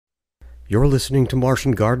You're listening to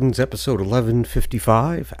Martian Gardens, episode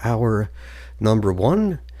 1155, hour number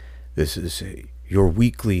 1. This is your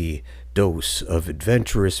weekly dose of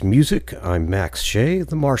adventurous music. I'm Max Shea.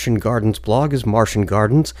 The Martian Gardens blog is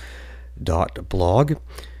martiangardens.blog.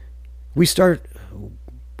 We start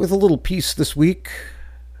with a little piece this week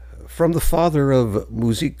from the father of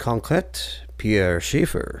musique concrète, Pierre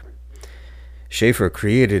Schaeffer. Schaeffer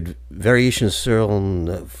created Variations sur un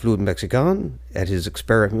flûte mexicain at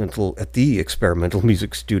the experimental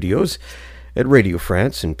music studios at Radio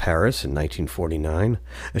France in Paris in 1949.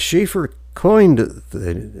 Schaeffer coined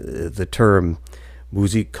the term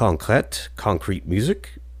musique concrète, concrete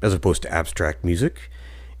music, as opposed to abstract music,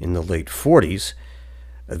 in the late 40s.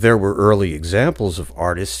 There were early examples of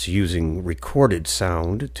artists using recorded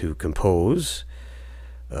sound to compose,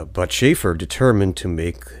 but Schaeffer determined to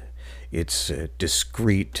make it's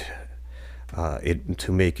discrete,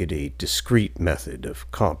 to make it a discrete method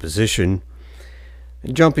of composition.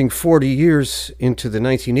 And jumping 40 years into the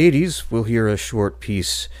 1980s, we'll hear a short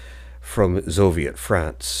piece from Soviet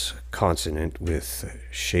France, consonant with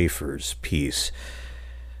Schaeffer's piece.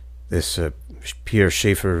 This Pierre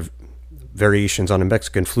Schaeffer Variations on a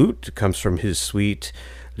Mexican Flute comes from his suite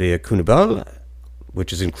Les Cunibal,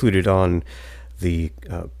 which is included on the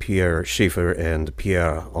Pierre Schaeffer and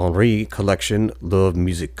Pierre Henry collection, L'Œuvre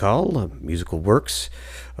Musicale, musical works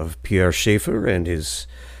of Pierre Schaeffer and his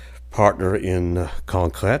partner in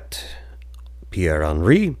concrète, Pierre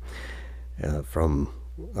Henry, from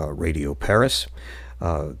Radio Paris.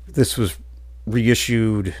 This was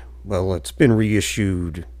reissued, well, it's been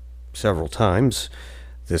reissued several times.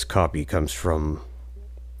 This copy comes from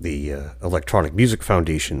the Electronic Music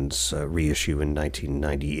Foundation's reissue in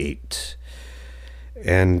 1998.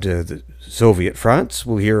 And the Soviet France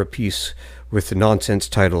will hear a piece with the nonsense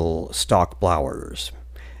title Stock Blowers,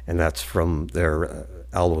 and that's from their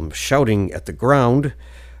album Shouting at the Ground,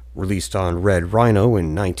 released on Red Rhino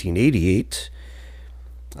in 1988.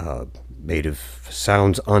 Made of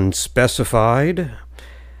sounds unspecified.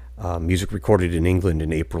 Music recorded in England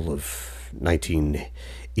in April of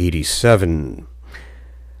 1987.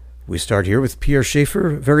 We start here with Pierre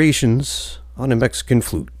Schaeffer, Variations on a Mexican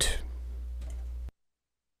Flute.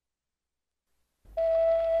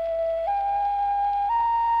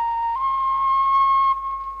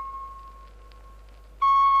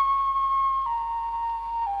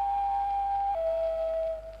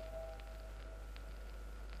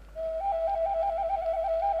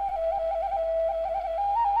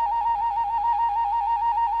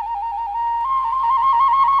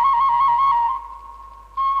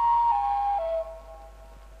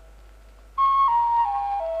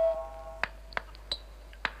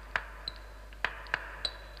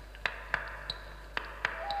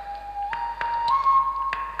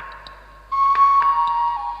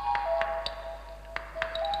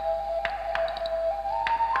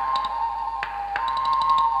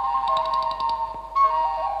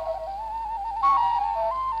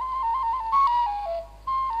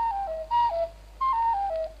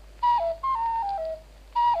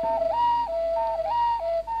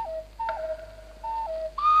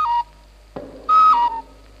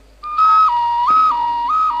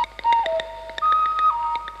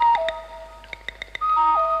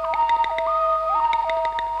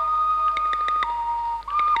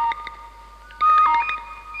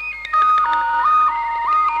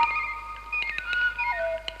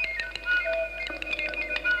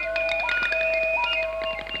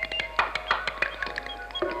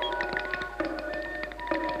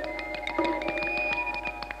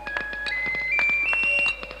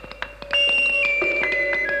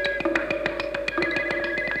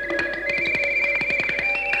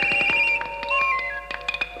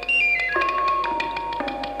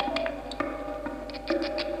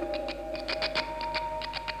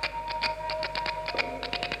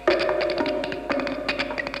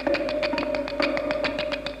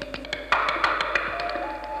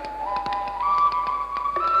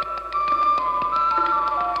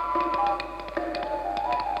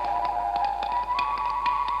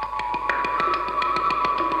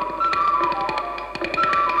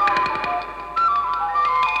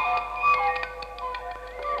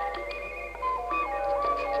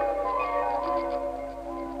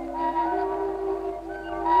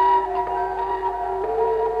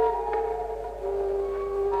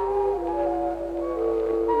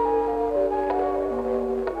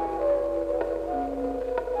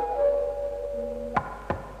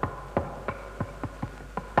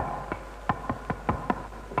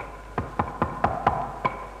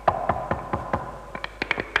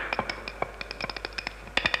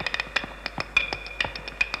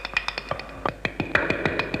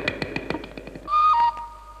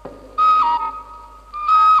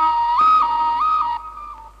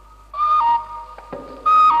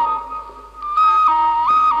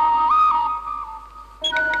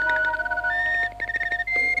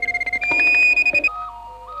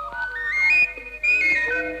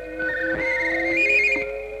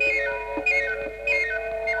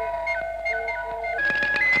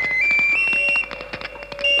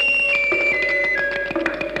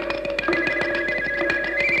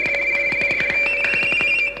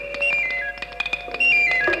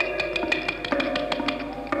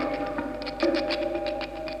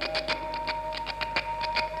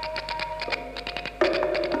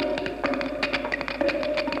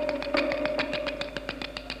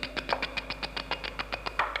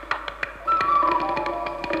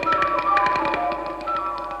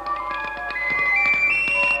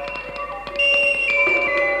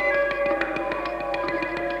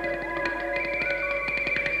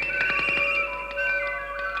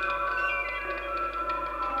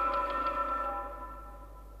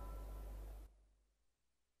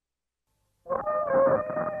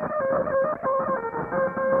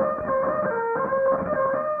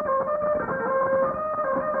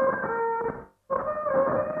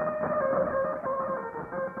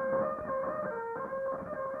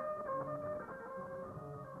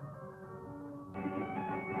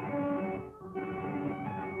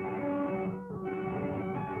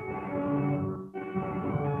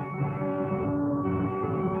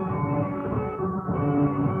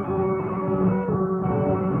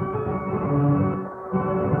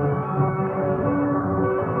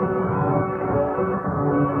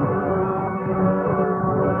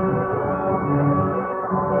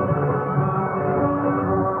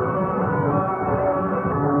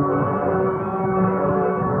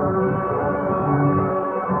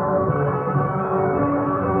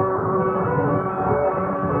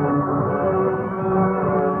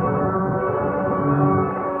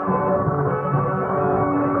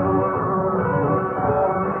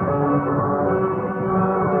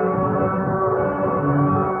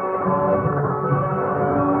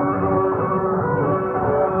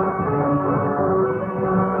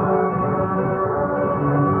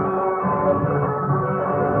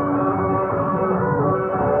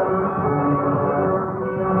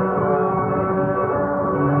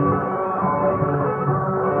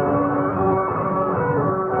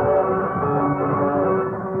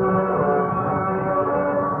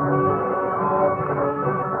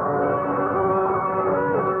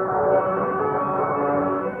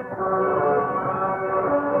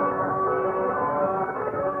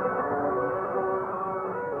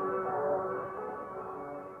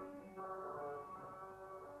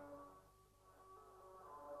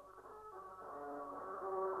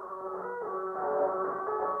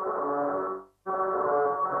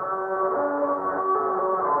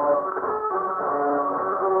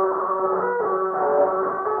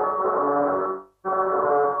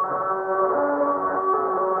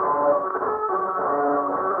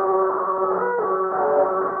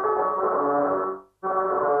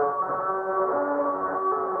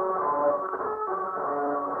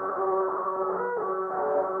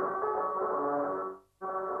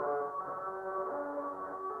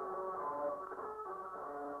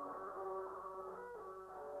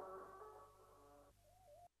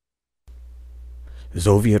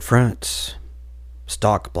 Soviet France.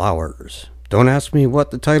 Stockblowers. Don't ask me what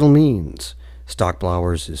the title means.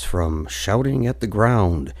 Stockblowers is from Shouting at the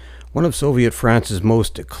Ground, one of Soviet France's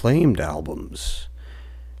most acclaimed albums.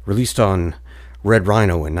 Released on Red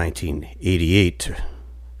Rhino in 1988.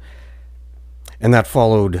 And that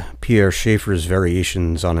followed Pierre Schaeffer's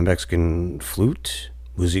variations on a Mexican flute,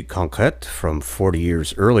 Musique Concrète, from 40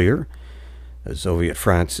 years earlier. Soviet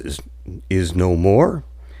France is no more.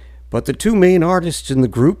 But the two main artists in the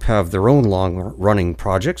group have their own long-running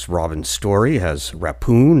projects. Robin Story has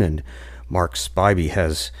Rappoon, and Mark Spivey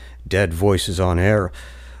has Dead Voices on Air,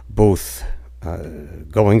 both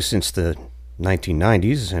going since the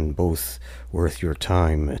 1990s, and both worth your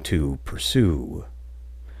time to pursue.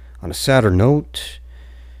 On a sadder note,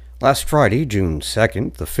 last Friday, June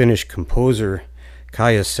 2nd, the Finnish composer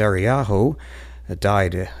Kaija Saariaho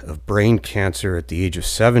died of brain cancer at the age of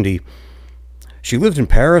 70. She lived in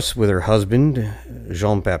Paris with her husband,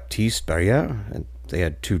 Jean-Baptiste Barrière, and they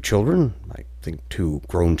had two children, I think two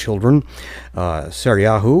grown children.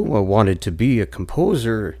 Saariaho wanted to be a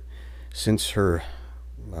composer since her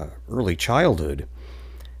early childhood.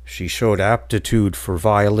 She showed aptitude for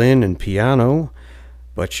violin and piano,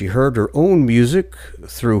 but she heard her own music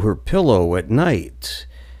through her pillow at night.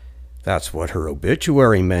 That's what her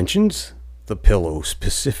obituary mentions, the pillow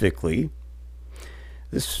specifically.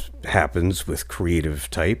 This happens with creative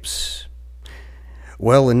types.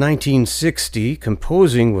 Well, in 1960,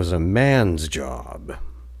 composing was a man's job.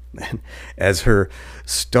 As her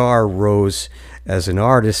star rose as an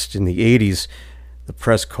artist in the 80s, the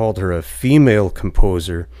press called her a female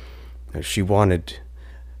composer. She wanted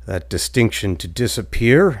that distinction to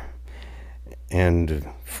disappear, and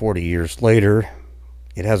 40 years later,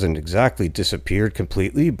 it hasn't exactly disappeared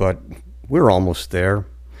completely, but we're almost there.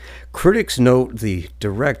 Critics note the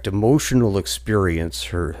direct emotional experience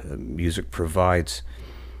her music provides.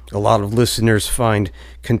 A lot of listeners find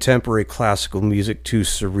contemporary classical music too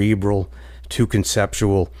cerebral, too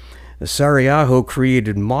conceptual. Saariaho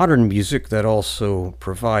created modern music that also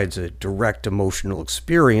provides a direct emotional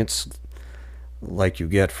experience like you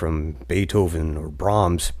get from Beethoven or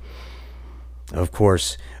Brahms. Of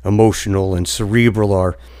course, emotional and cerebral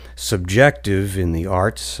are subjective in the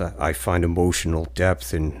arts. I find emotional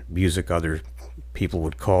depth in music other people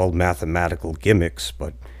would call mathematical gimmicks,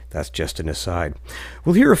 but that's just an aside.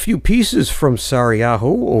 We'll hear a few pieces from Saariaho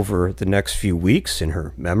over the next few weeks in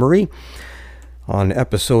her memory. On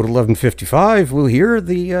episode 1155, we'll hear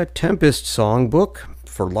the Tempest Songbook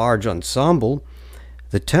for large ensemble.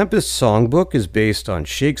 The Tempest Songbook is based on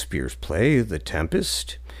Shakespeare's play, The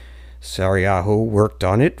Tempest. Saariaho worked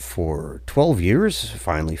on it for 12 years,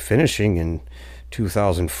 finally finishing in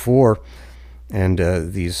 2004. And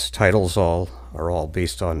these titles are all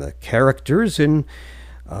based on the characters in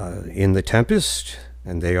The Tempest.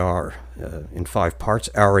 And they are in 5 parts: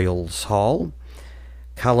 Ariel's Hall,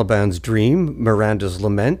 Caliban's Dream, Miranda's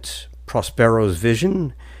Lament, Prospero's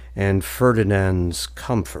Vision, and Ferdinand's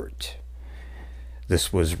Comfort.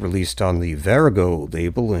 This was released on the Vertigo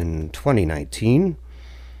label in 2019.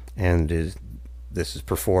 And this is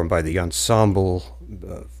performed by the ensemble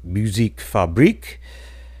Musique Fabrique,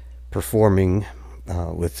 performing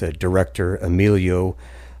with director Emilio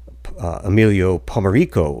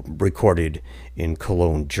Pomerico, recorded in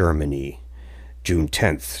Cologne, Germany, June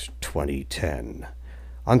 10th, 2010.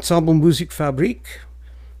 Ensemble Musique Fabrique,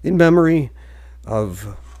 in memory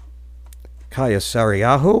of Kaija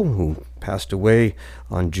Saariaho, who passed away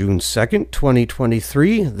on June 2nd,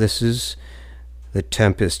 2023. This is The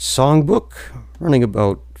Tempest Songbook, running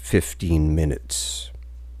about 15 minutes.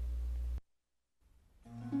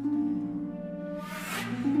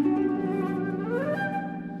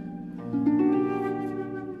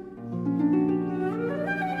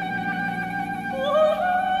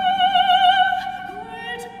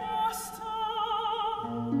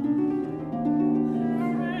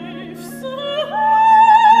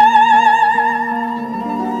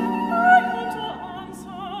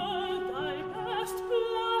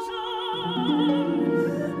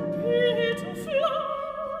 Bitte für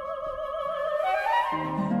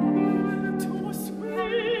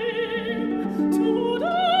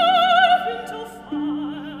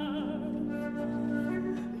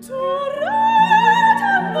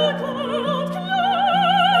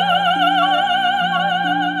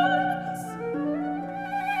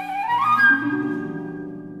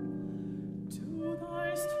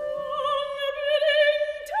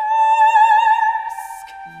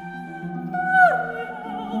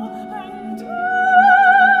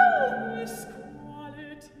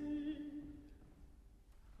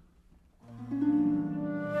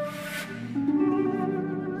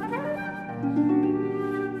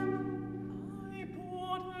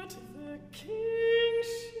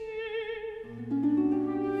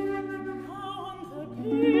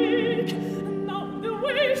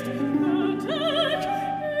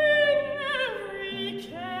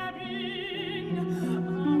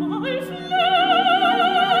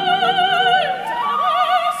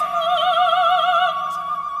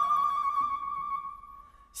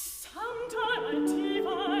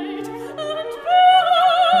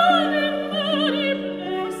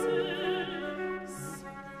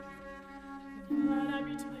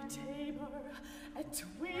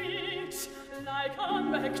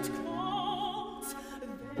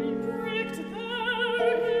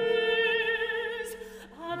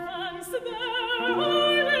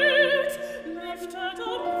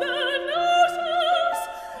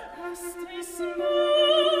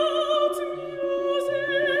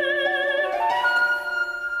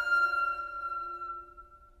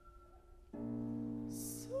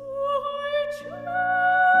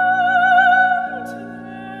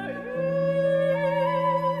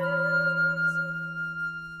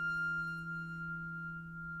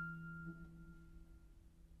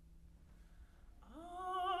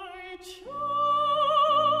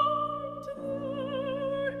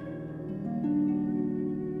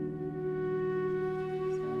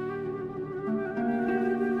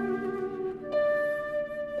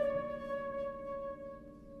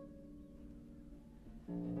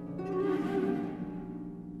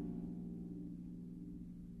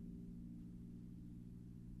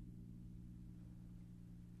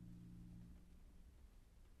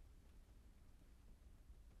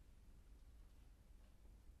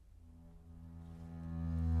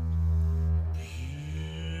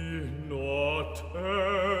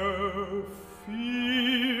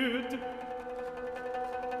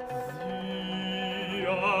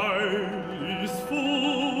eye is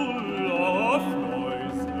full of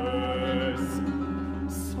noises,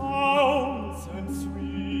 sounds and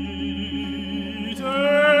sweet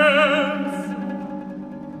airs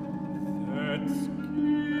that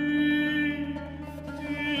give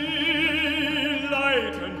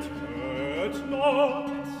delight and hurt not.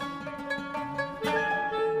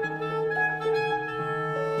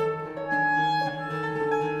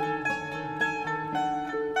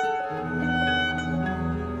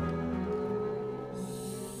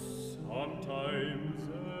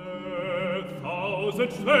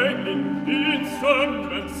 Sometimes flaming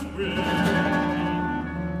instruments will,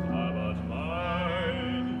 but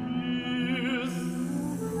mine is,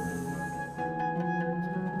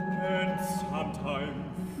 and sometimes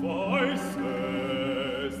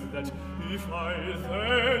voices that if I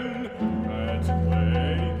then had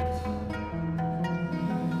waked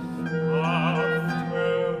after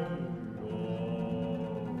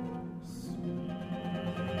long sleep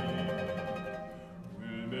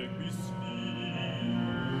will make me sleep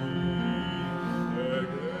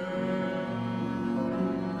again.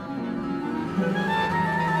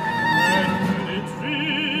 And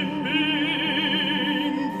dreaming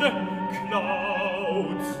the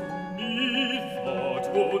clouds methought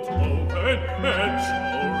would open and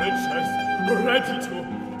show riches ready to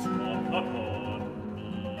drop upon me.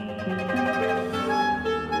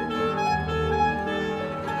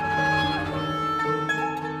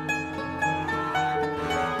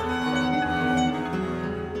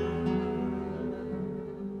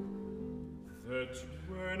 That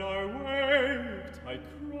when I waked, I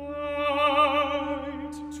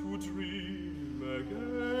cried to dream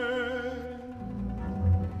again.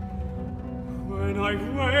 When I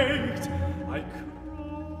waked, I cried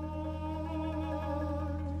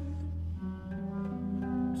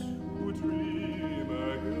to dream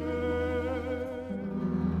again.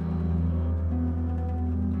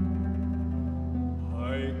 I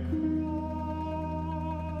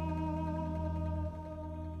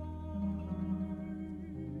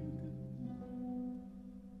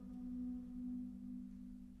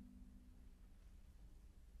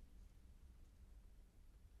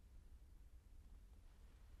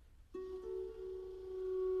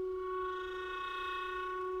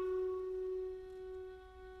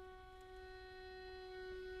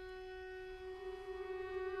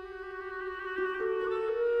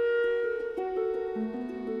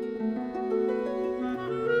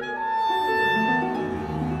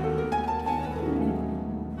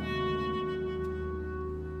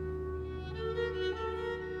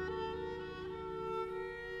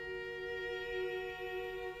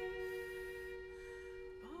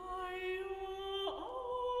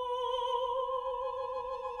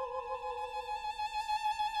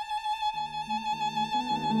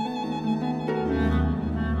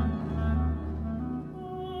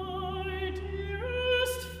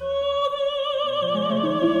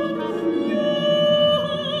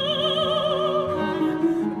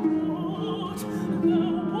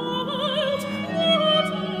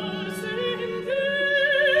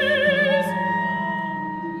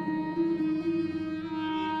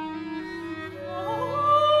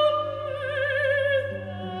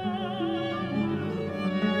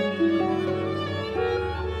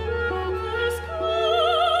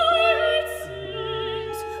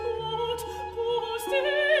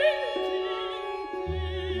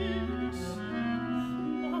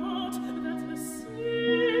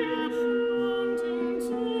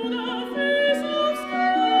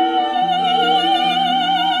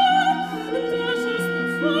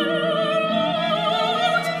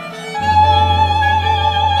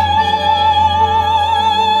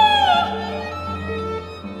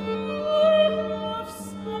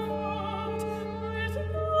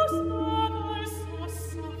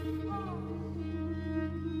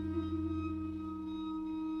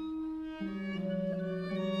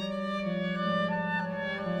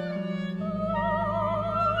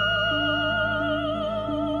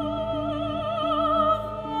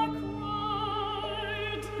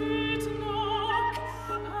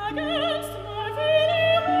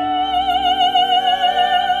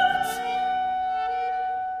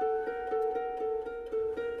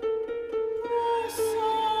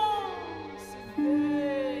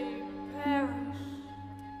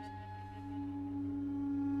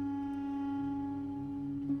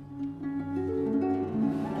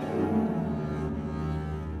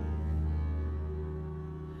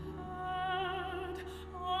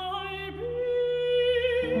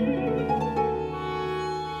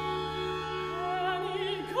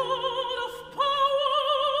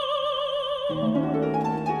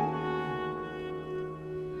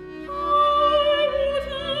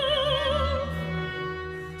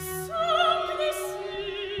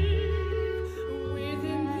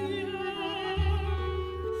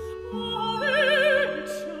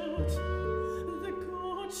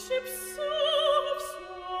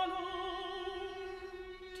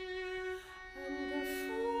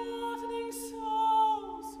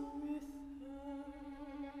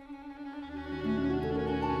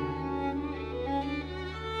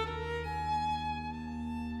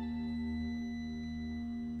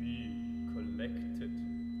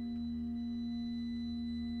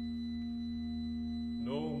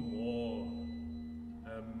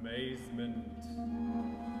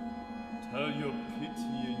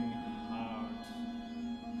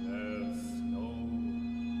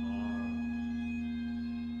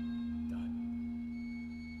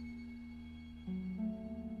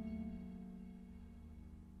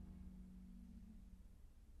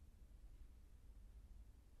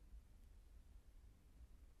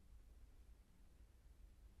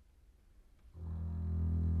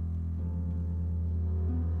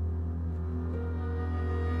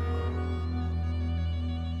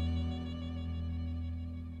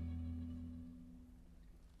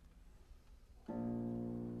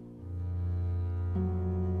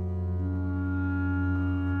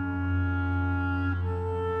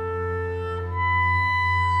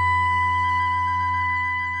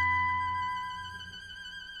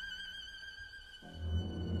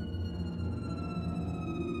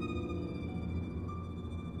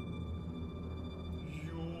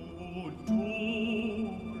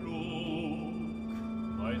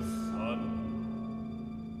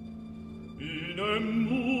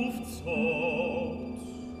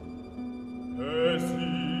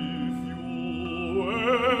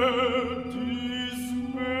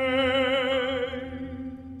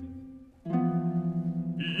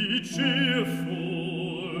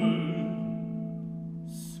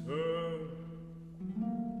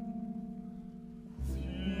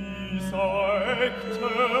saw actors,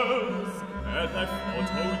 as I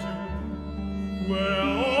foretold you, were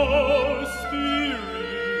all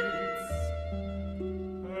spirits,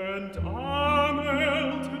 and I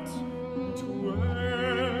melted into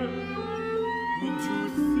air, into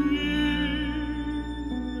thin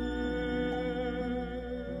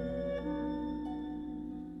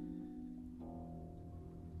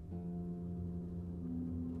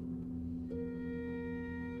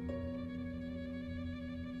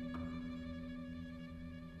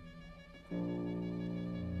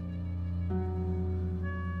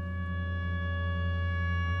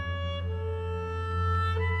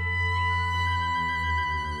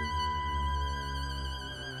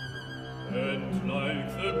and like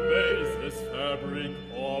the baseless fabric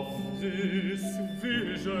of this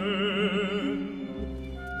vision,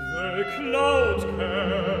 the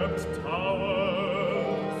cloud-capped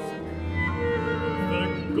towers, the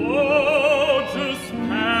gorgeous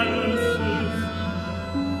palaces,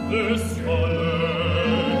 the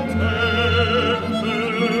solemn temples,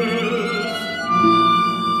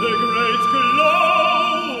 the great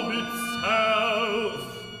globe itself,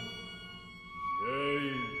 yea,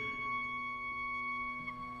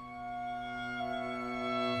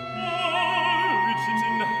 all which it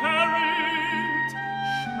inherit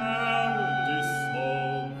shall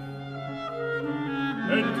dissolve,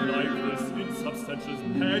 and like this insubstantial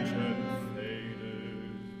pageant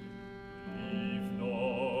faded, leave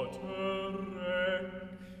not a wreck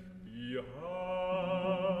behind.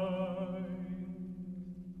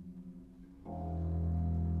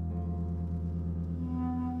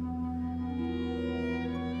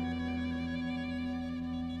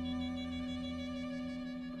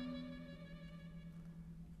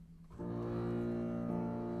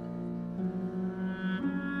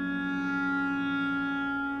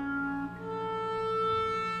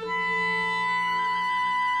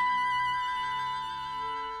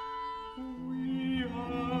 We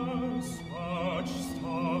are such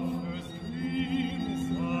stuff as dreams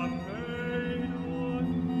are made on,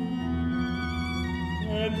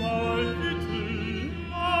 and our little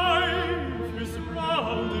life is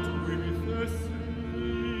rounded with the sleep.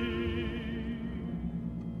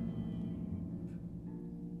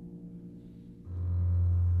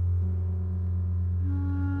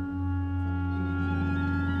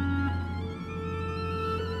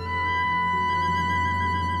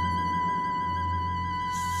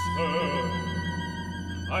 Sir,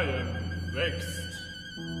 I am vexed.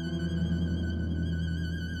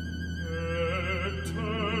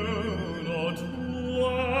 Turn not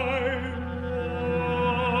while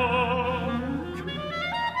walk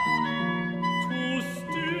to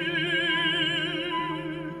still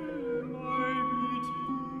my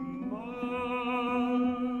beating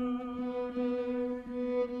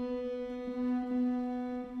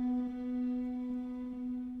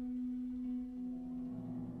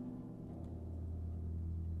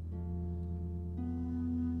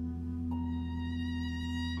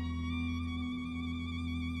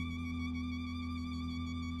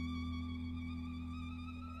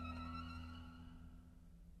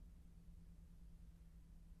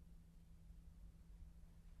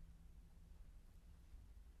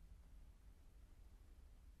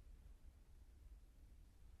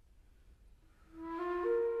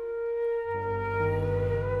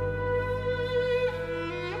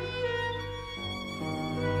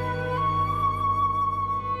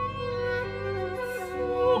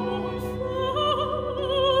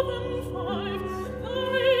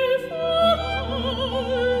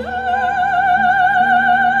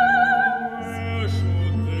Where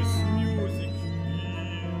should this music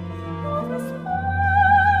lead? Is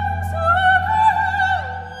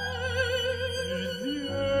the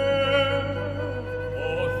air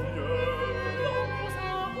or the earth?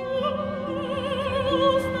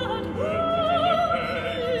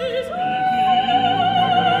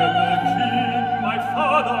 When the king, my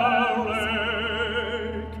father,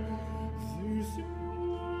 wake, this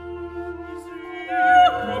music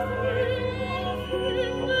proclaim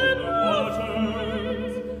upon the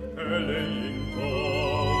waters, allaying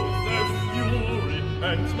both the fury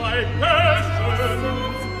and my passion with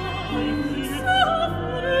its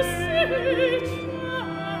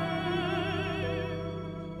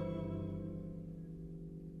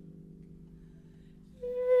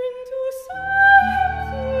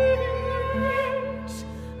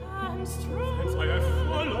Hence I have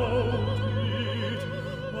followed it,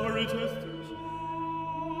 or it has drawn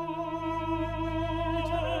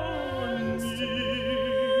me.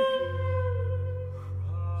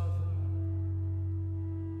 Rather,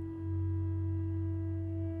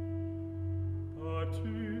 but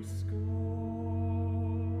is gone.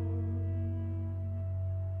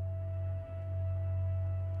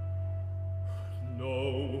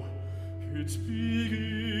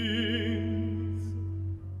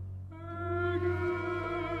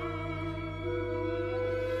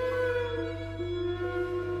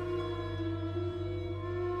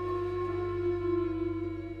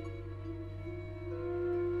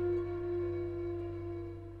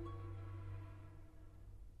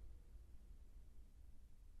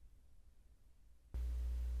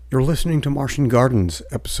 You're listening to Martian Gardens,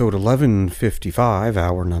 episode 1155,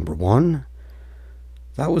 hour number 1.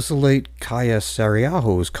 That was the late Kaya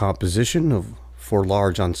Sariaho's composition for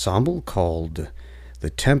large ensemble called The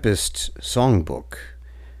Tempest Songbook,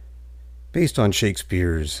 based on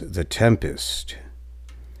Shakespeare's The Tempest.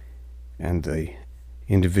 And the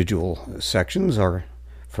individual sections are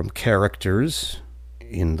from characters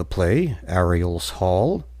in the play: Ariel's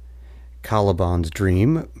Hall, Caliban's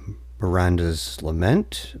Dream, Miranda's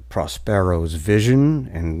Lament, Prospero's Vision,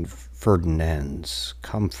 and Ferdinand's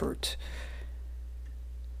Comfort.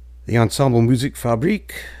 The Ensemble Musique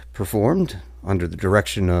Fabrique performed under the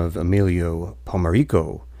direction of Emilio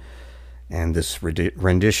Pomarico, and this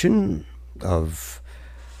rendition of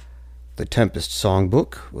the Tempest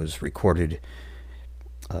Songbook was recorded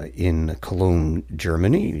in Cologne,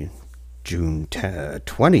 Germany, June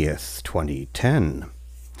 20th, 2010.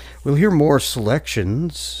 We'll hear more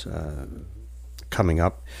selections coming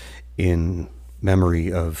up in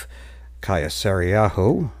memory of Kaya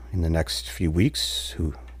Sariaho in the next few weeks,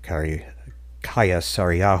 Kaya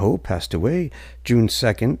Sariaho passed away June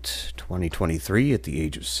 2nd, 2023 at the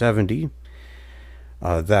age of 70.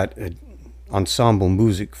 That Ensemble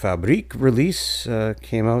Musique Fabrique release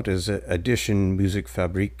came out as Edition Musique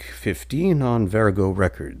Fabrique 15 on Vertigo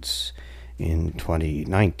Records in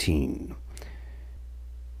 2019.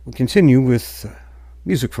 We'll continue with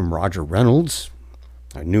music from Roger Reynolds.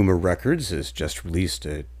 Numa Records has just released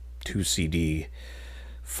a 2-CD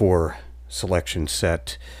 4-selection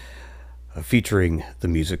set featuring the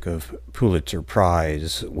music of Pulitzer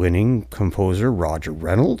Prize winning composer Roger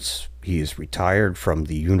Reynolds. He is retired from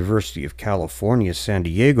the University of California, San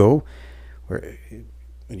Diego, where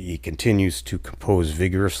he continues to compose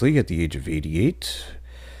vigorously at the age of 88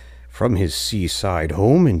 from his seaside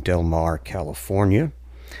home in Del Mar, California.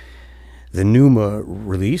 The Numa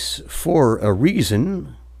release, For a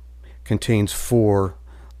Reason, contains 4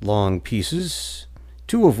 long pieces,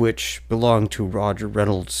 2 of which belong to Roger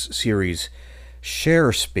Reynolds' series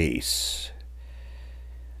Share Space.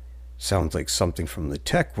 Sounds like something from the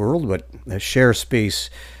tech world, but Share Space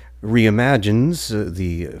reimagines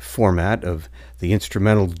the format of the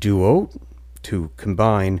instrumental duo to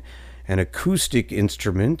combine an acoustic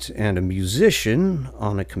instrument and a musician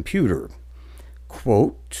on a computer.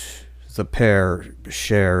 Quote, the pair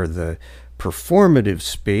share the performative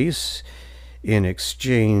space in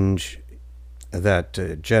exchange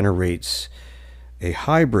that generates a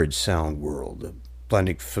hybrid sound world,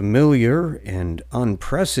 blending familiar and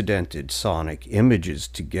unprecedented sonic images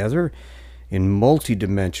together in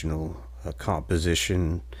multidimensional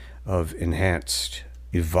composition of enhanced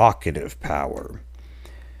evocative power.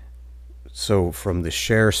 So from the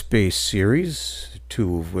Share Space series,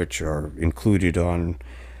 2 of which are included on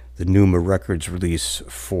the Numa Records release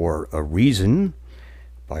For a Reason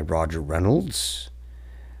by Roger Reynolds,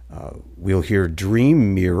 we'll hear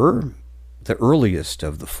Dream Mirror, the earliest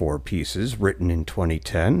of the 4 pieces, written in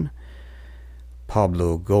 2010.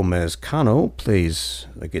 Pablo Gomez Cano plays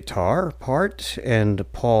the guitar part,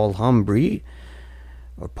 and Paul Humbry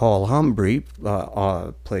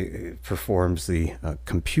performs the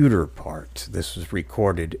computer part. This was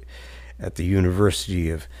recorded at the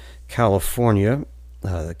University of California,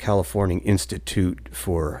 the California Institute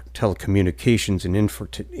for Telecommunications and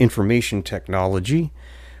Information Technology,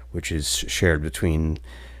 which is shared between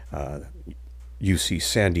UC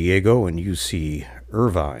San Diego and UC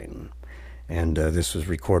Irvine. And this was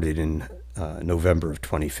recorded in November of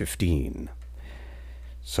 2015.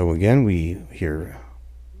 So again, we hear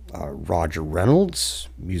Roger Reynolds,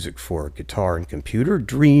 music for guitar and computer,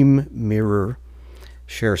 Dream Mirror,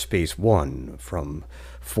 Share Space 1 from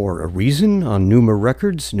For a Reason on Numa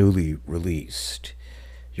Records, newly released.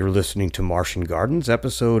 You're listening to Martian Gardens,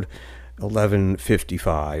 episode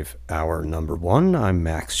 1155, hour number 1. I'm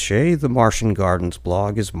Max Shea. The Martian Gardens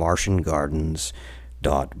blog is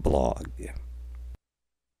martiangardens.blog.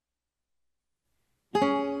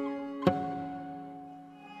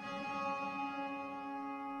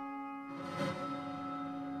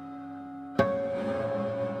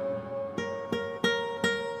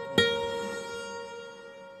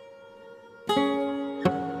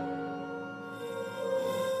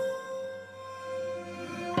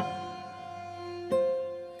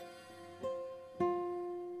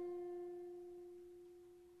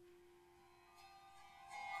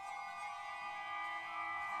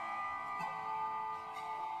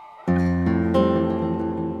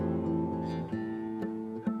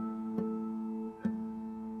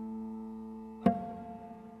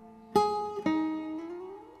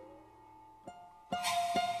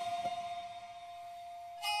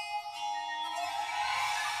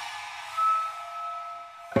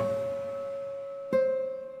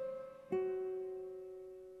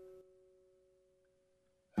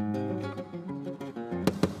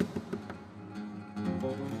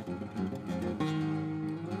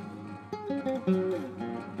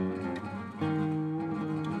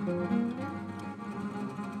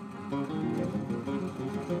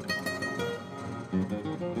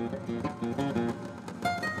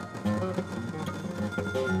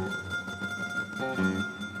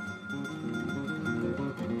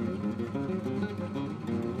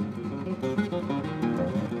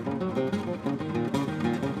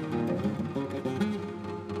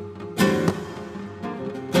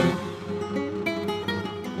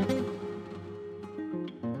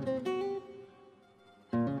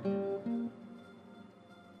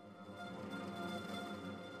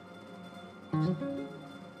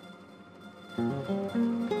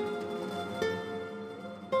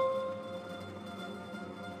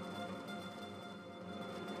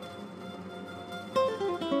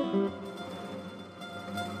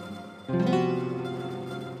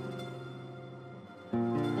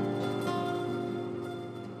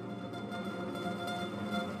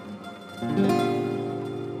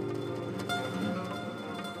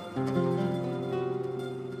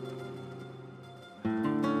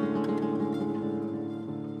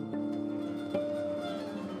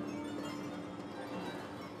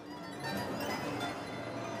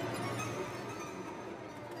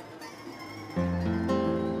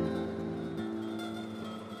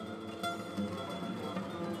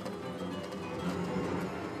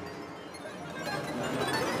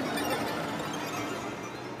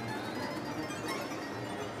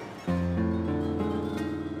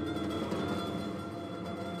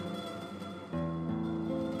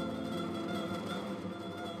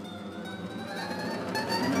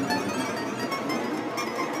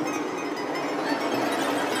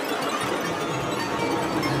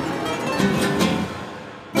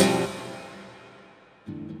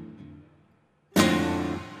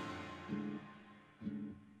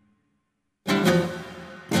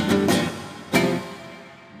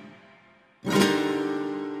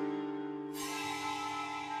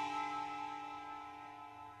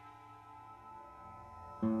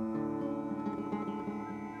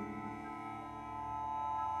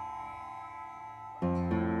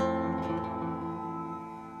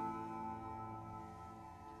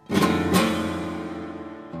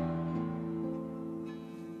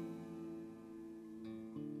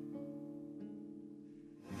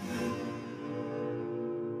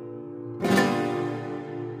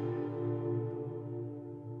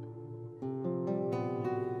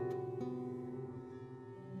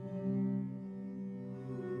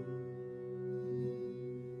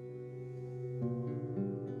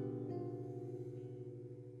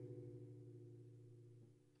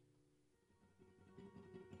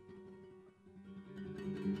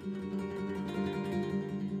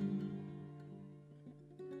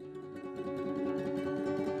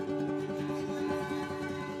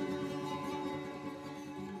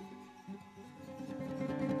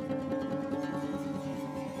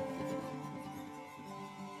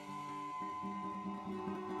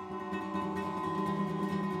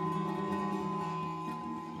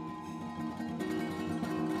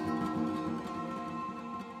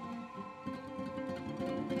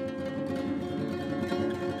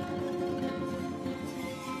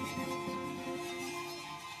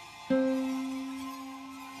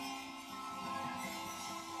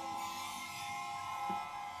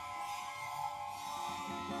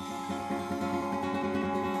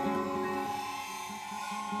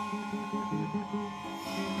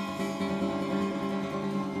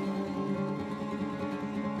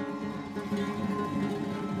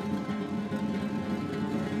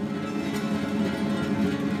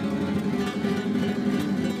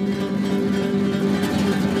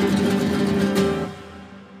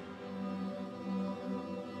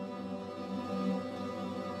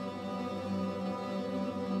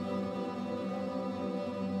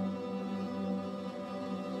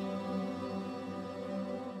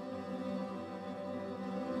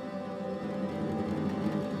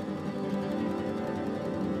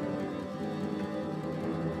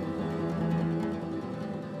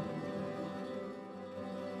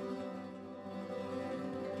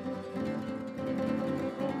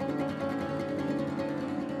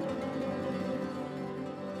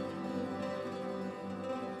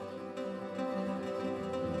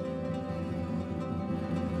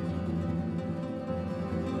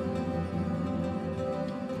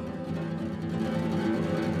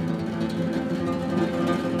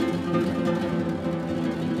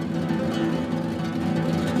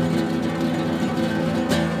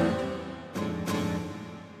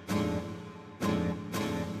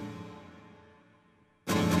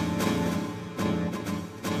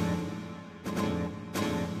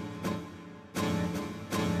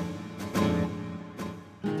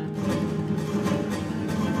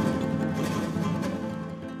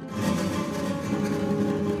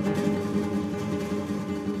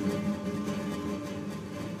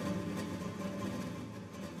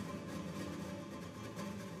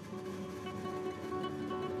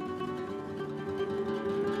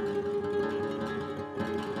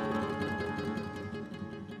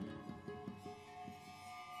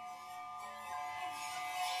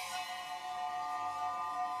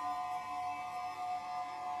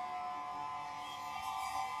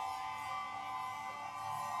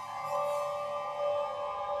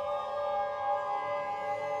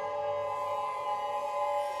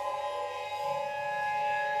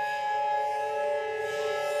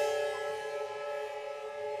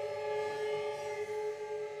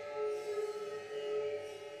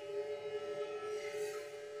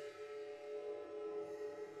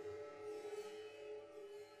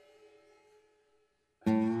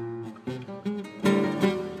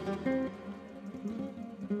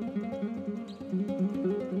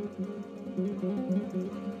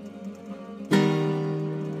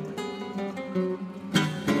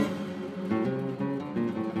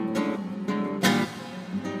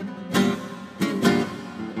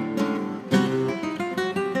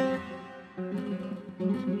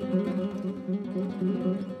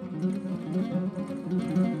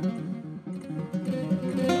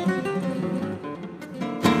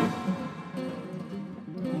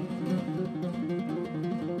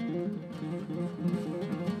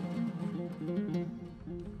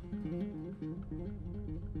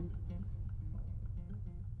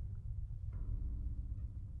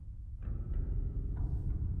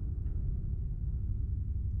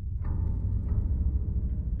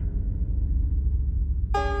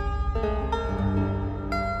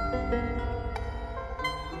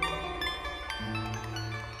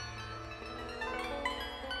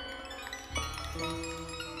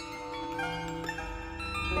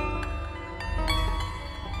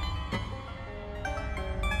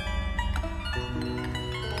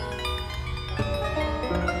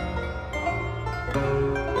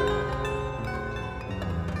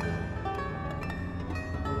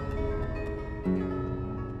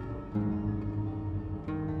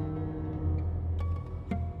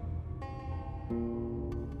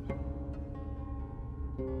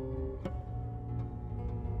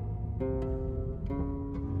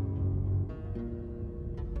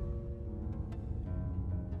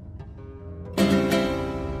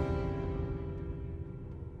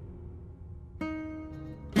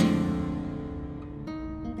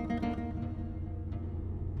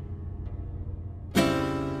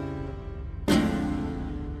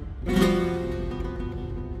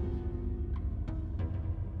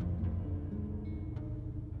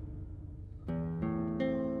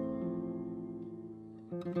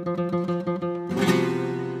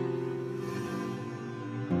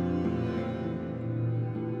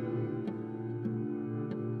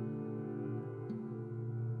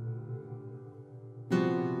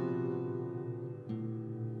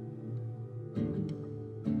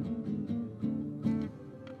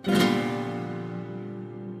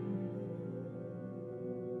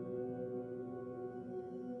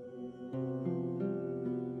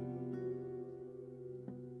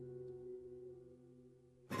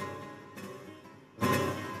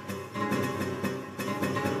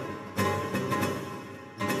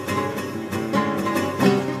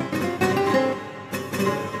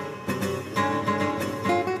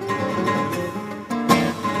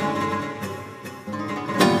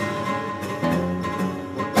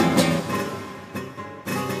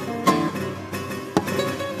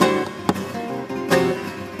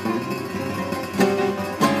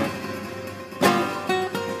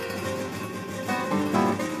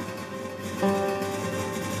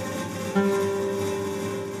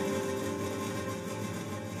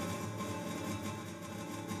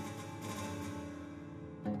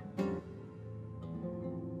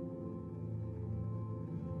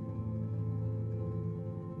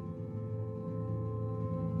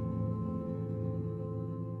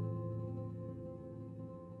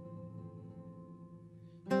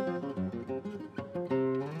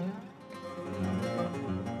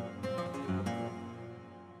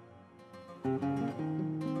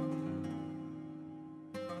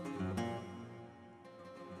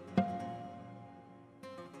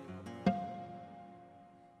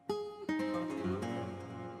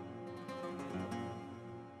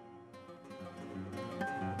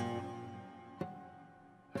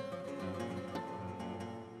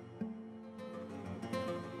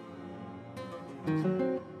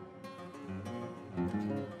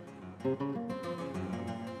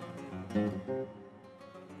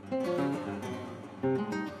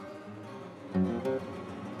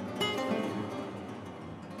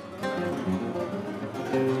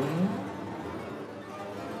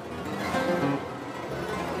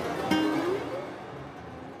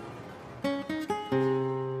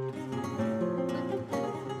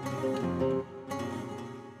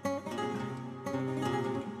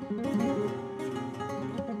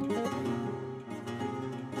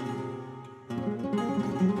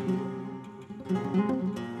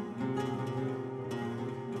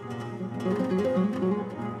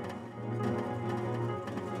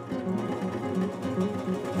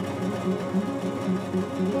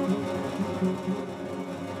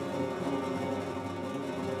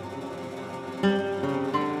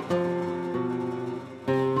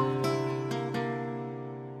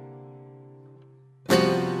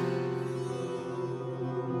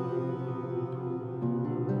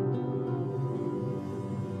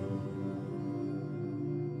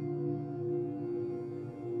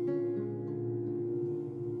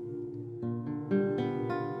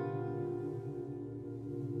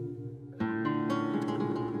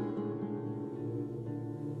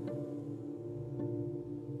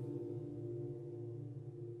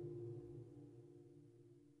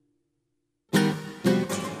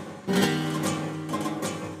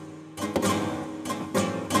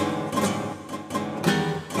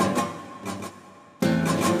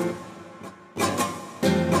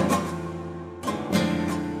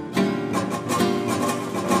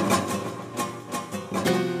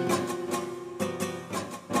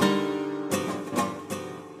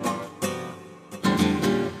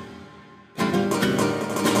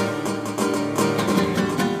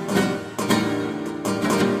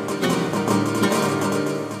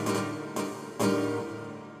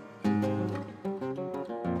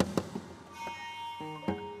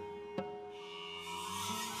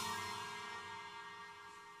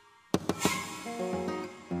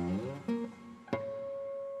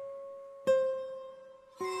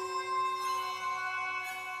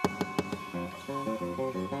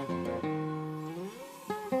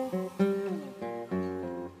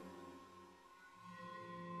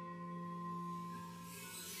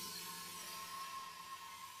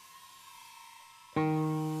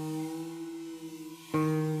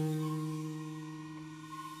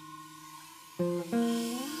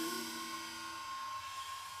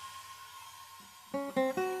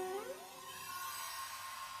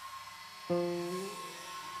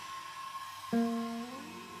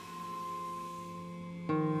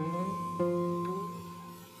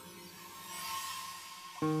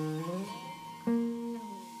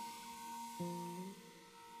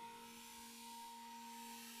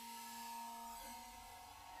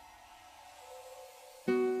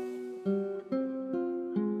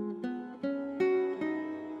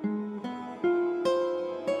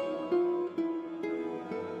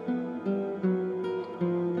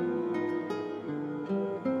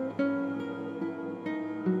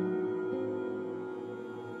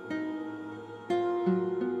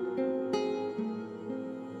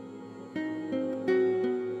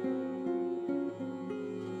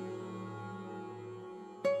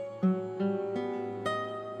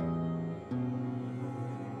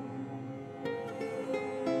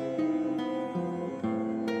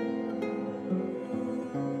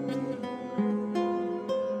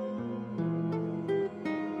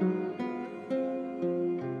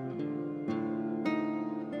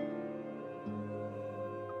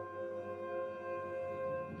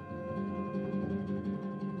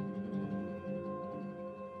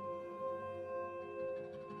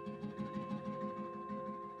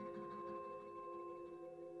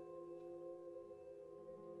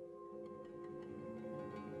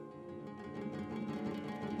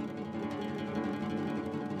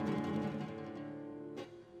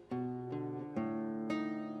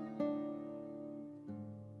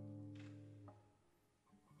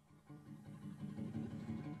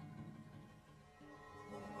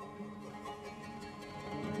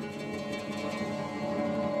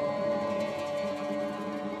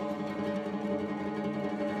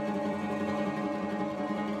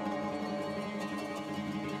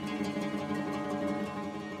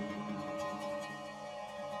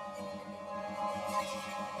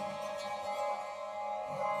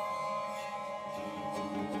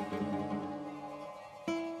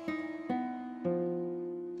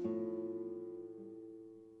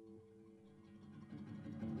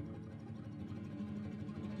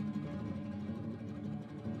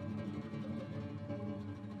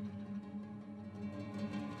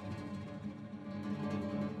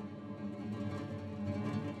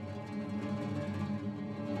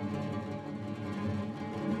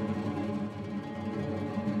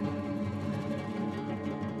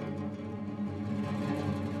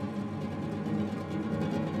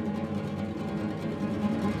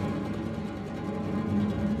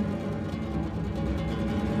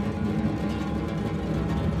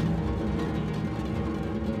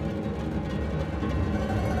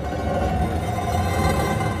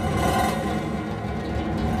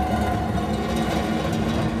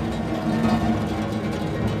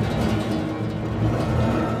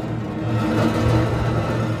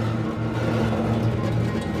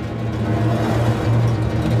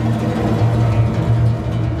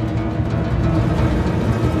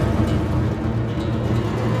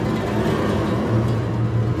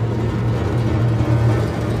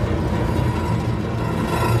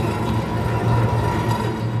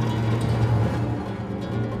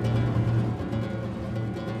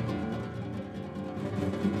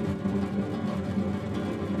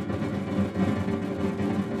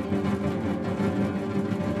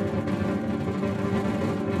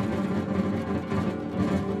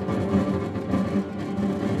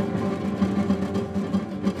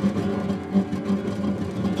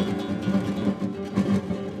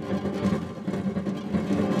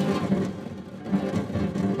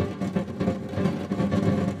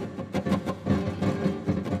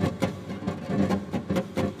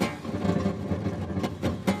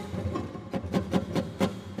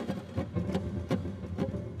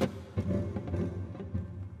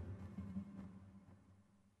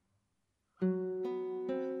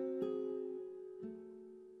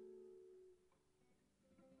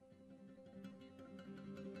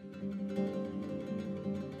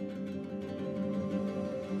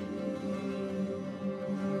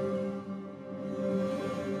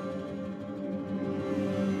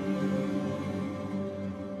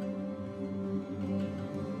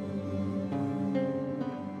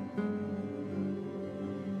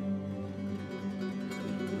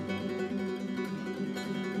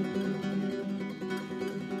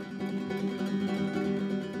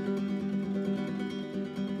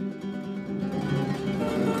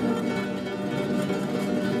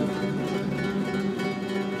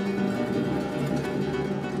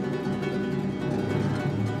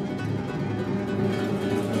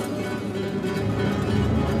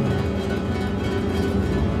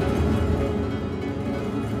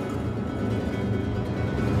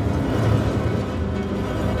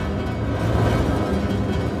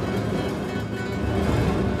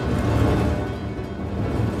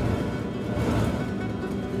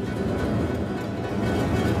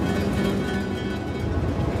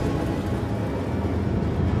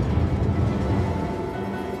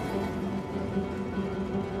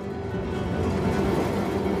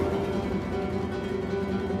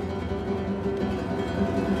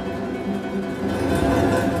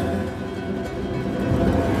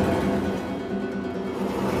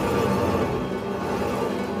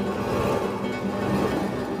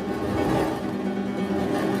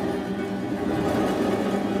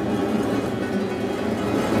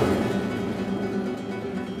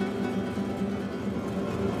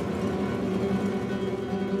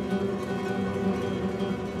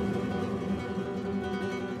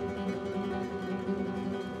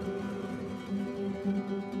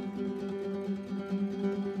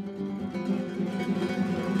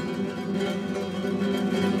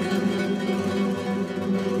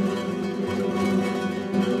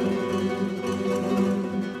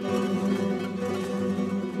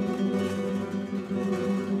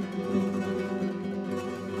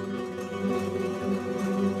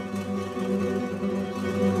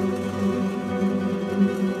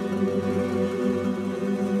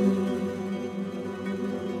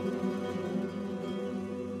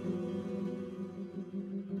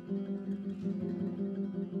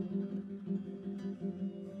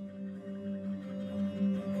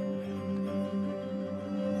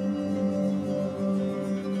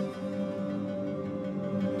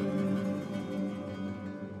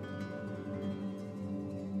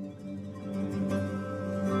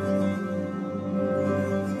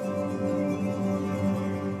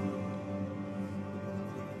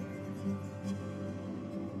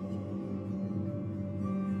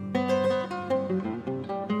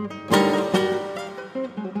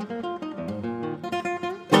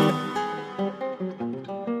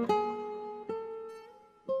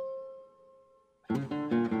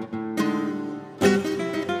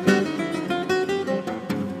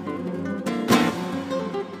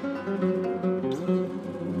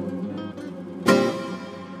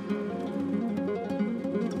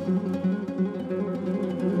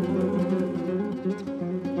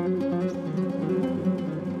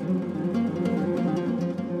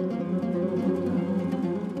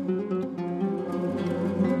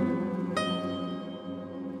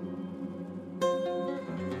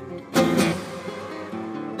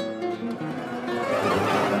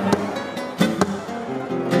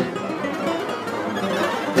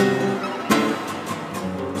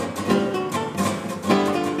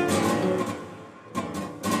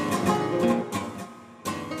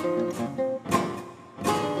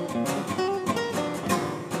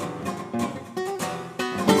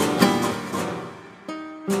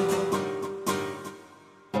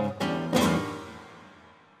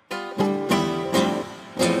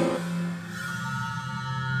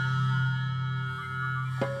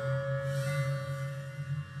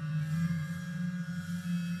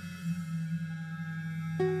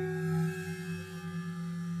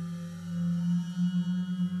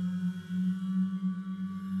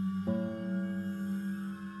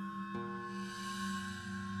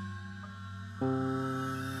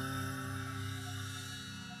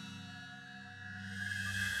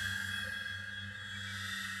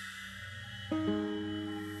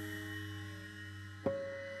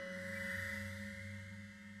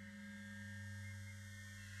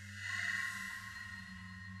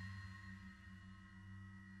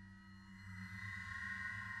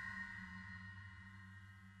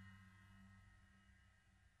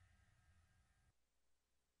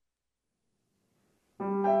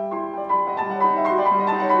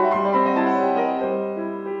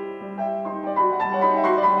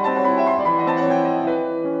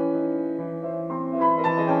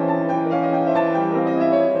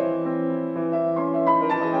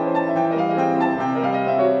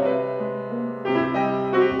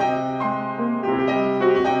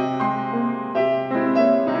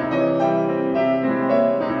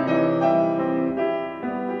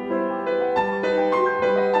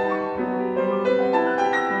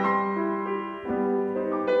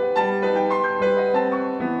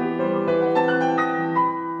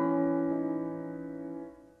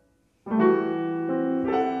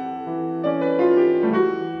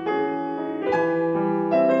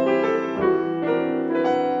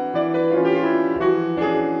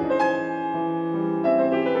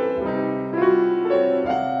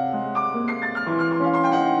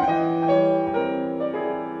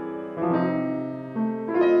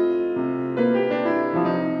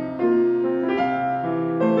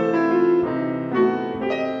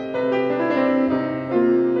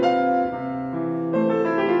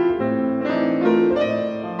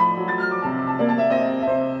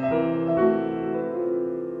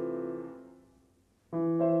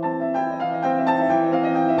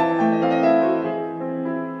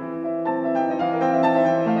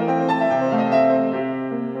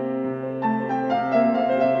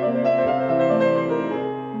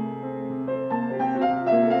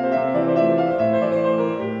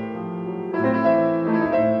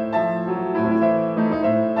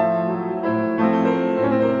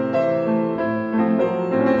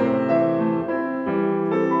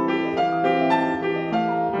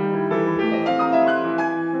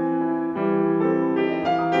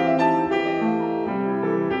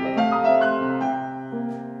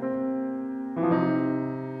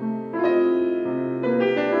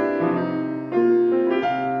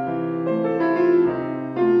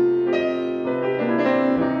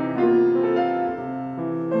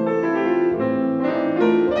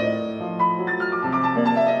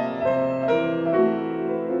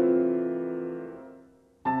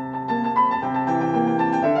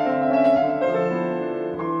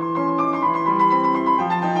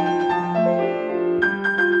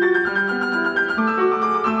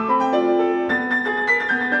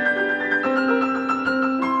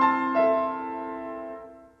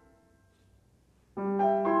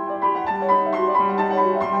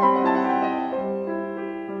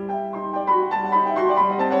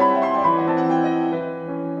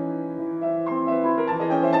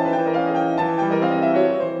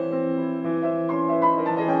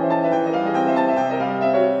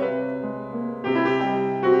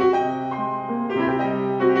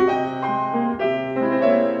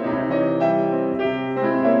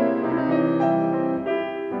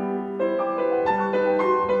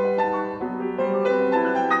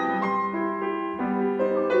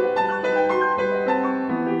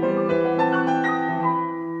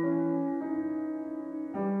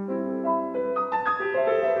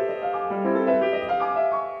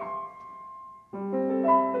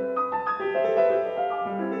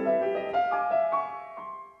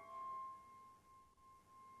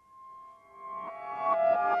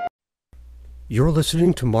 You're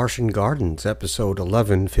listening to Martian Gardens, episode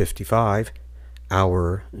 1155,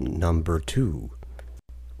 hour number 2.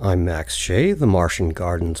 I'm Max Shea. The Martian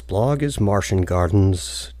Gardens blog is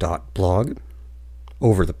martiangardens.blog.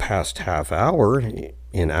 Over the past half hour,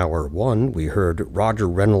 in hour 1, we heard Roger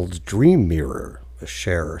Reynolds' Dream Mirror, a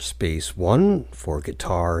Share Space 1 for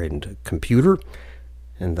guitar and computer,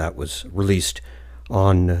 and that was released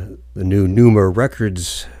on the new Numa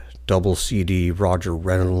Records double CD Roger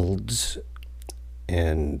Reynolds,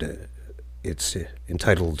 and it's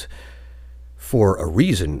entitled For a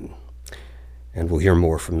Reason, and we'll hear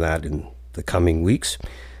more from that in the coming weeks.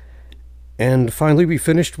 And finally, we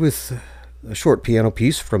finished with a short piano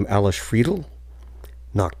piece from Alice Friedel,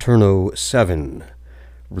 Nocturno 7,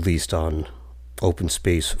 released on Open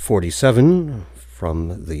Space 47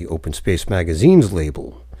 from the Open Space Magazine's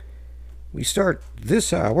label. We start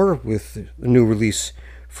this hour with a new release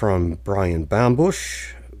from Brian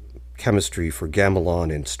Bambush, Chemistry for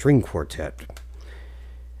Gamelan and String Quartet.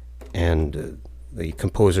 And the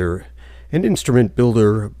composer and instrument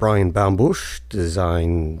builder Brian Bambush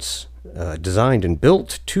designed and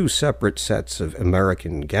built 2 separate sets of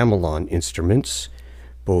American gamelan instruments,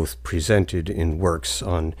 both presented in works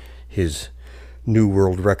on his New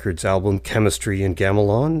World Records album Chemistry and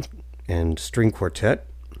Gamelan and String Quartet,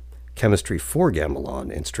 Chemistry for Gamelan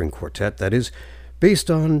and String Quartet, that is, based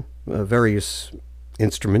on various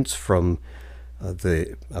instruments from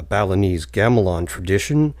the Balinese gamelan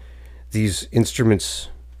tradition. These instruments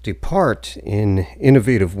depart in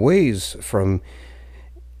innovative ways from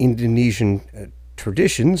Indonesian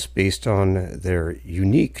traditions based on their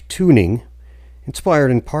unique tuning, inspired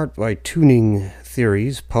in part by tuning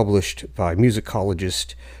theories published by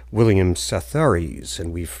musicologist William Setharies.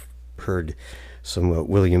 And we've heard some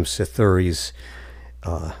William Setharies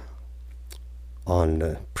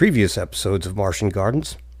on previous episodes of Martian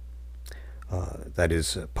Gardens. That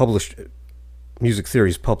is, published music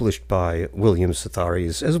theories published by William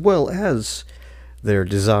Setharies, as well as their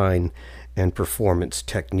design and performance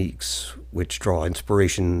techniques, which draw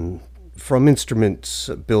inspiration from instruments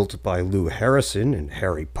built by Lou Harrison and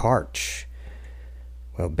Harry Partch.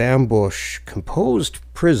 Well, Bambush composed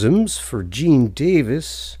Prisms for Gene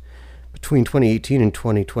Davis between 2018 and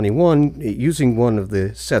 2021, using one of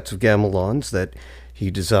the sets of gamelans that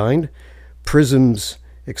he designed. Prisms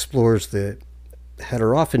explores the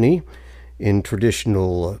heterophony in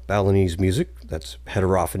traditional Balinese music. That's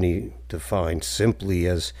heterophony defined simply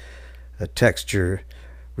as a texture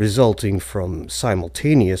resulting from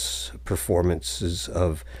simultaneous performances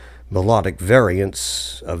of melodic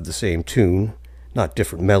variants of the same tune, not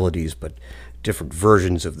different melodies, but different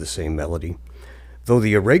versions of the same melody. Though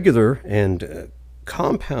the irregular and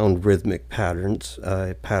compound rhythmic patterns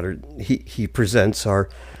he presents are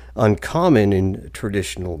uncommon in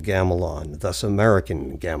traditional gamelan, thus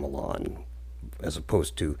American gamelan, as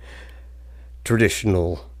opposed to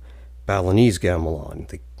traditional Balinese gamelan.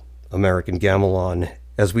 The American gamelan,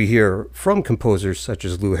 as we hear from composers such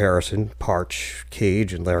as Lou Harrison, Partch,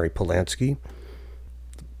 Cage, and Larry Polanski.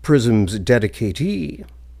 Prism's dedicatee,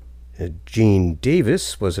 Gene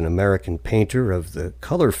Davis, was an American painter of the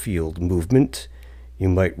color field movement. You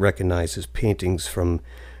might recognize his paintings from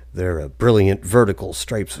their brilliant vertical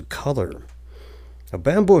stripes of color. Now,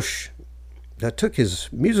 Bambush took his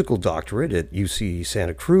musical doctorate at UC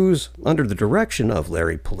Santa Cruz under the direction of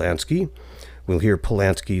Larry Polanski. We'll hear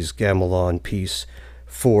Polanski's gamelan piece,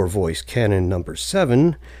 4-voice canon number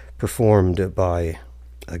 7, performed by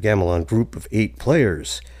a gamelan group of 8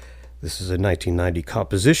 players. This is a 1990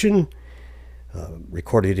 composition,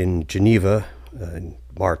 recorded in Geneva on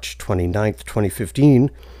March 29th, 2015.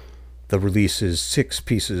 The release is 6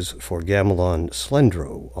 pieces for gamelan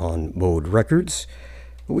Slendro on Mode Records.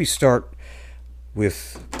 We start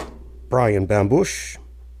with Brian Bambush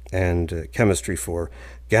and Chemistry for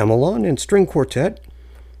Gamelan and String Quartet,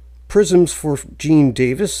 Prisms for Gene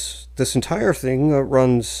Davis. This entire thing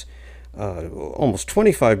runs almost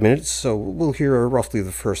 25 minutes, so we'll hear roughly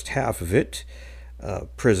the first half of it.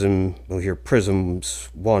 We'll hear Prisms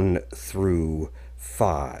 1 through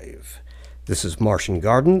 5. This is Martian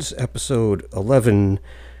Gardens, episode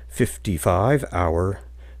 1155, hour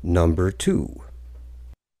number 2.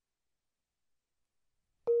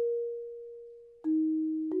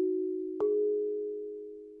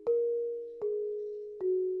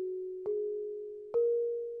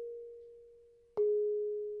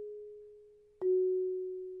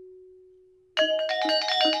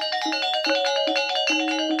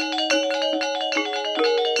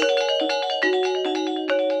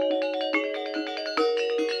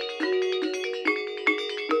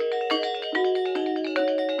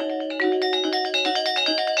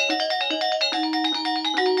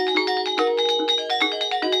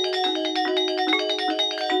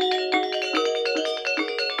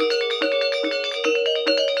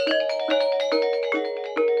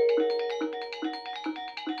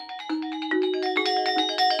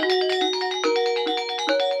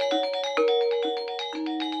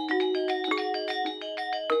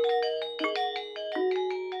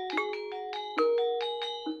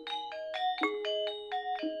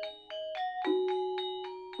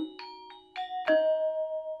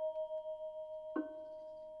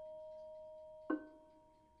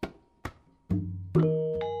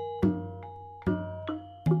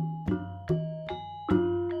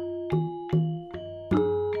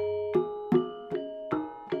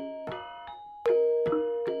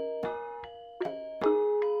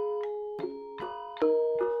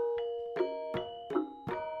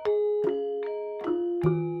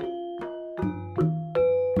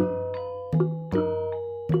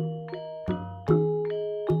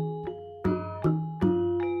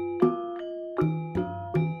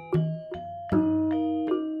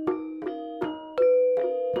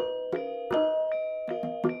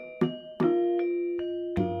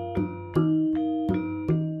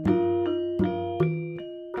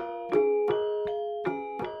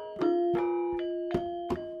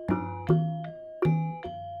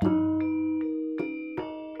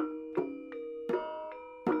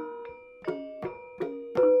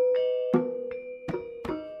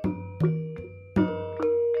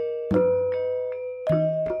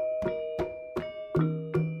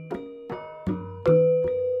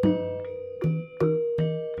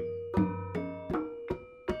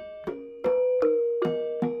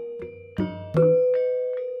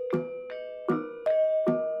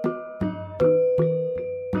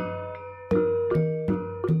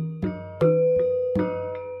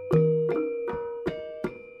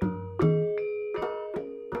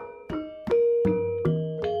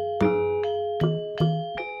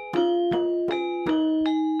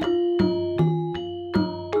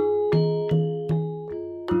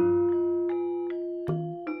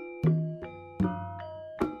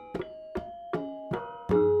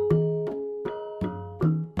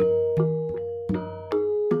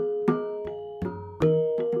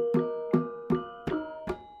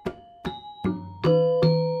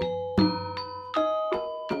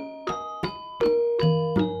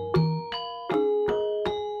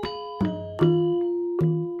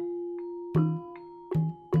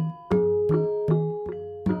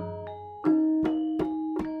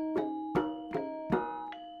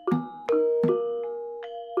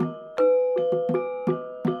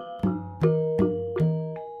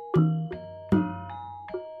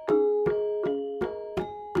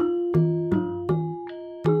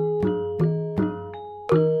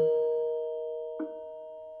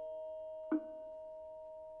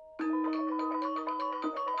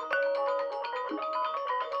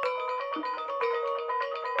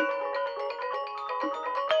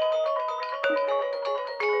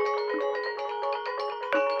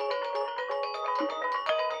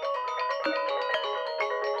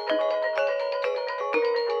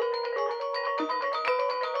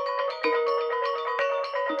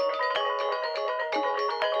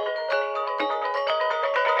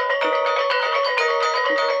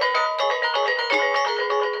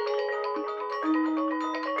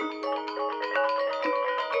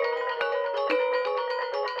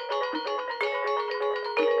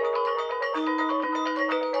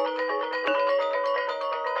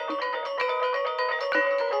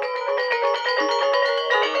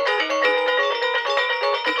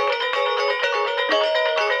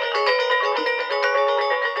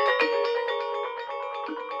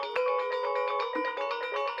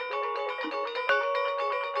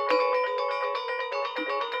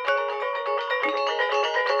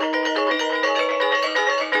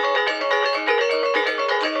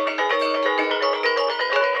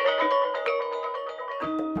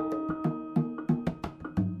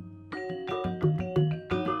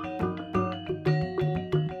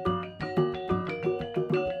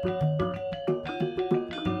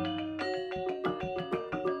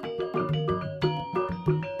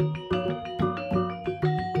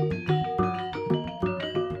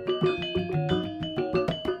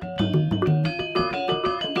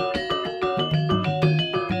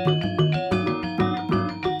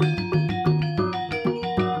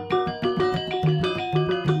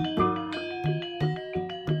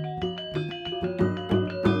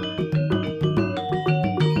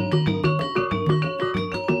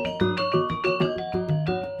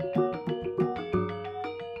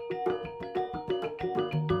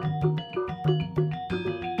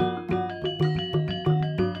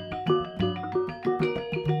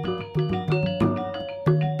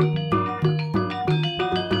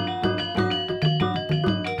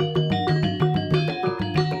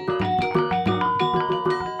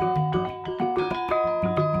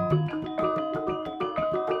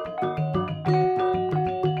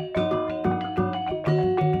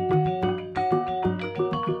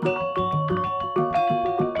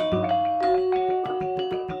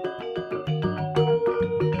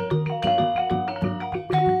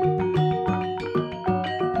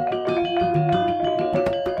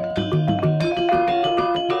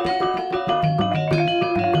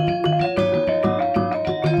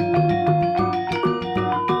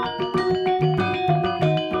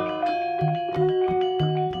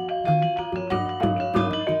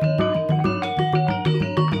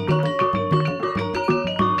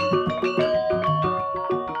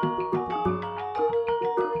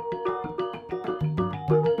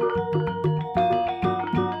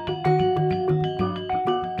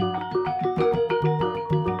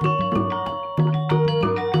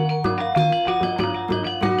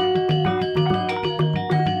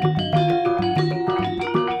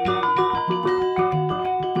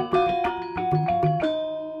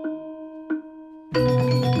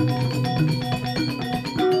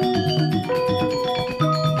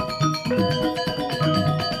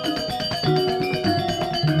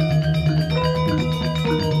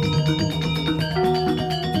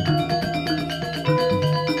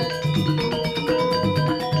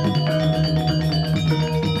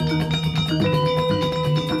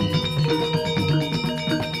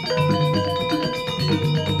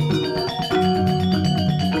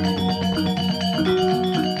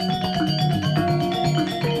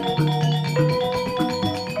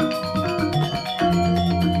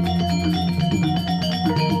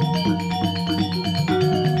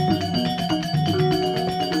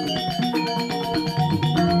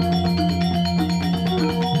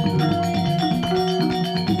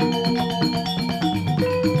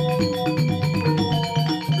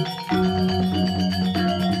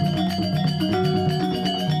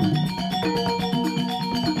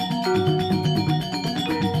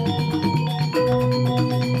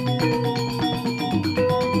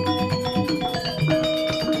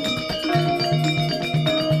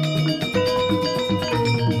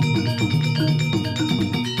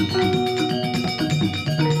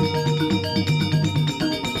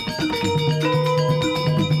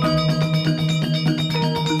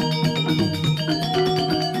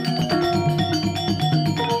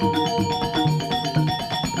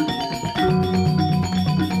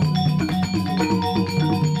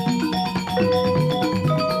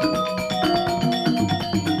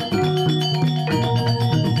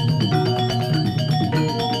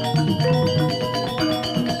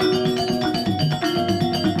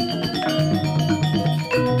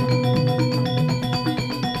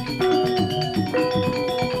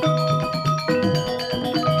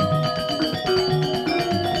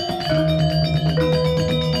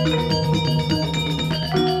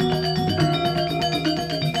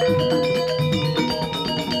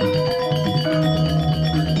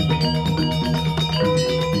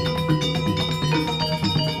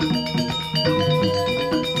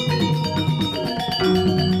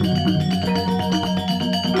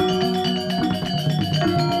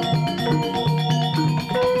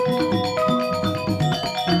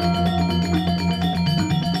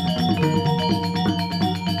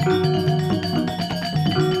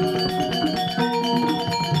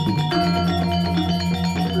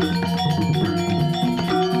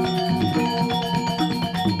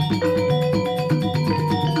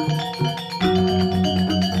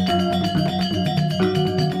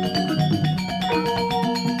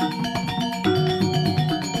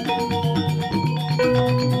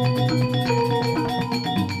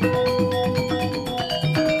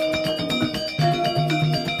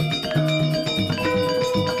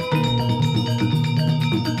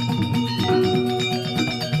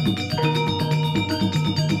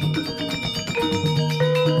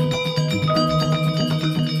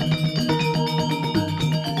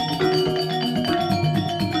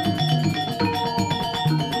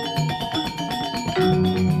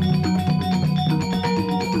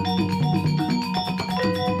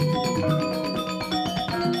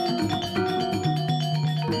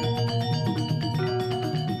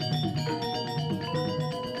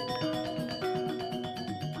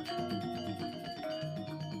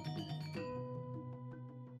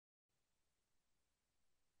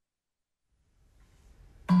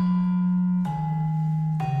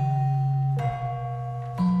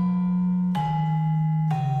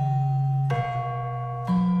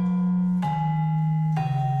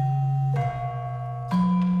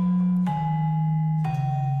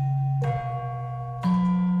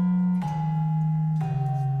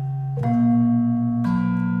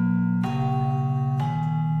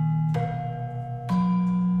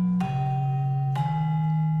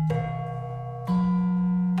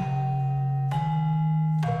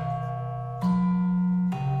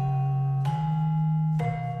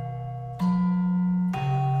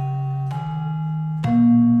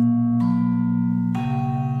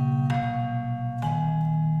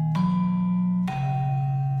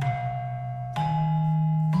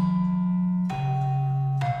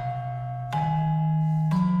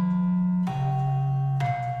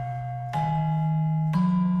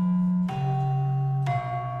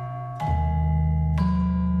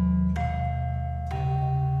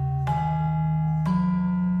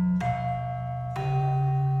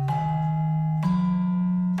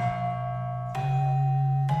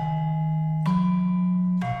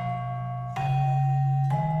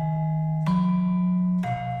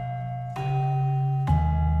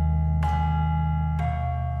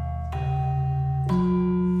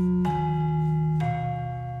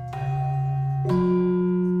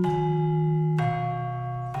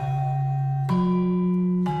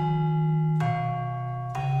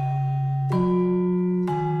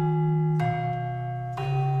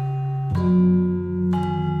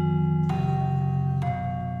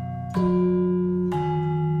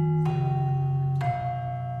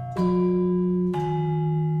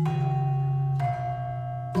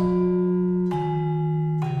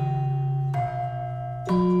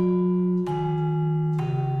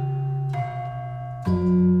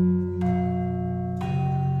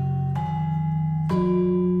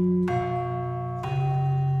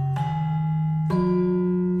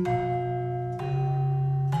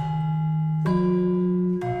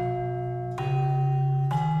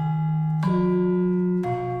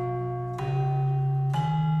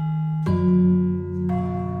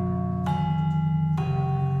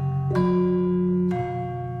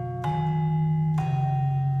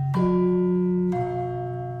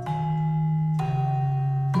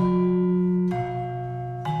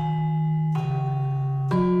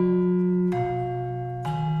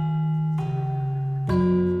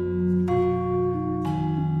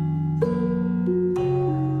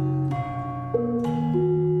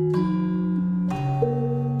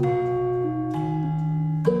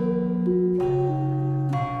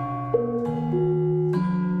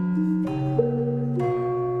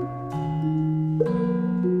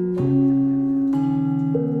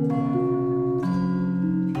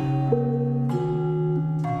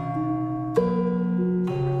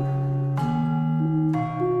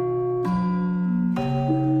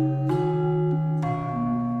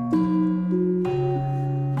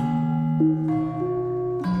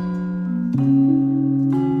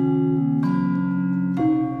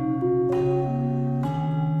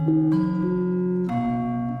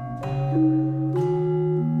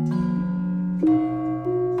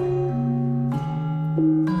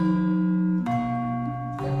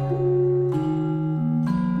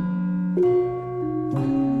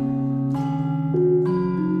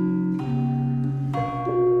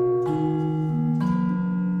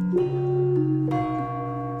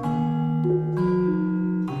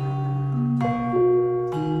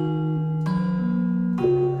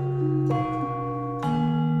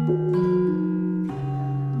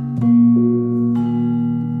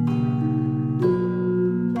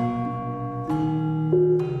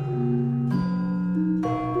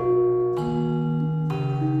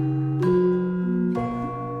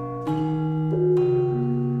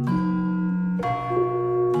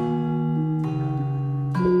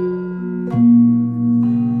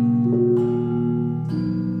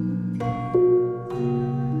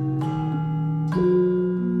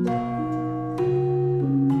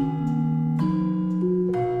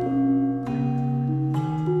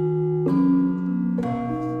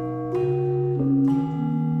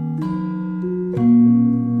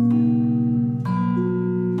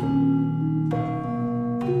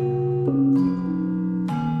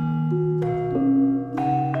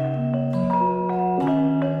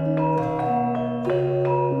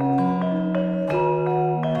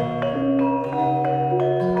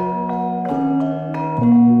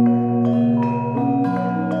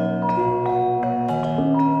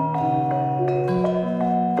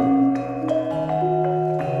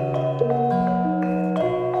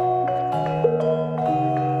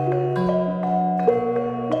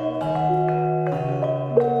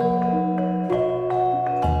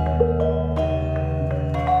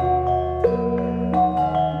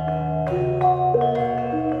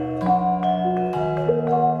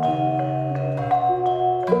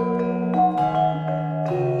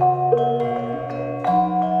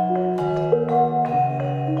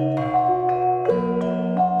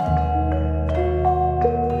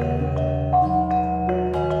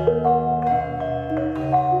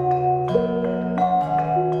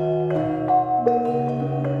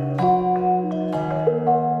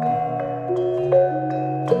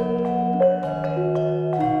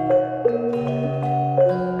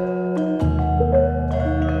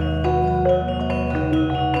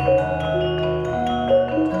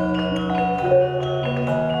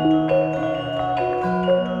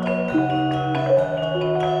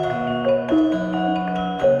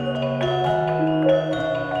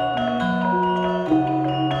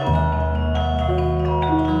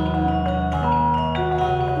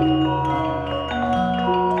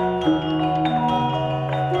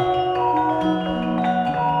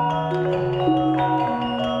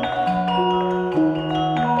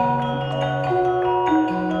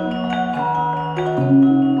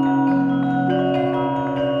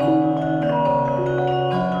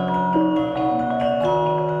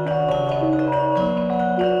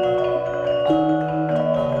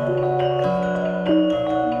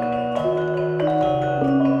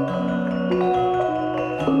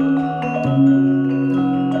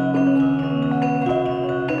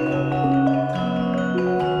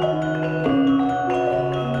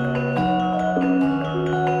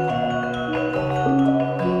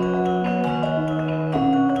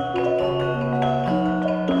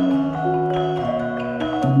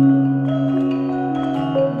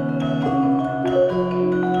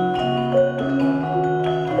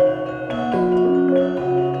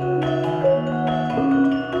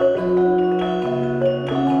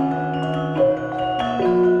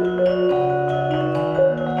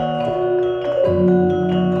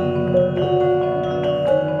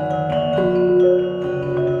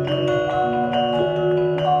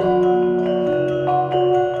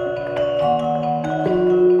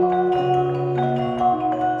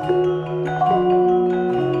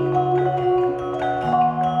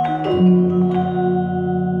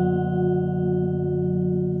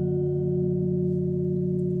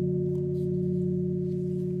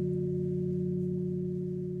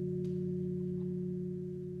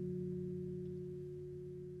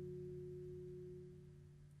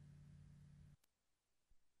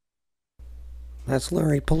 That's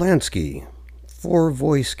Larry Polanski.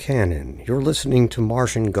 Four-voice canon. You're listening to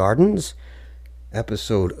Martian Gardens,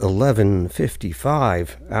 episode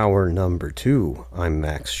 1155, hour number 2. I'm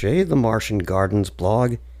Max Shea. The Martian Gardens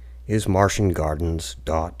blog is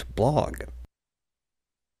martiangardens.blog.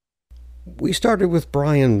 We started with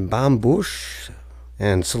Brian Bambush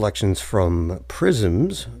and selections from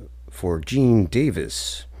Prisms for Gene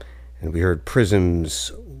Davis. And we heard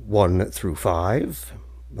Prisms 1 through 5,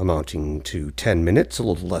 amounting to 10 minutes, a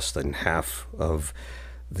little less than half of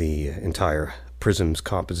the entire Prisms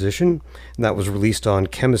composition. And that was released on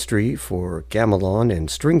Chemistry for Gamelan and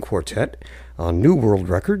String Quartet on New World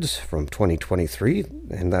Records from 2023.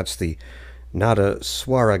 And that's the Nada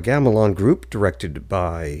Swara Gamelan group directed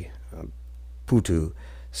by Putu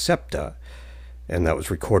Septa. And that was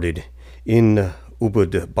recorded in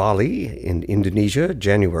Ubud, Bali in Indonesia,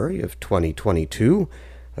 January of 2022.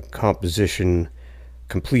 A composition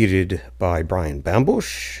completed by Brian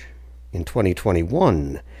Bambush in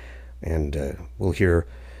 2021, and we'll hear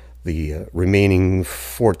the remaining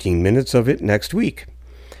 14 minutes of it next week.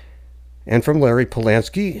 And from Larry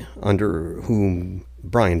Polanski, under whom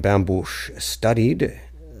Brian Bambush studied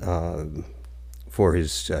for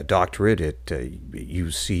his doctorate at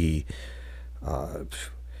UC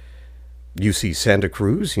Santa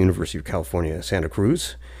Cruz, University of California, Santa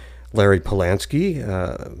Cruz. Larry Polanski,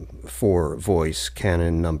 four-voice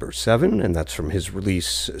canon number 7, and that's from his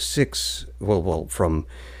release 6, from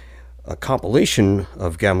a compilation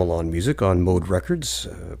of gamelan music on Mode Records,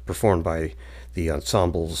 performed by the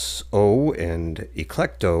ensembles O and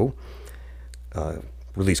Eclecto,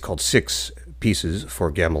 release called 6 Pieces for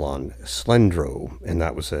Gamelan Slendro, and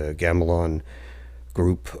that was a gamelan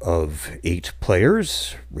group of 8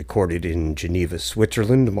 players, recorded in Geneva,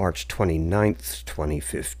 Switzerland, March 29th,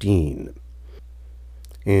 2015.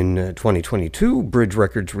 In 2022, Bridge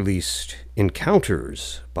Records released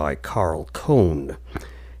Encounters by Carl Cohn.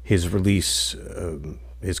 His release,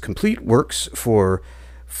 his complete works for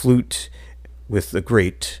flute with the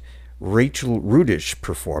great Rachel Rudish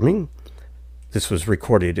performing. This was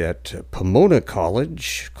recorded at Pomona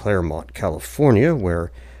College, Claremont, California,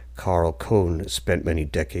 where Carl Cohn spent many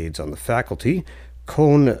decades on the faculty.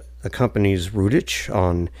 Cohn accompanies Rudich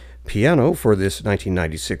on piano for this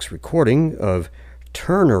 1996 recording of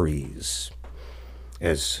Ternaries.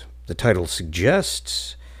 As the title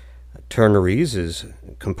suggests, Ternaries is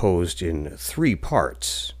composed in 3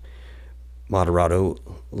 parts: Moderato,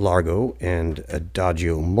 Largo, and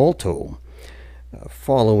Adagio Molto.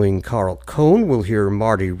 Following Carl Cohn, we'll hear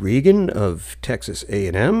Marty Regan of Texas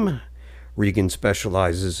A&M. Regan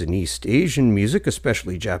specializes in East Asian music,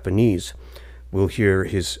 especially Japanese. We'll hear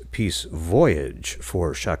his piece Voyage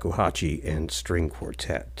for shakuhachi and string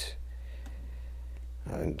quartet.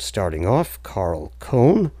 And starting off, Carl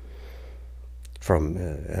Cohn from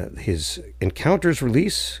his Encounters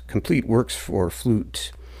release, complete works for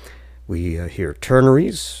flute. We hear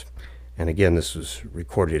Ternaries, and again this was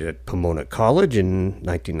recorded at Pomona College in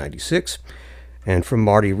 1996. And from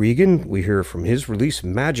Marty Regan, we hear from his release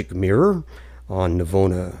Magic Mirror on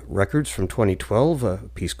Navona Records from 2012, a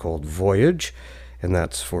piece called Voyage, and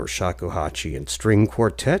that's for shakuhachi and string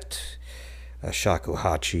quartet,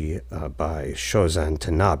 shakuhachi by Shozan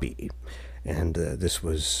Tanabe. And this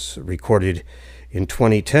was recorded in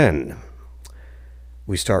 2010.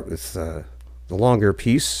 We start with the longer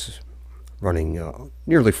piece, running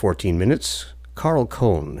nearly 14 minutes, Carl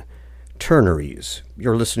Cohn, Ternaries.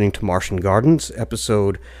 You're listening to Martian Gardens,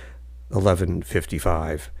 episode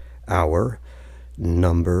 1155, hour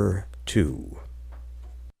number 2.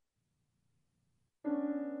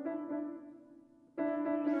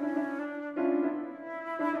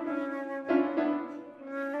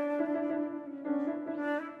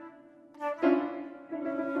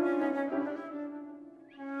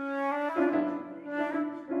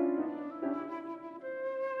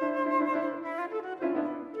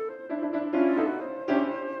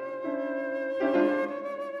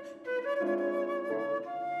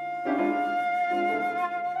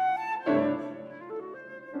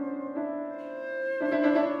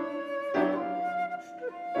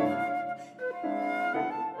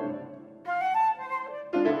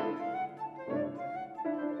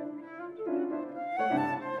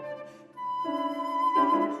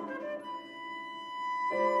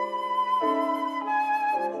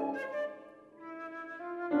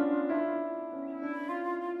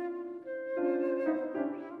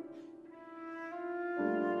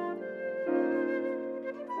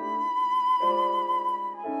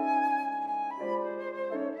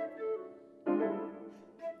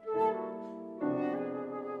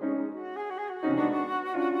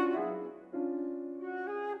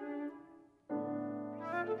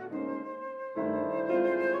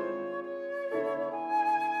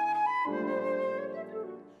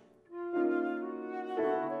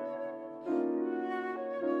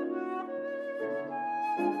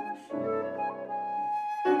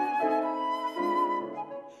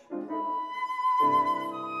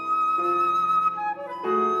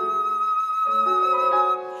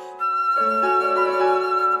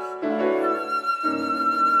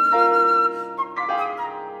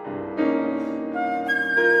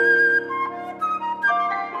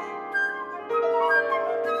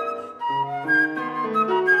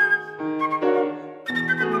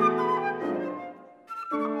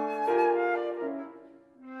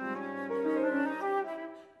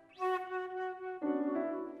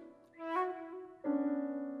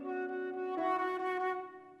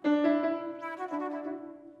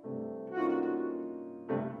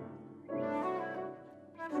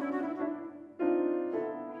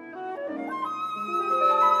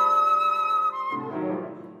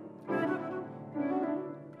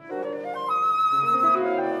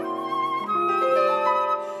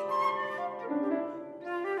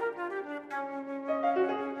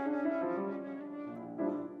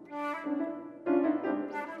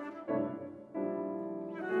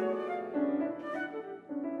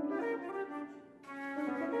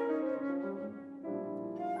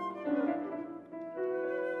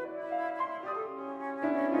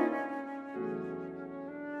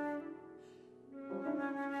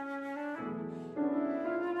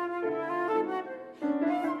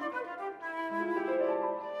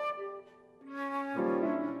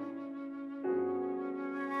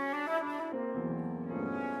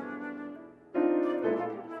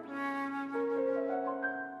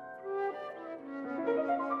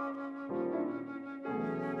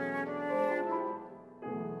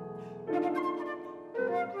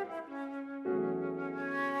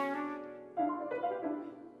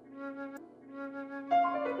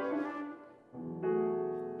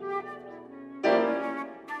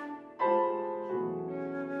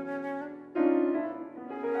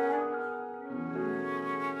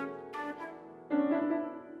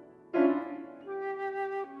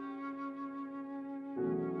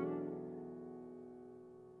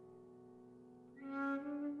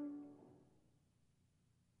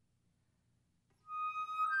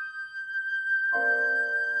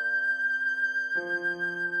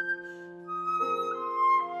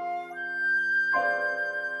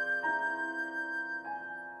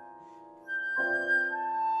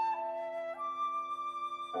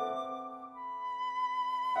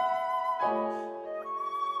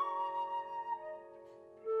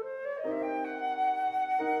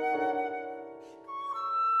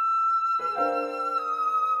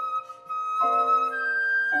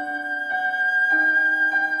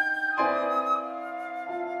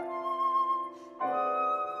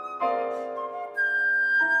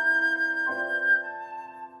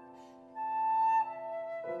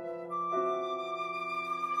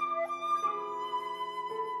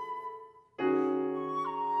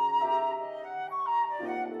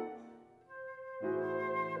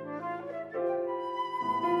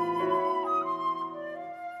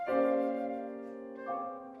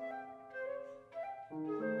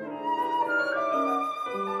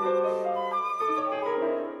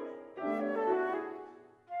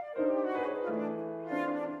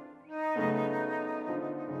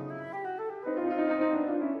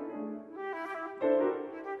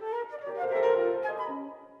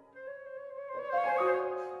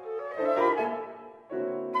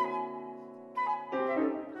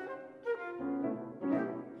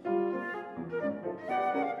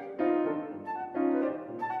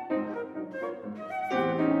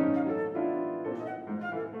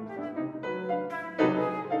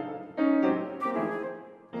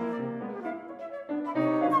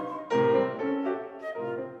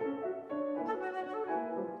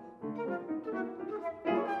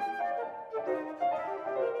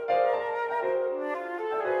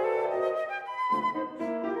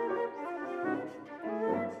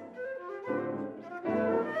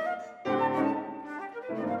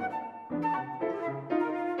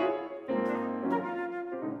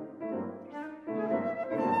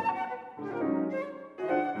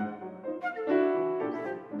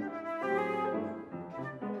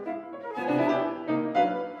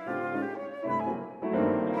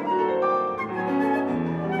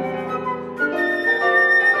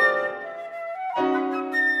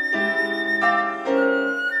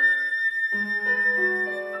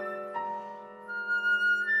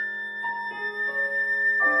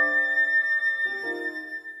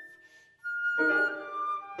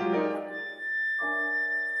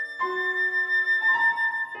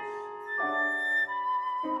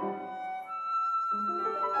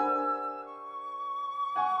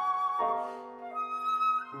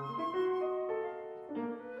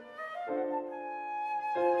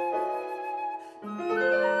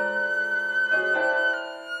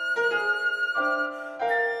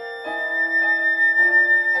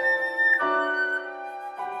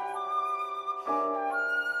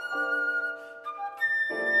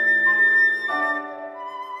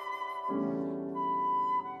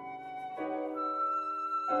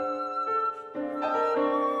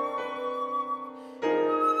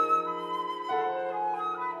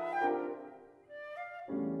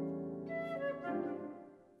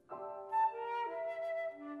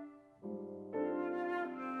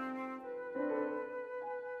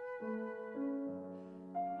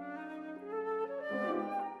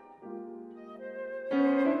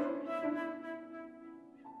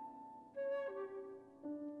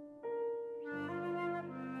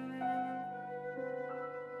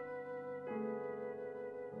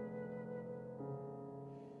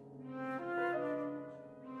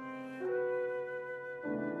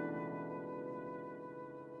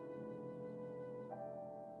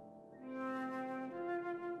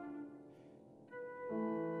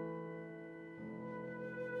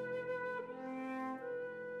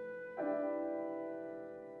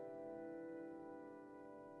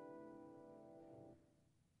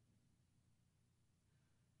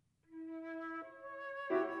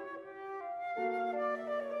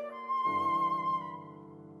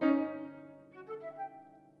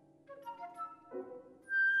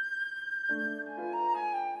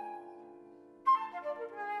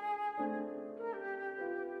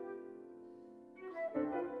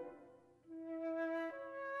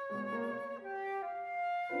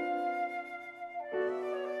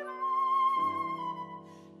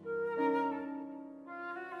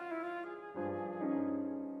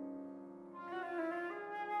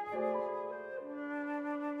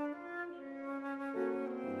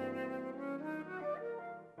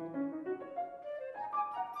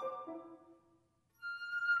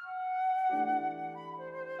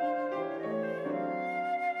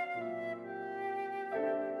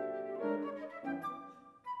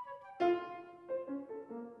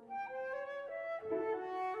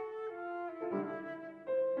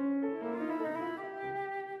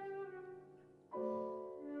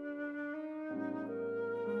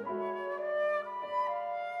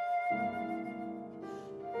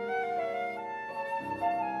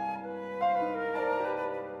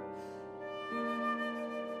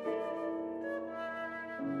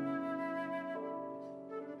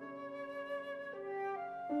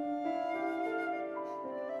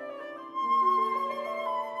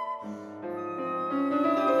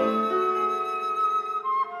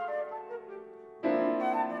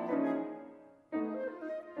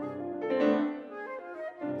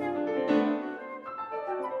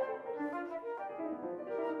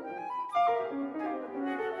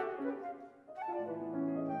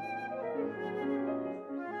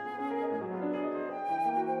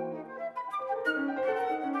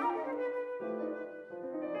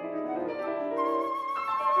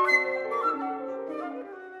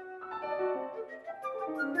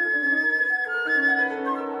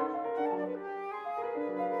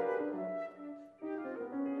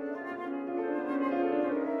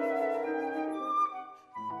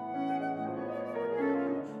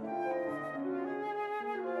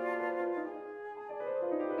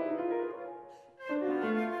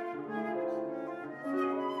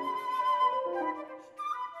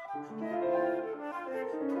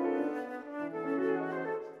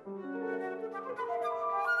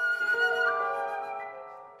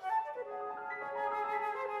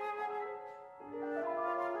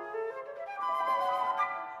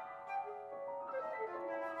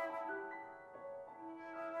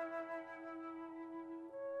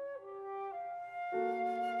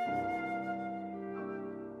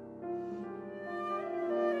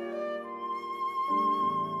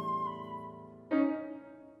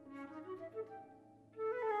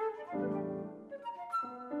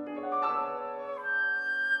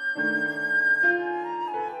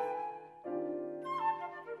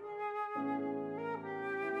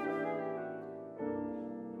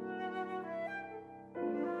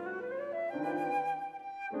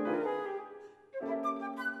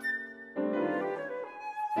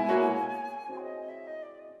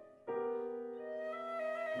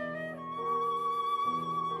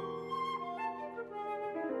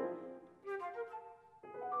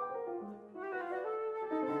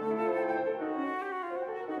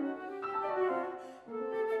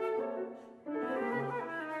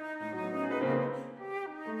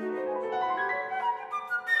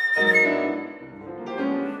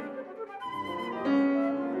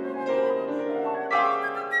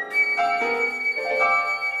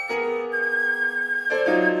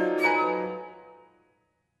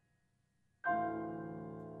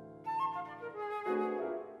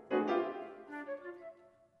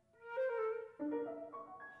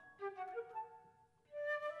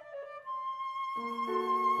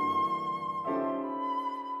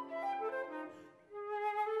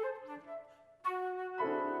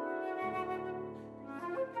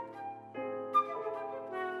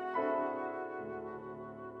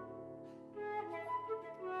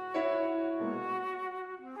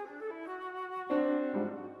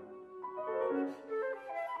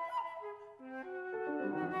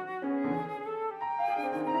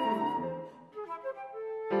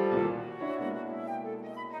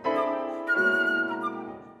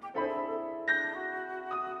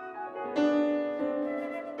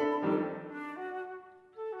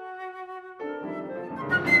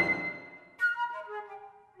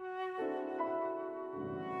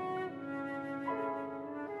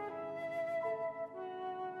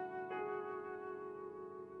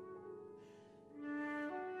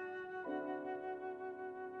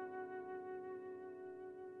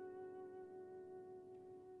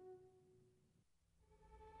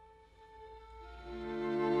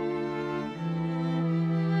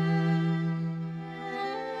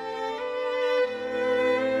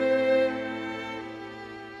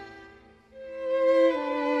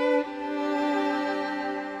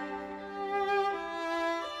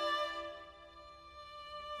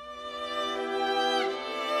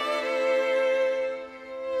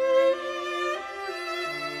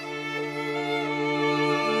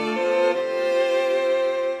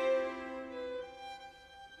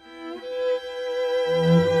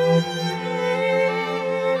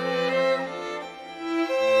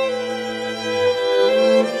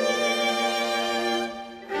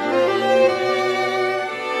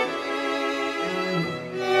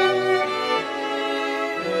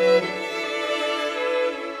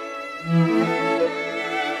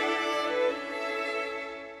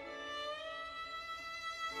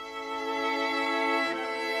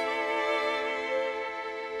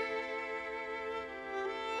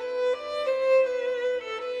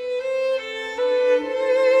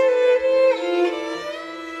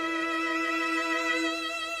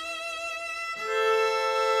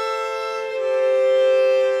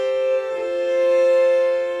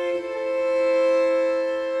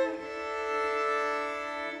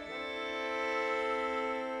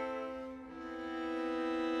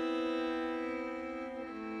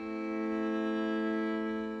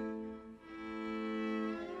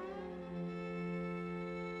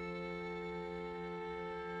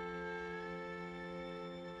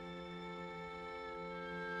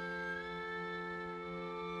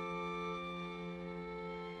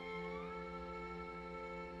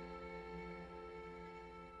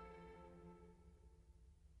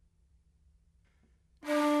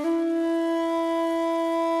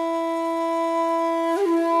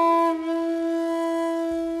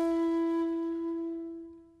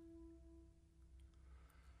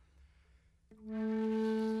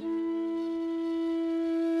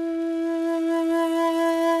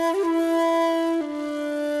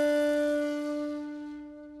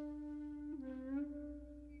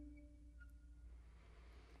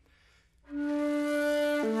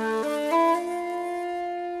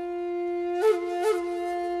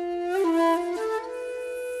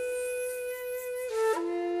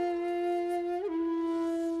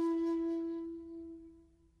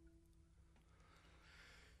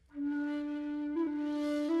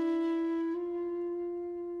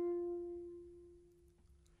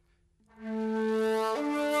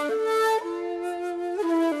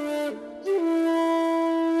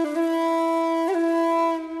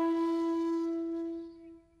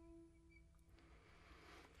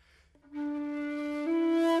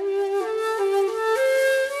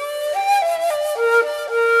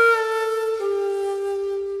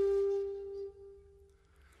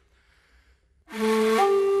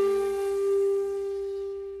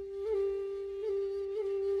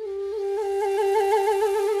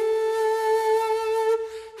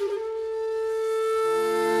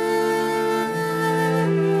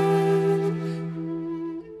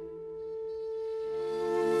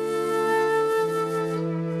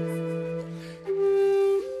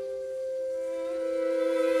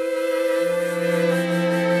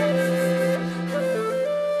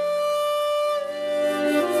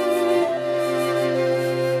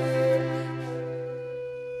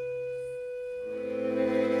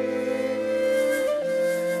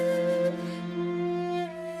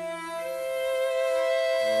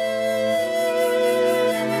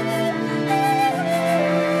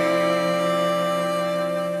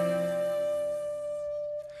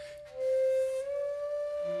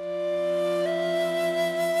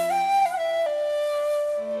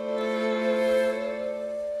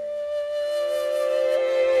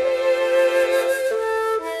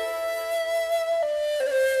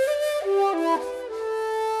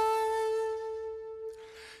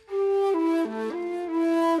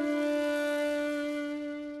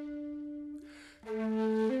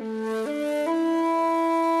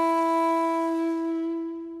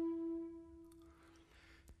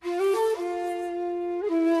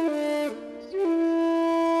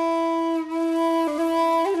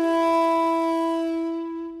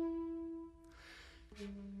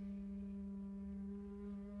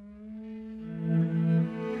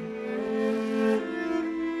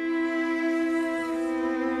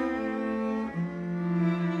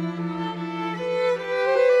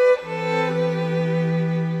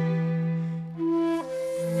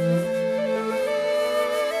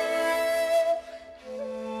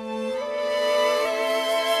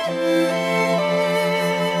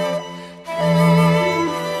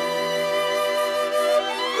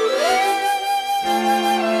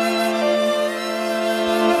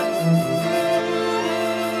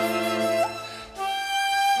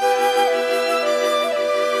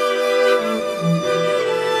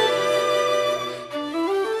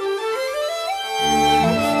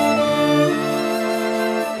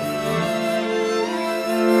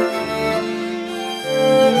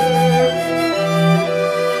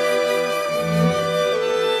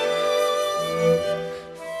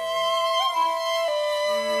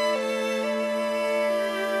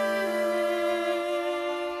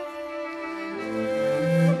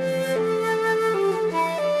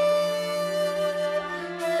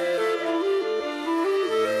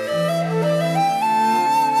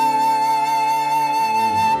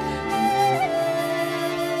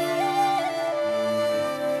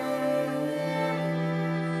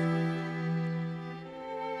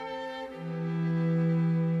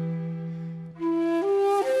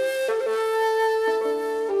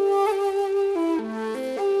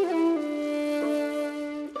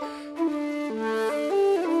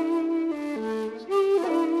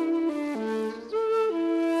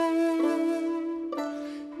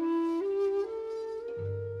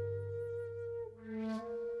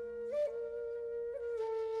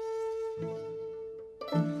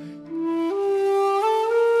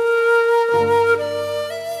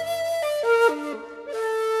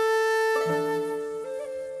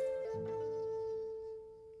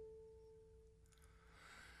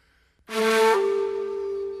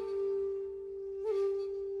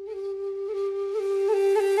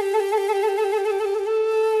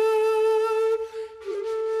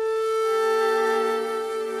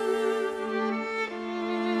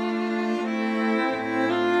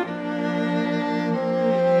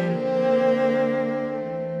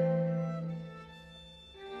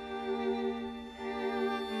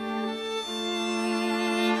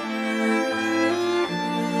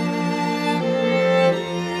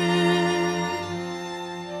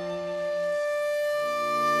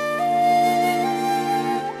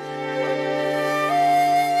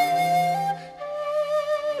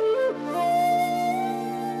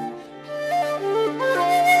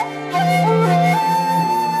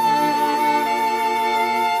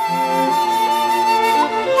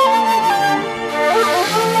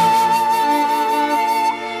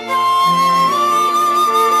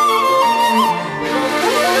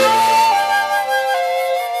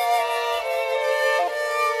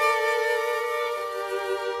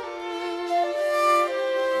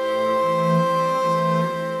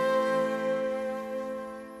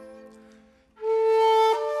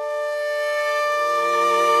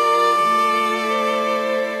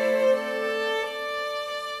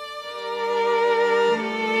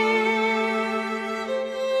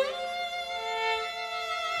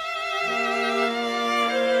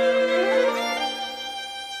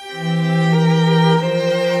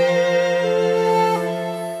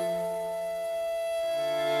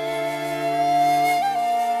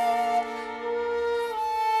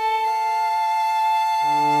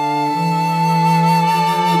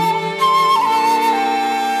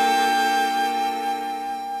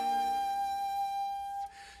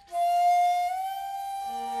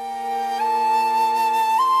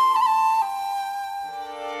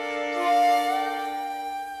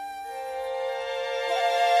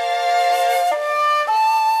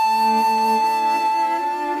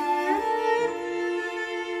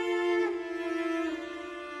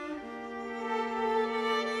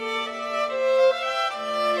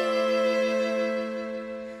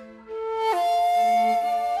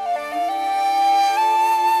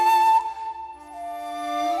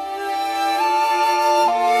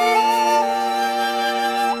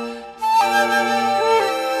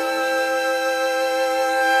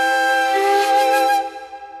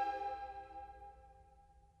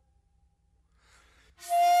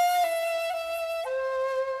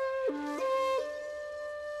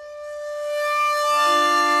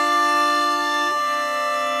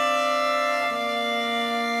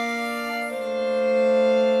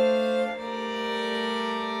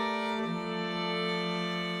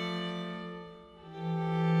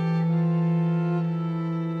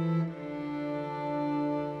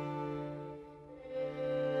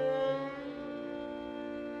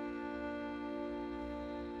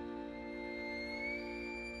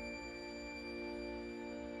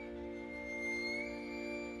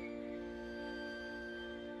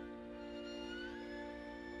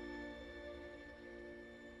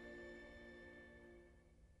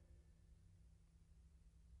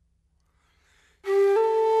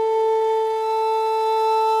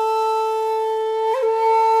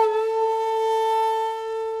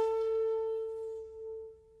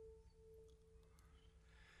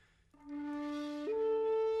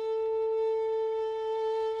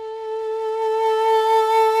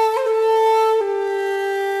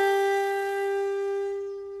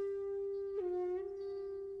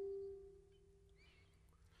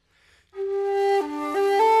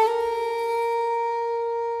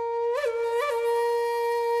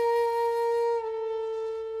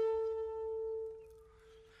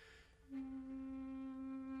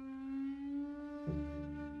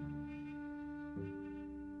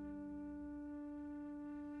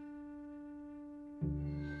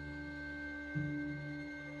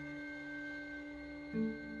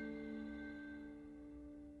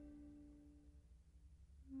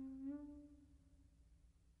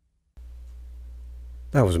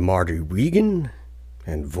 That was Marty Regan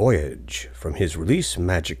and Voyage from his release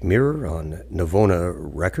Magic Mirror on Navona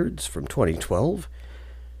Records from 2012.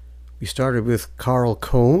 We started with Carl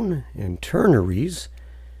Cohn and Ternaries,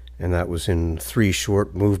 and that was in 3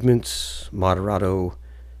 short movements, Moderato,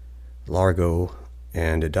 Largo,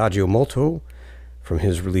 and Adagio Molto from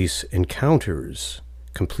his release Encounters,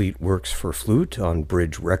 Complete Works for Flute on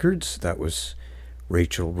Bridge Records. That was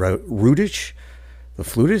Rachel Rudich, the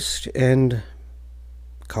flutist, and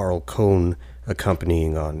Carl Cohn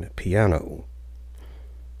accompanying on piano.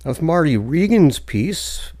 That was Marty Regan's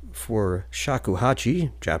piece for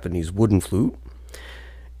shakuhachi, Japanese wooden flute,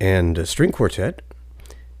 and a string quartet.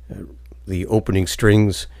 The opening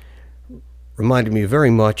strings reminded me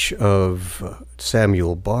very much of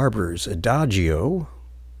Samuel Barber's Adagio,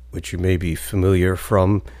 which you may be familiar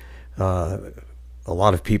from. A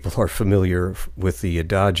lot of people are familiar with the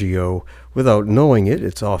Adagio without knowing it.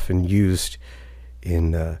 It's often used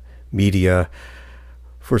in media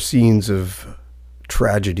for scenes of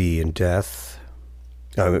tragedy and death,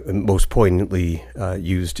 most poignantly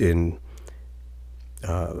used in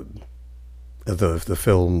the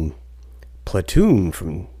film Platoon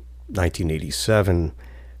from 1987,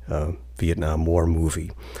 Vietnam War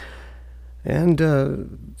movie.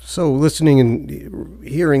 And so listening and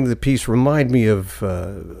hearing the piece remind me of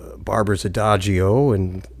Barber's Adagio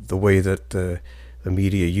and the way that the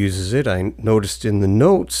media uses it. I noticed in the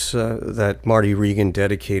notes that Marty Regan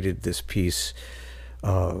dedicated this piece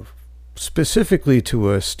specifically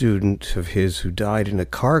to a student of his who died in a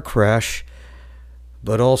car crash,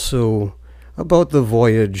 but also about the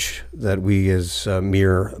voyage that we as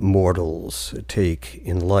mere mortals take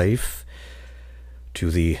in life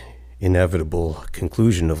to the inevitable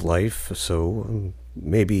conclusion of life. So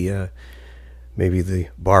maybe the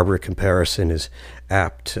Barber comparison is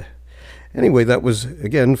apt. Anyway, that was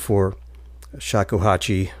again for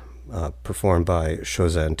shakuhachi, performed by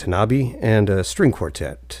Shozan Tanabe, and a string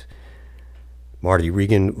quartet. Marty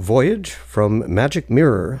Regan Voyage from Magic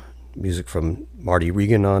Mirror, music from Marty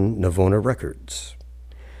Regan on Navona Records.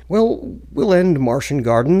 Well, we'll end Martian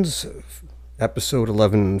Gardens, episode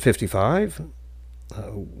 1155,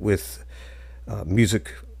 with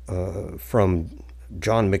music from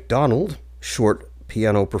John McDonald, short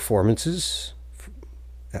piano performances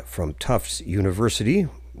from Tufts University,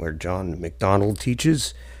 where John McDonald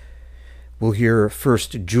teaches. We'll hear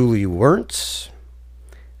first Julia Wernz,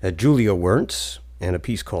 and a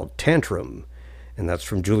piece called Tantrum, and that's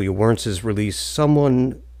from Julia Wernz's release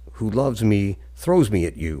Someone Who Loves Me Throws Me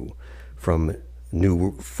at You, from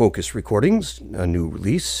New Focus Recordings, a new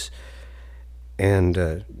release.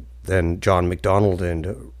 And then John McDonald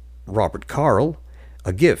and Robert Carl,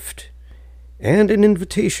 A Gift, and an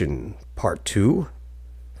Invitation, Part 2,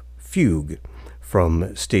 Fugue,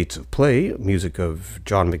 from States of Play, music of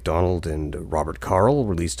John McDonald and Robert Carl,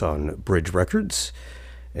 released on Bridge Records.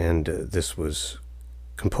 And this was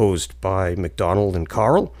composed by McDonald and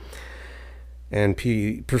Carl, and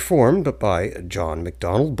performed by John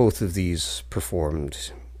McDonald. Both of these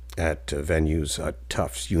performed at venues at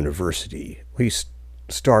Tufts University. We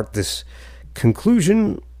start this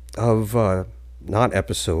conclusion of not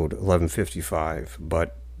episode 1155,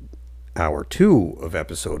 but hour 2 of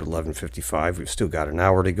episode 1155. We've still got an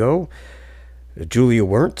hour to go. Julia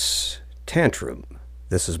Wernz, Tantrum.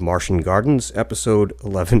 This is Martian Gardens, episode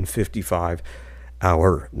 1155,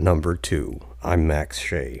 hour number 2. I'm Max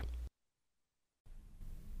Shea.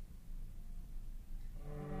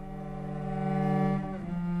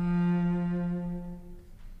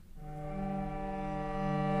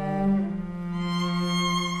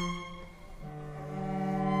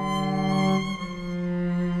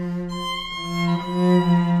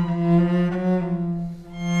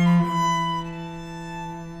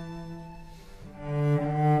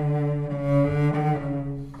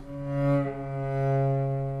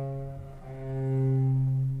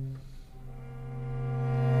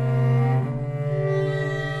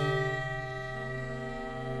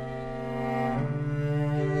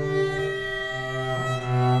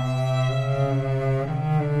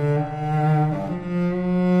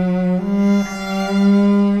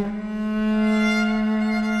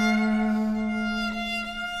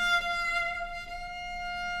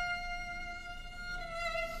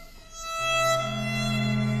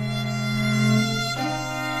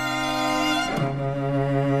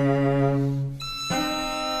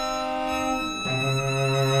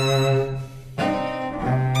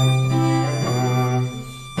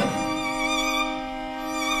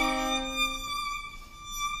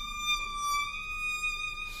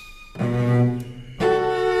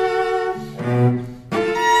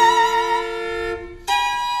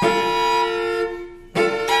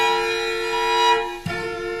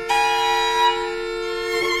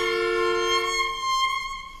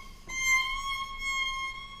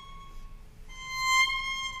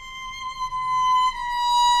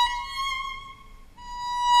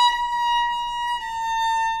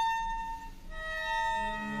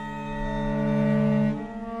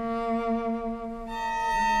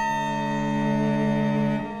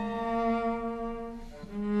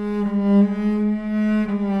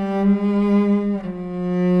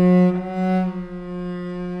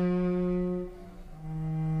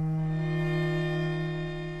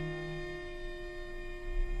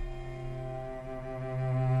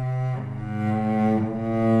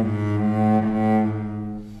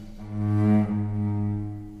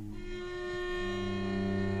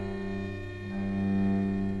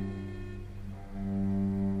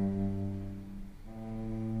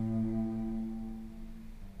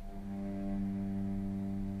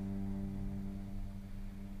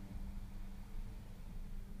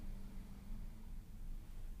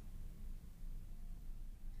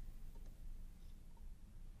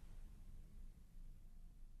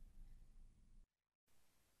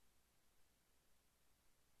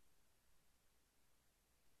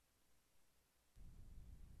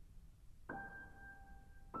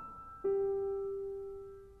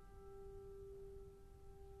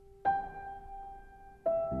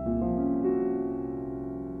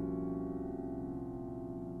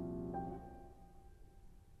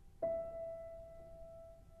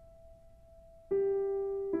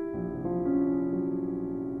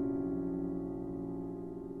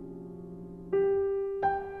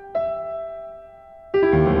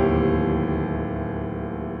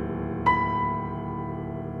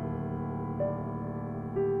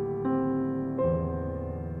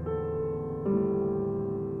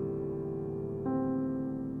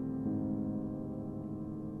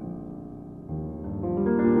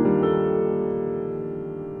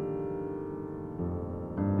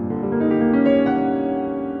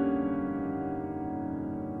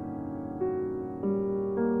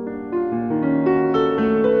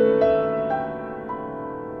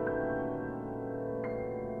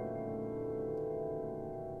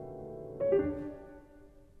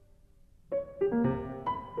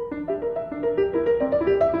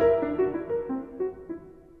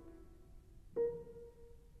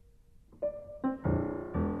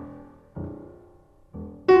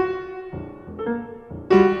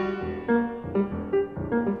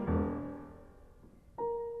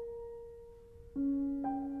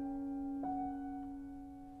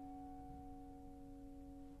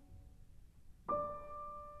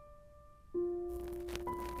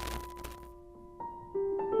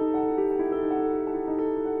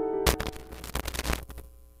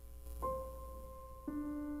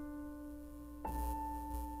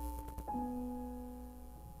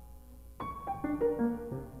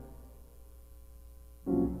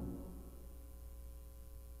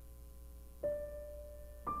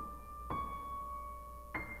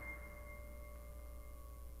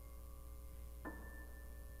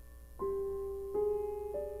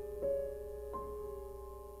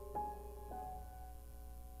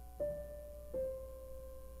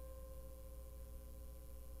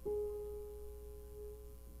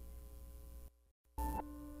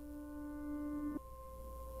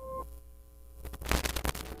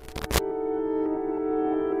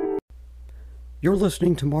 You're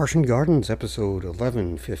listening to Martian Gardens, episode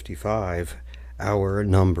 1155, hour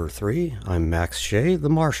number 3. I'm Max Shea. The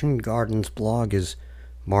Martian Gardens blog is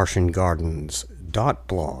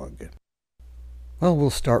martiangardens.blog. Well, we'll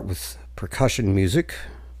start with percussion music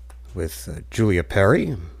with Julia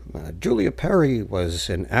Perry. Julia Perry was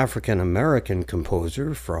an African-American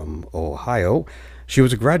composer from Ohio. She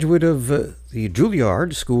was a graduate of the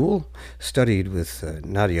Juilliard School, studied with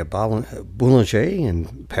Nadia Boulanger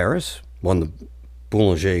in Paris, won the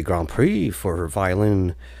Boulanger Grand Prix for her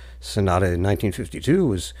violin sonata in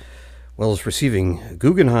 1952, as well as receiving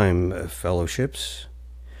Guggenheim fellowships.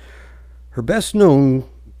 Her best-known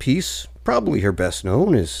piece, probably her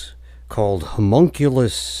best-known, is called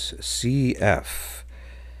Homunculus CF.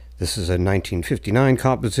 This is a 1959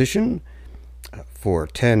 composition for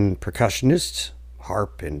 10 percussionists,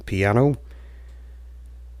 harp and piano.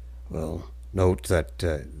 Well, note that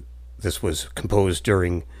this was composed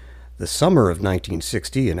during the summer of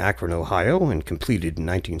 1960 in Akron, Ohio, and completed in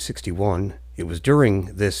 1961. It was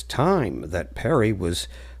during this time that Perry was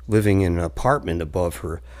living in an apartment above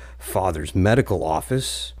her father's medical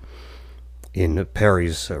office. In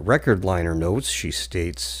Perry's record liner notes, she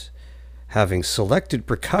states, "Having selected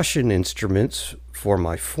percussion instruments for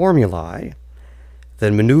my formulae,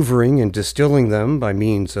 then maneuvering and distilling them by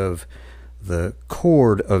means of the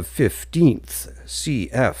chord of 15th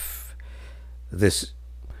CF, this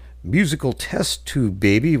musical test tube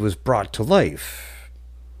baby was brought to life."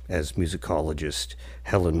 As musicologist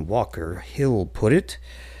Helen Walker Hill put it,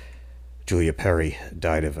 Julia Perry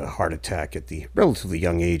died of a heart attack at the relatively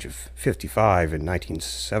young age of 55 in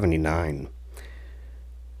 1979.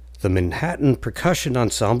 The Manhattan Percussion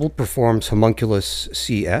Ensemble performs Homunculus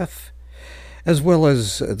CF, as well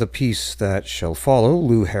as the piece that shall follow,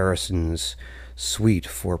 Lou Harrison's Suite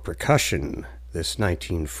for Percussion. This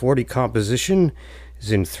 1940 composition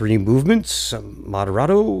is in 3 movements: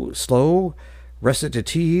 moderato, slow,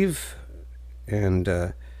 recitative, and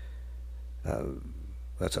that's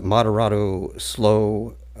a moderato,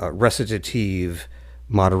 slow, recitative,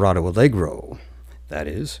 moderato allegro, that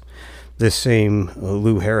is. This same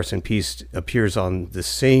Lou Harrison piece appears on the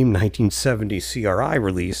same 1970 CRI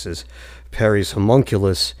release as Perry's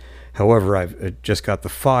Homunculus. However, I've just got the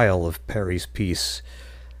file of Perry's piece.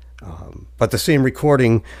 But the same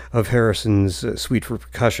recording of Harrison's Suite for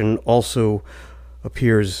Percussion also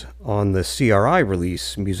appears on the CRI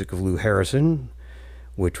release, Music of Lou Harrison,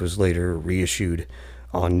 which was later reissued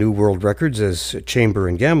on New World Records as Chamber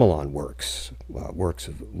and Gamelan works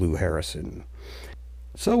of Lou Harrison.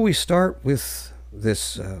 So we start with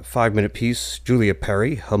this 5-minute piece, Julia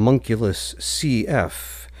Perry, Homunculus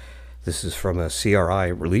CF. This is from a CRI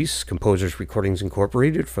release, Composers Recordings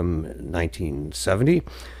Incorporated, from 1970.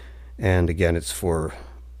 And again, it's for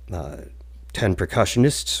 10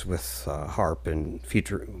 percussionists with harp and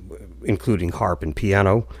including harp and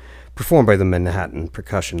piano, performed by the Manhattan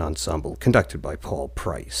Percussion Ensemble, conducted by Paul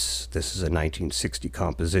Price. This is a 1960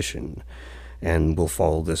 composition, and we'll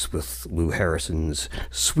follow this with Lou Harrison's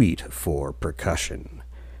Suite for Percussion.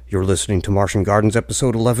 You're listening to Martian Gardens,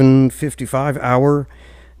 episode 1155, hour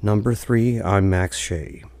number 3. I'm Max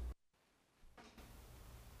Shea.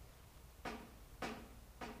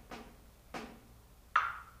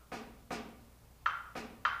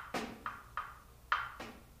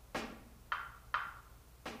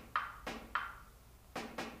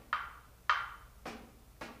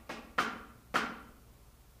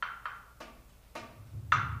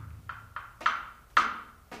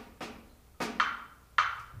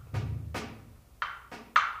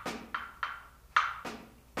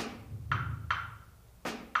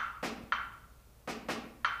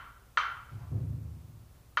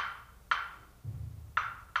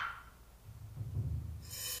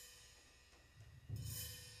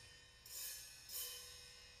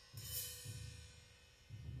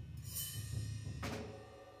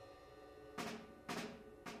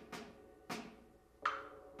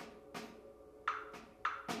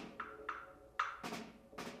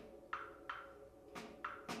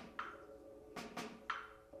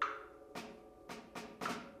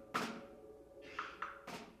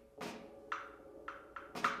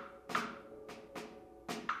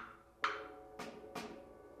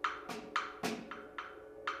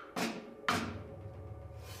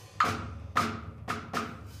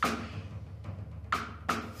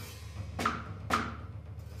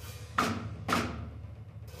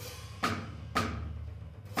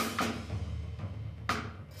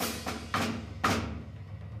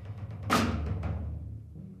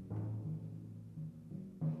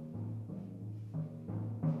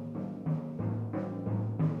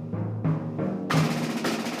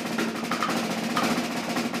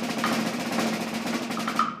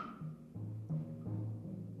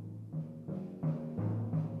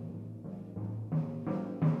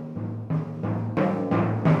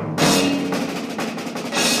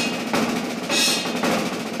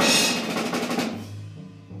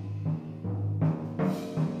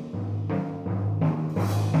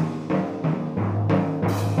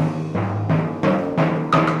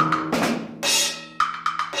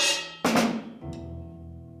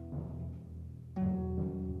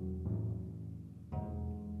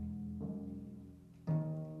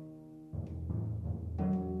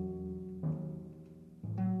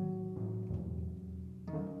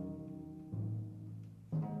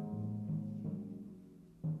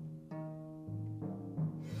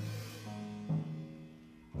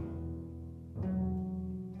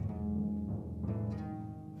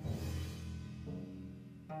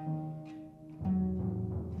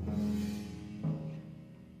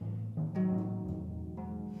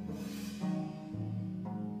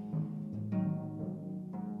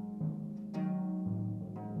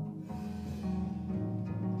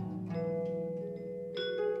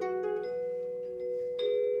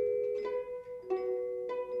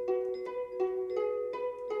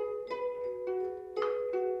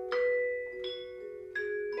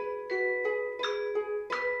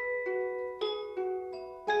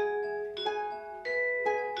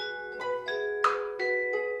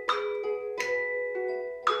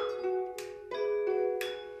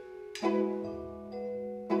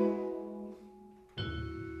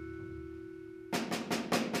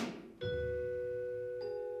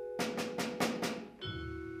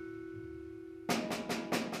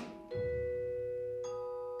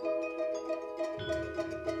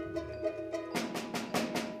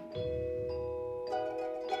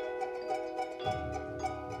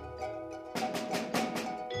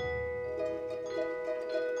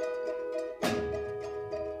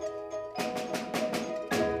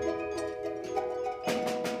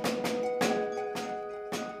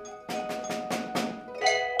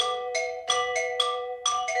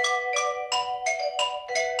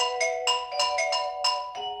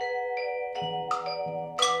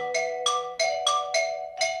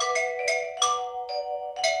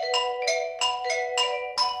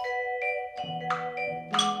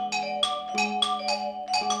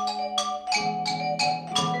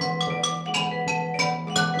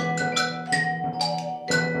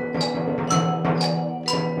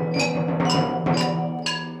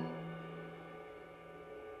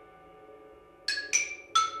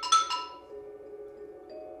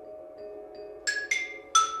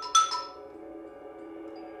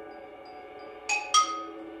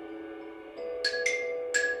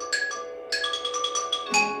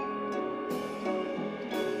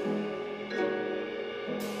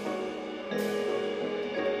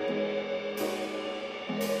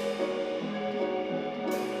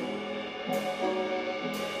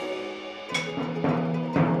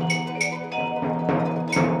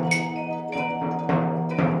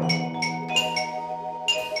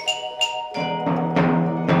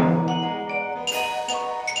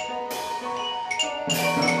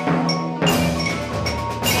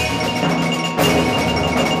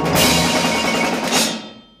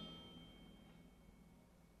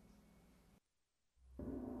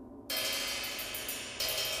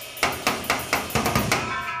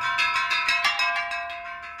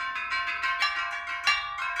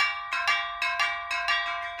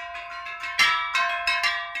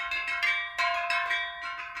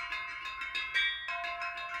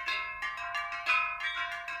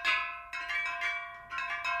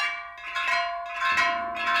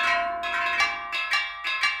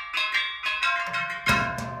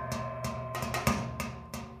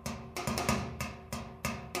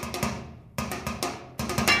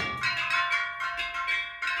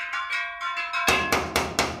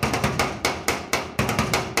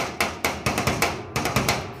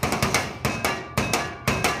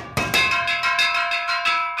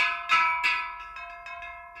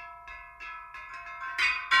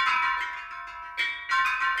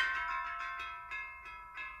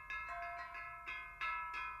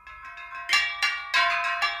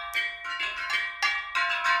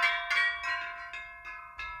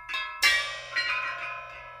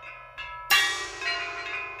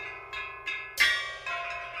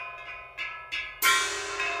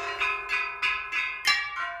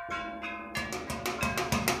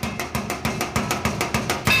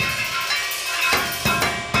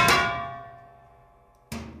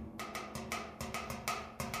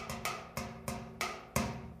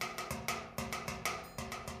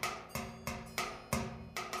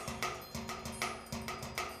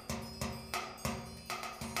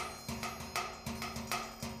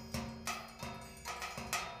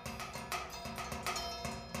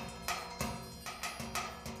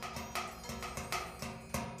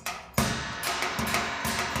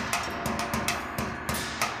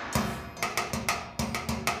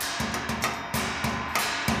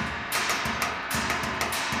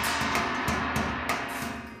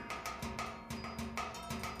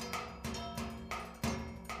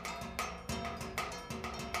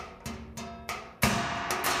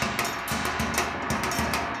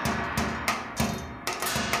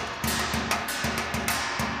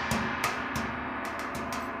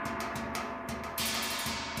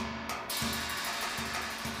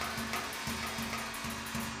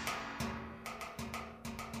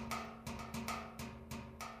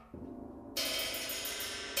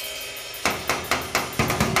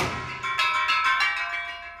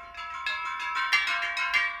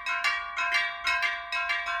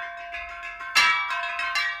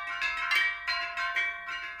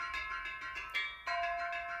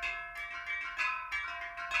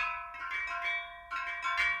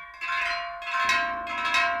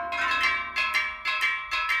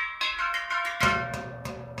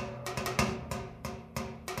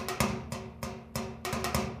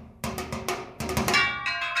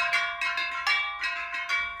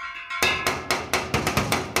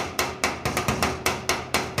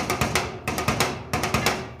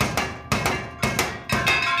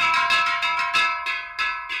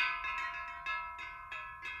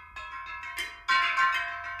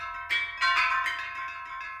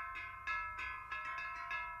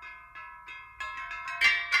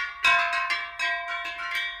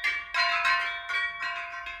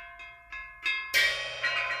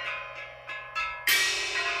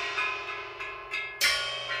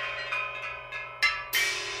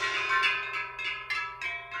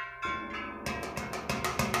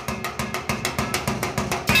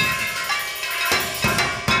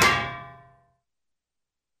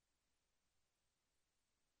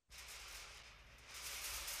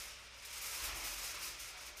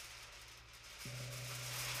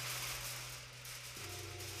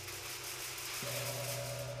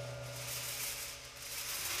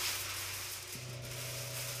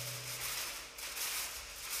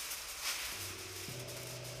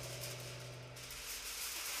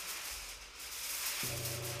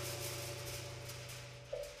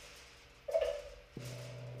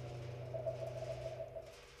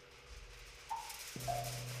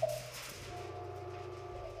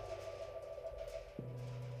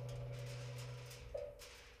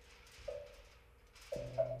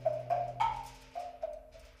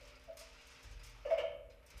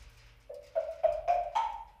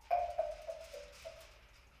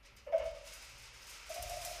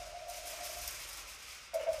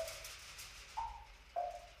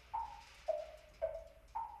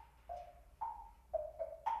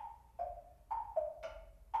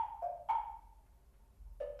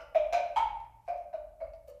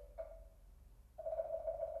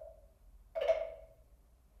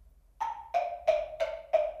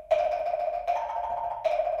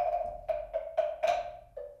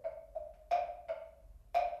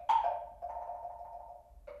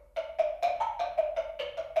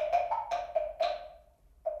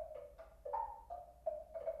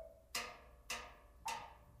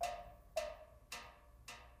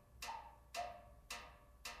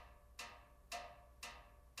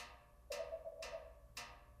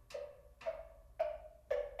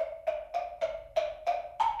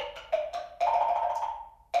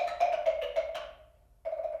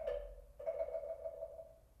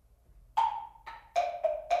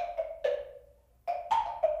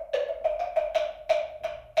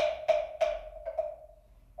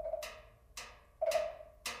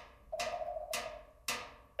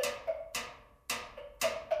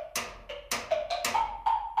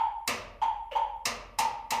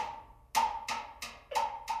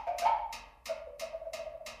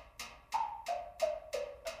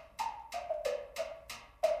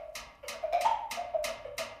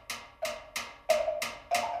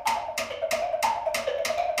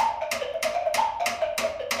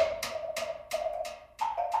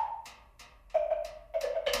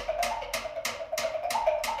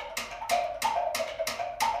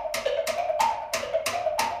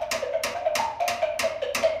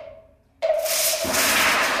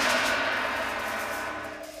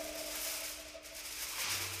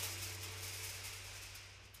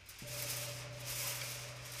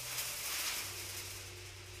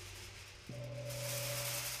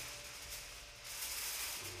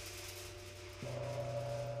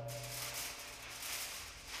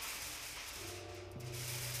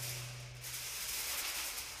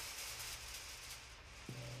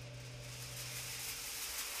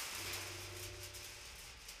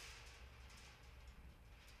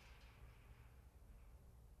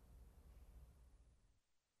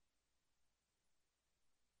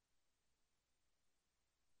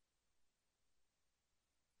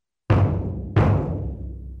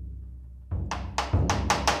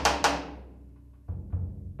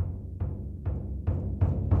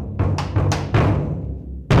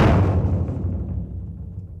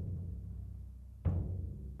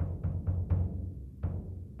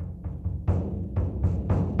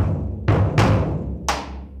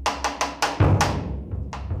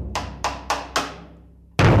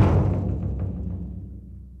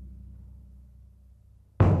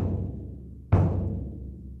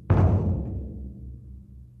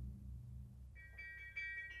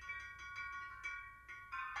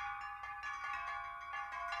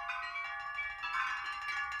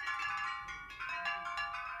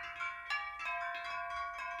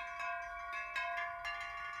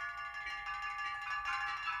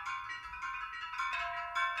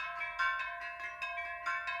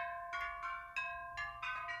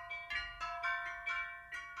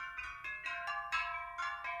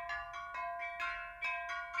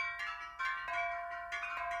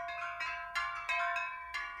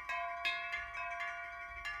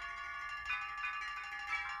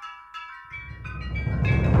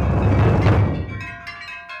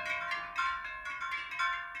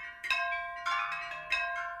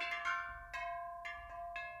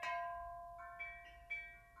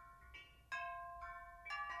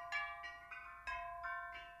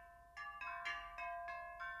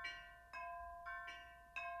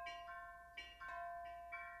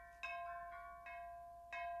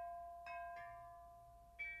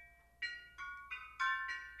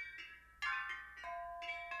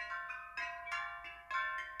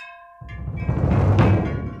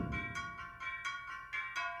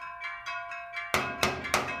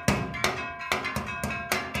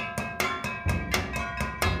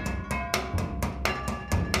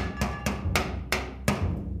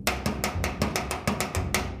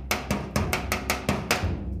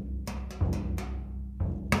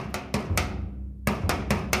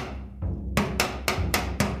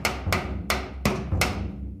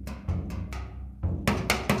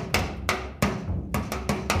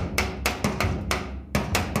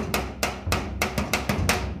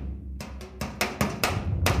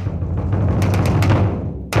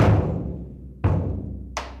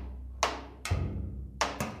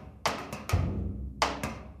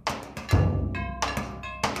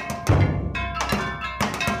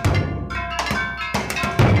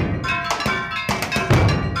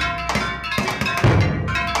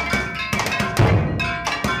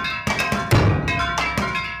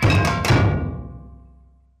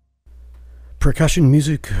 percussion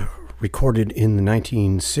music recorded in the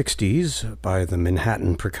 1960s by the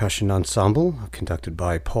Manhattan Percussion Ensemble, conducted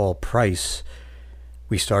by Paul Price.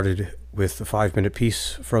 We started with the 5-minute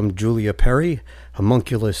piece from Julia Perry,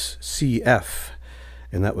 Homunculus CF,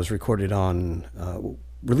 and that was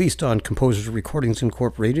released on Composers Recordings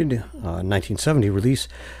Incorporated, 1970 release,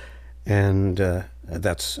 and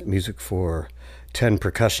that's music for 10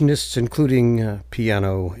 percussionists, including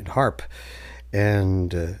piano and harp.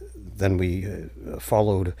 And then we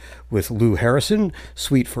followed with Lou Harrison,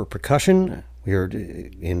 Suite for Percussion. We heard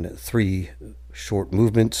in 3 short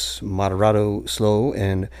movements, Moderato Slow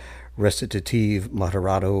and Recitative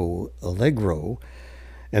Moderato Allegro.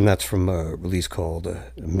 And that's from a release called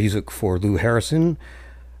Music for Lou Harrison,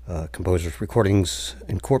 Composers Recordings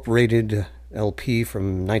Incorporated, LP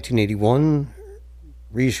from 1981,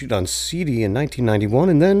 reissued on CD in 1991,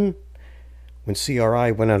 and then when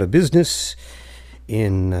CRI went out of business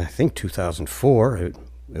in, I think, 2004,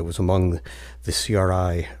 it was among the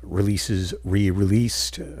CRI releases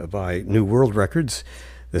re-released by New World Records,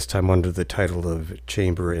 this time under the title of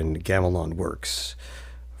Chamber and Gamelan Works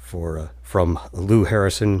from Lou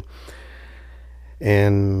Harrison.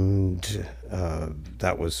 And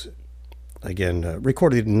that was, again,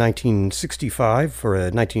 recorded in 1965 for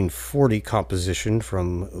a 1940 composition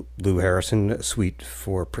from Lou Harrison, Suite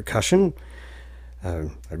for Percussion. I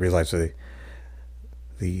realize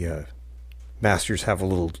the masters have a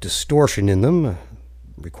little distortion in them.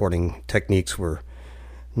 Recording techniques were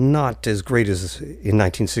not as great as in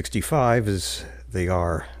 1965 as they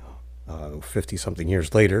are 50-something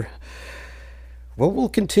years later. Well, we'll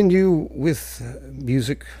continue with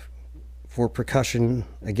music for percussion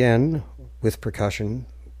again, with percussion,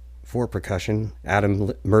 for percussion,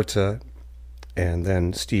 Adam Merza, and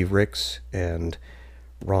then Steve Ricks and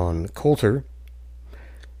Ron Coulter.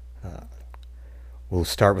 We'll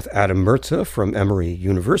start with Adam Merza from Emory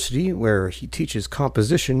University, where he teaches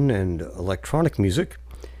composition and electronic music.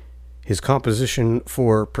 His composition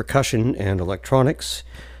for percussion and electronics,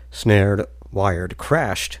 Snared, Wired,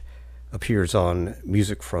 Crashed, appears on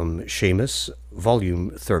Music from Seamus,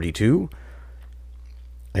 Volume 32.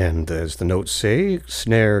 And as the notes say,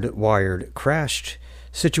 Snared, Wired, Crashed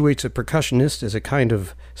situates a percussionist as a kind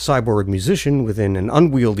of cyborg musician within an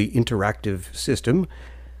unwieldy interactive system.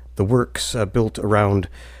 The works built around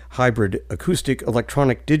hybrid acoustic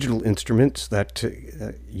electronic digital instruments that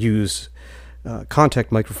use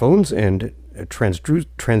contact microphones and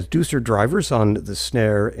transducer drivers on the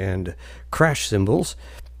snare and crash cymbals,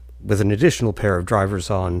 with an additional pair of drivers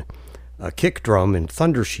on a kick drum and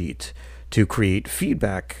thunder sheet to create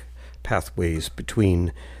feedback pathways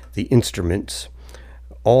between the instruments.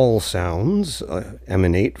 All sounds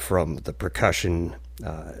emanate from the percussion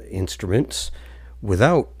instruments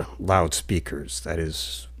without loudspeakers, that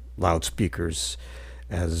is, loudspeakers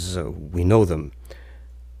as we know them.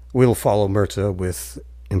 We'll follow Merza with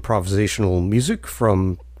improvisational music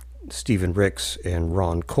from Stephen Ricks and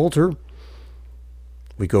Ron Coulter.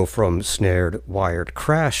 We go from snared, wired,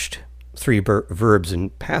 crashed, 3 verbs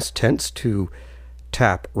in past tense, to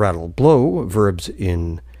tap, rattle, blow, verbs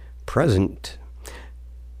in present.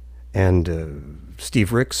 And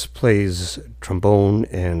Steve Ricks plays trombone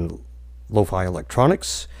and lo-fi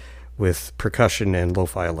electronics, with percussion and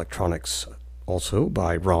lo-fi electronics also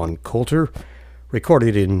by Ron Coulter,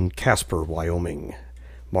 recorded in Casper, Wyoming,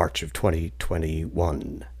 March of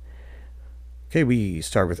 2021. Okay, we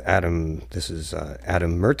start with Adam. This is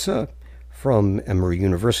Adam Merza from Emory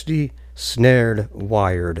University, Snared,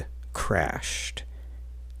 Wired, Crashed.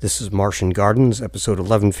 This is Martian Gardens, episode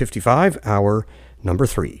 1155, hour number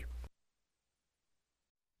 3.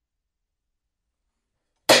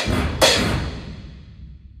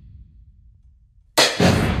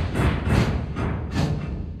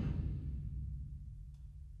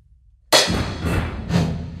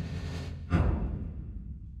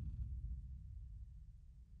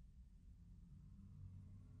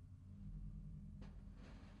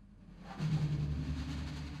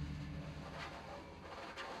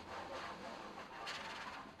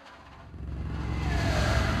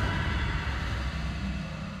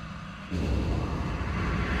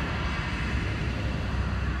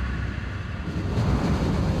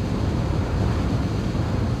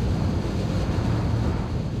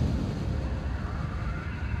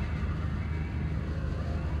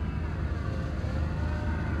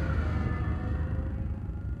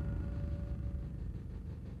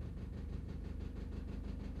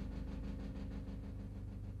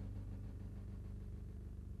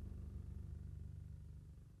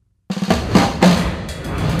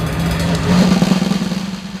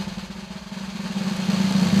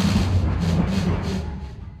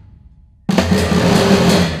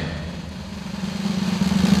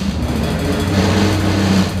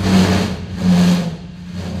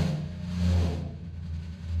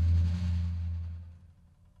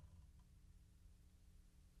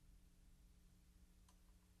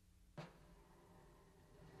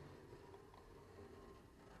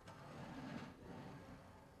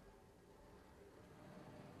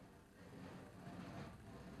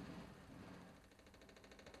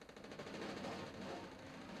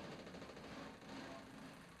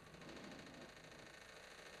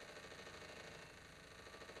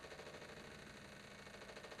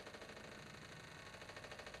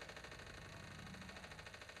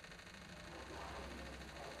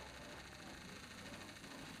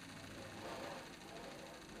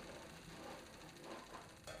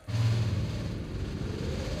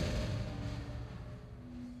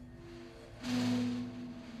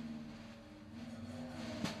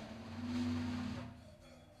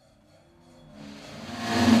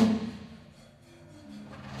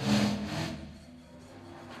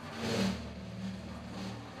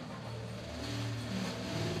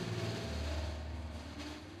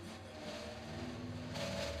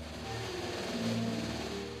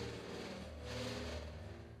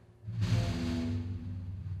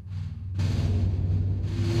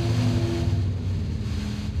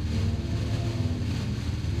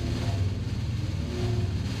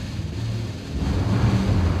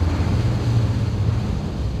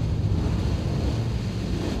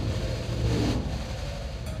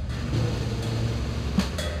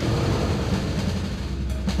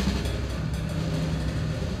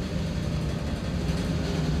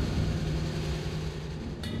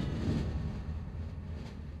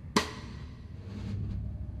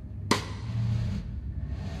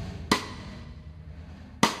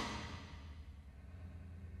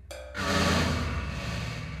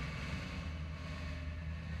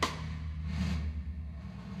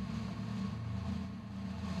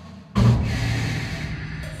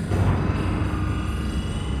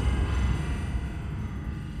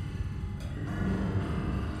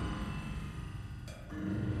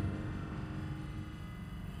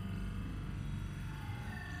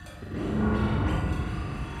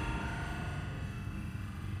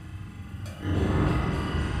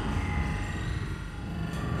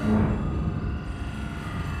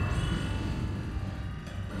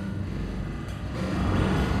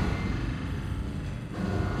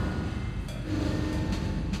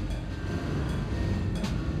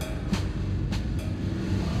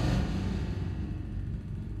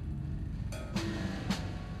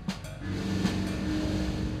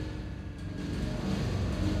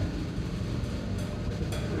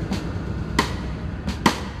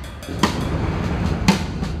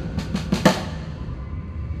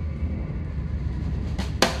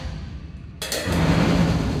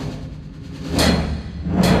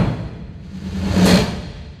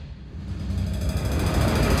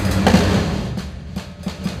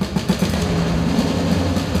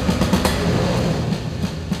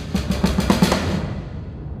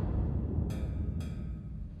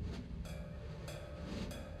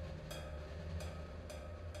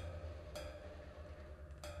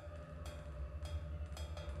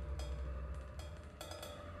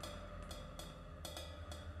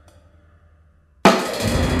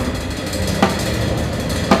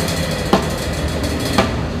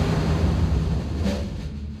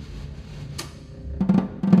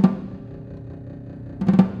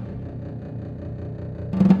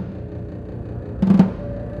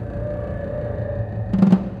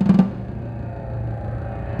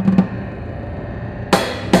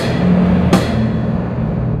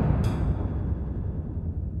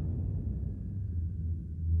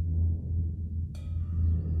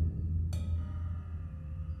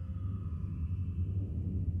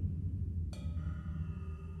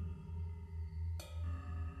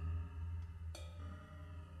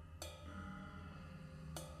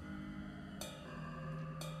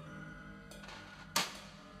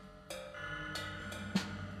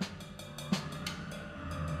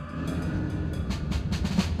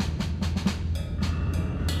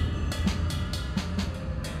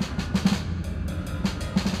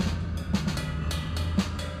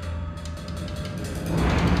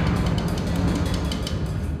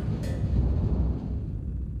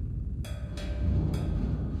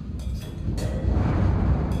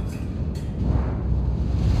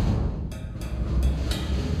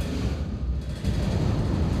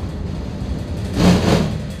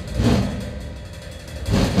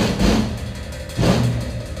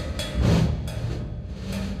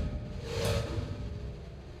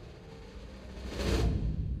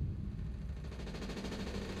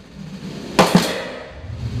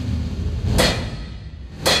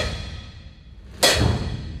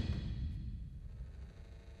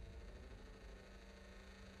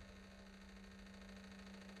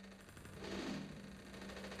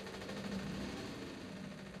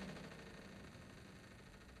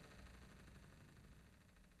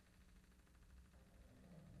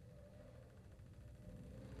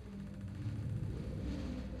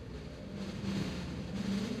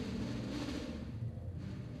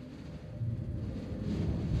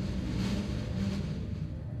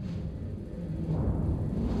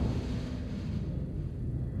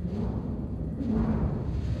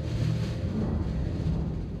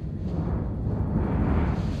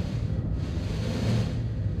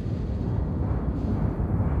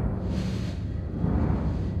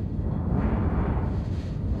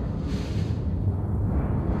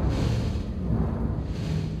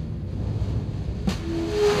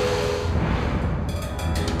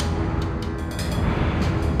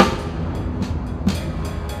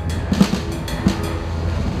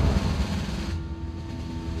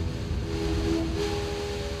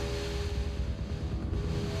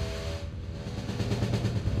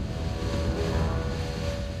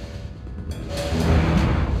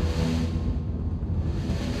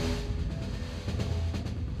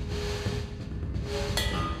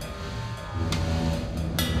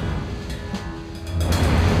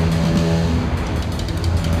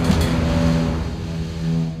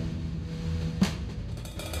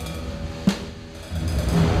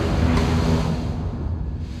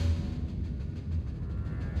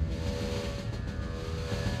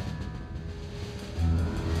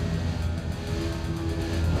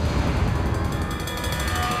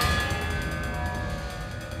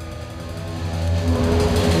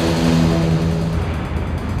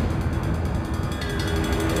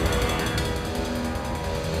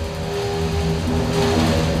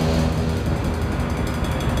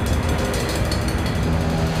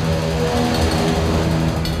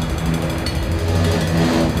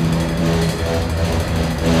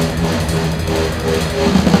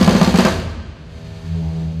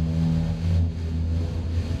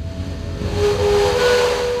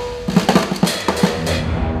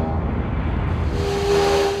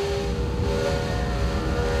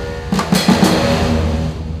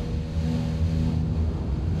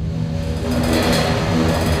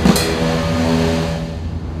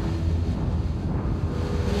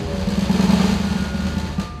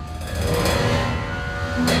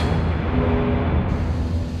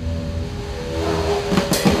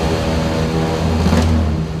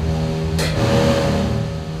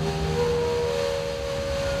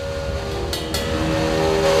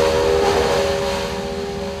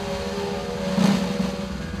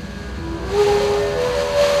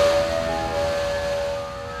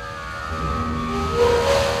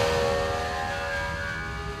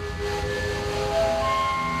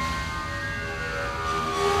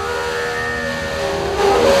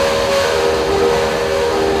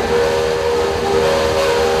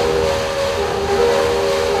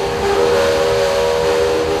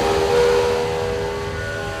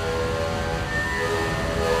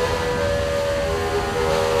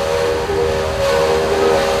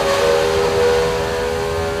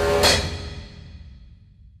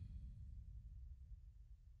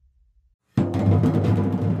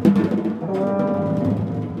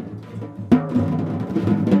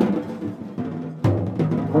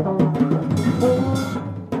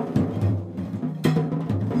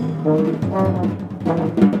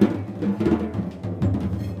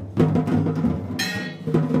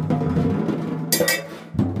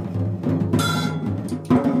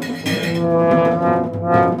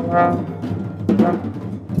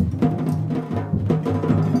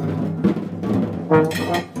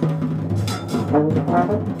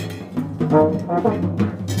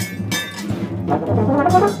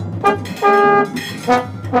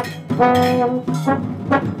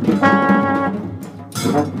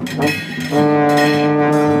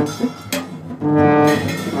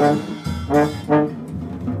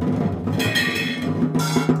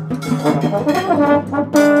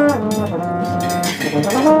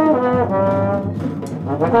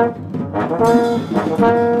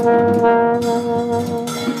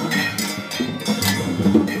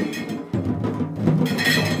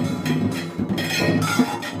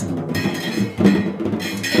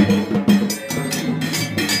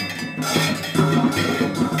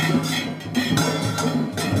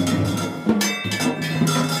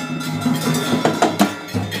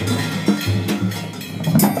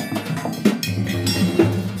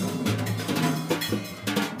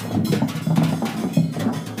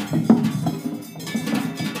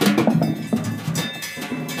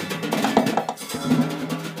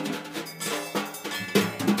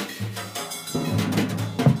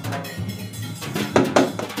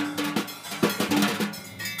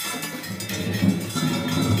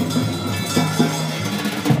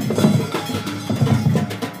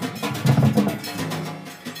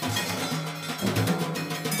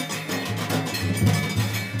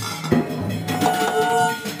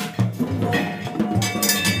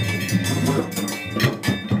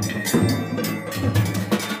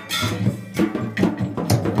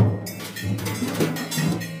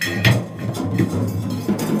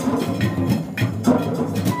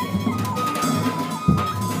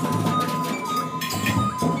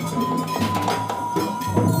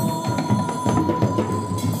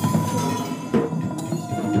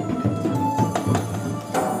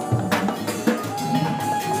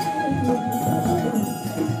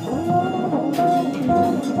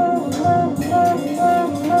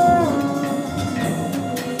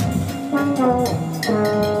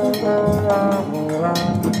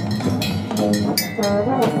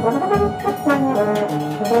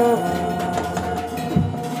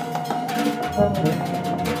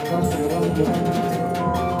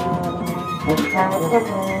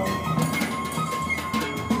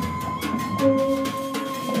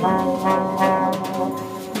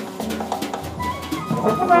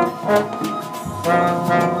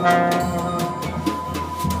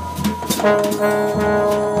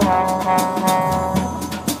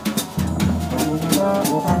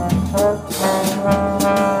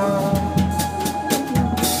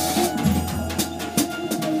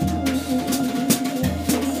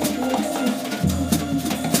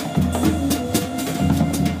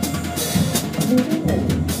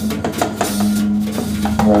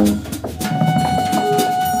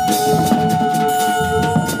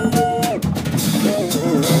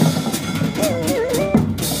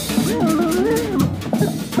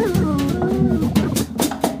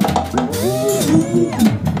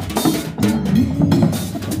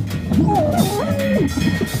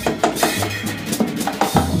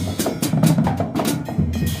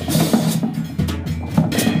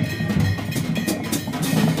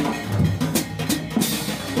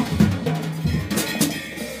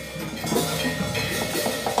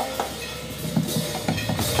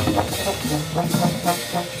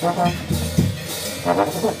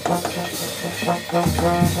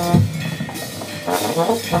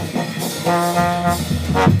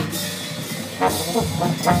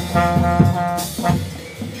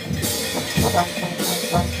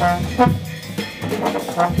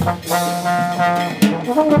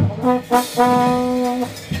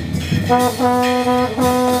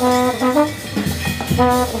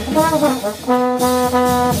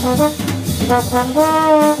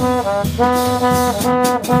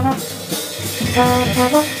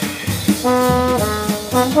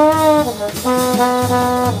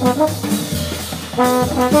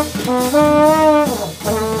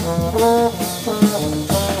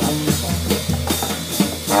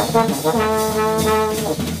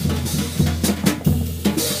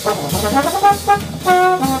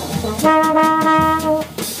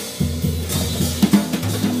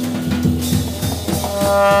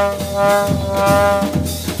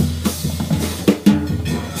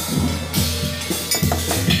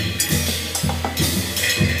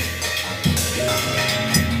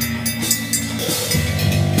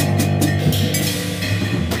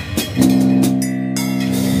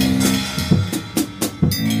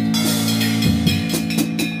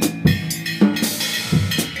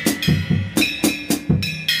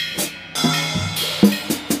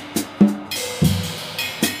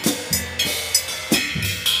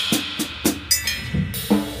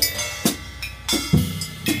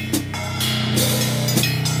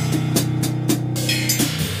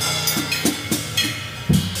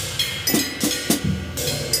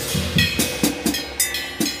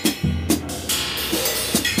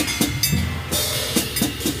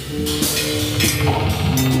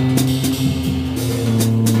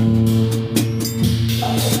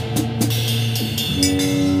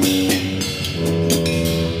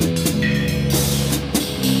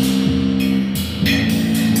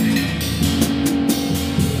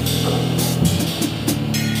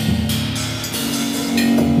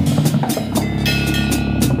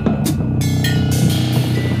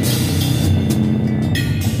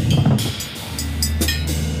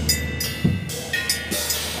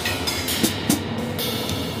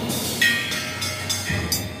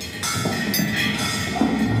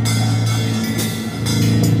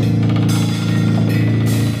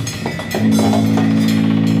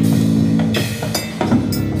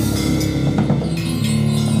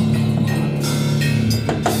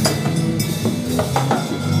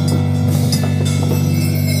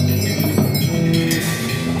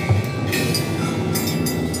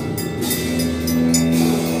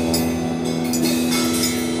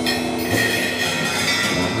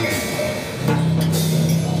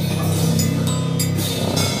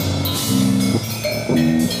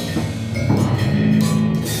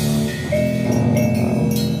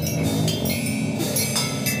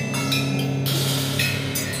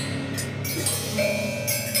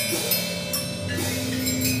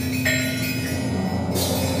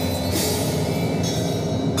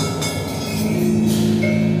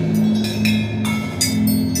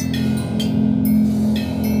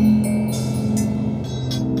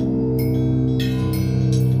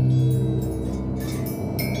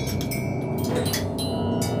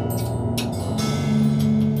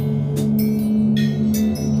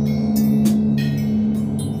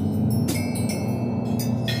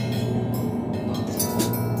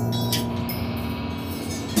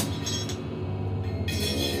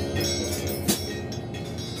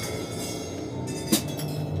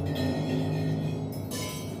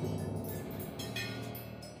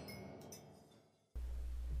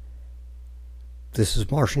 This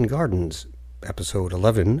is Martian Gardens, episode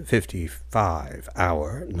 1155,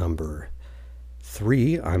 hour number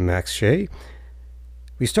 3. I'm Max Shea.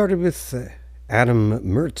 We started with Adam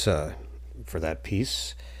Merza for that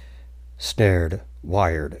piece, Snared,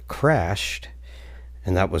 Wired, Crashed,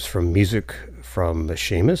 and that was from Music from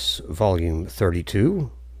Seamus, Volume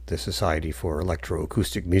 32, the Society for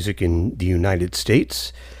Electroacoustic Music in the United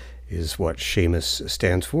States, is what Seamus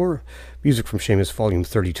stands for. Music from Seamus, Volume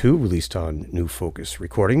 32, released on New Focus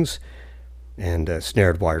Recordings. And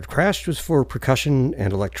Snared, Wired, Crashed was for percussion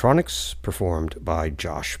and electronics, performed by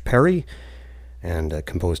Josh Perry, and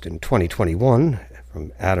composed in 2021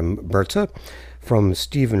 from Adam Merza. From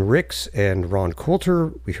Stephen Ricks and Ron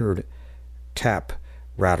Coulter, we heard Tap,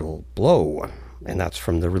 Rattle, Blow. And that's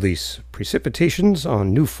from the release Precipitations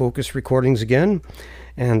on New Focus Recordings again.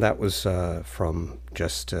 And that was from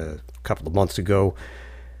just a couple of months ago.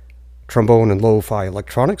 Trombone and Lo-Fi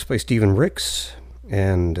Electronics by Stephen Ricks,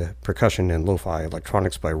 and Percussion and Lo-Fi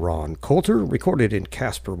Electronics by Ron Coulter, recorded in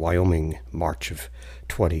Casper, Wyoming, March of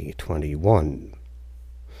 2021.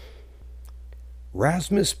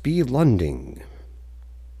 Rasmus B. Lunding,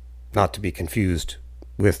 not to be confused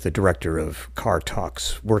with the director of Car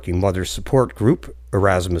Talk's Working Mother Support Group,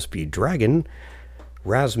 Erasmus B. Dragon.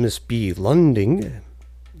 Rasmus B. Lunding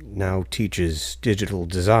now teaches digital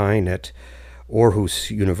design at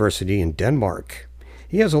Aarhus University in Denmark.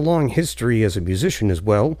 He has a long history as a musician as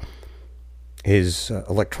well. His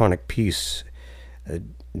electronic piece,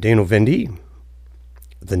 Danovendi,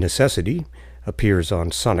 The Necessity, appears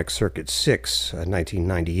on Sonic Circuit 6, a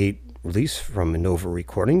 1998 release from Innova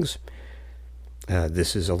Recordings.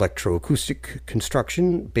 This is electroacoustic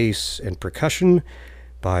construction, bass, and percussion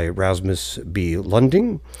by Rasmus B.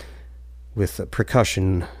 Lunding, with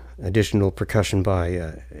additional percussion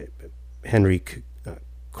by Henrik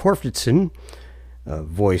Korfitsen,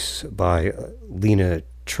 voice by Lena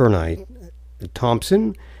Chernai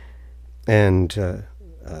Thompson, and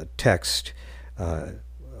text, a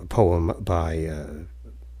poem by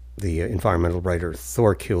the environmental writer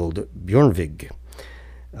Thorkild Bjørnvig,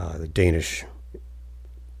 the Danish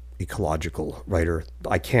ecological writer.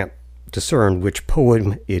 I can't discern which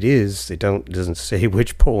poem it is. It doesn't say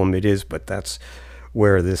which poem it is, but that's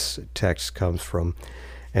where this text comes from.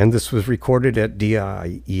 And this was recorded at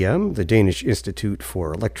DIEM, the Danish Institute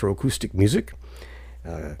for Electroacoustic Music.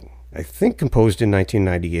 I think composed in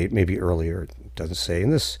 1998, maybe earlier, it doesn't say.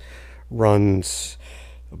 And this runs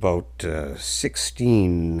about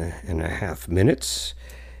 16 and a half minutes,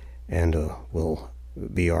 and will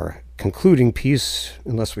be our concluding piece,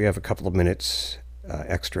 unless we have a couple of minutes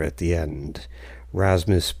extra at the end.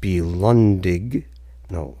 Rasmus B. Lunding,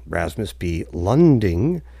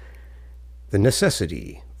 The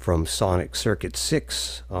Necessity, from Sonic Circuit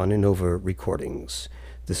 6 on Innova Recordings.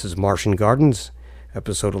 This is Martian Gardens,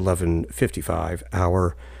 episode 1155,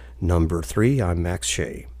 hour number 3. I'm Max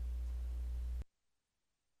Shea.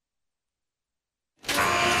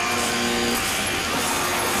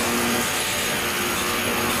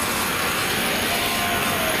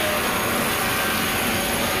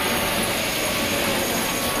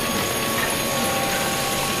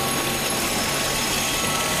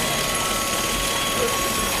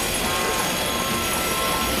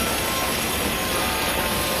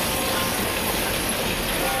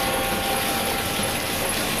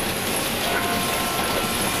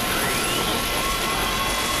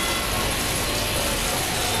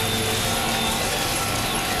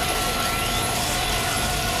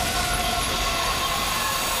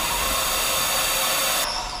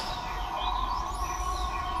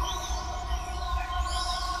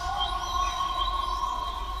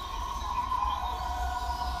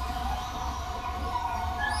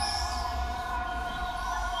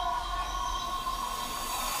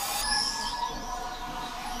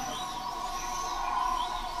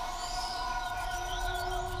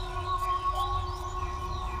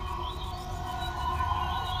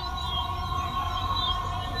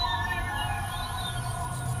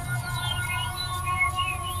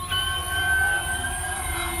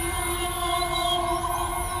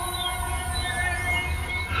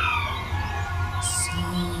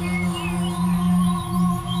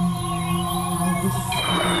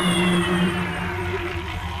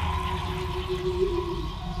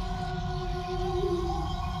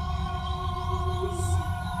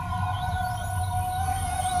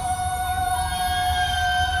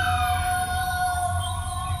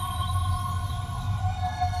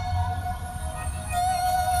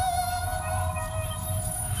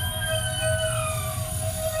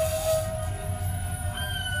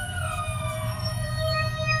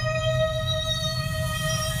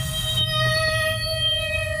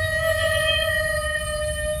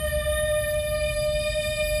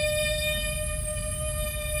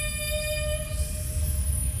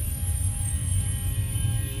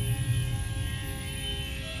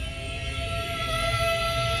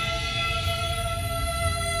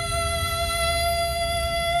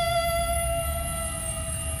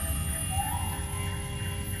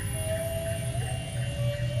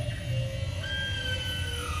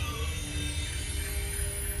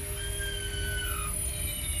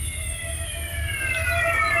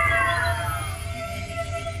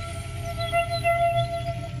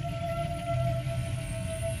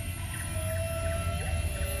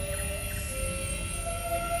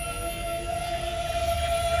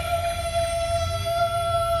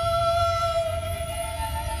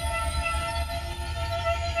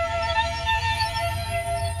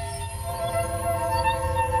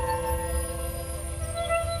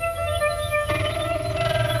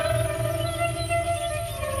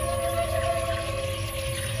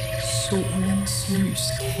 Månens lys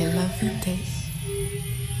kalder vi dag.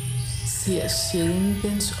 Ser sjældent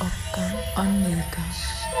dens opgang og nedgang.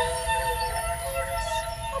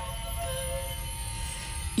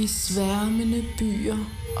 I sværmende byer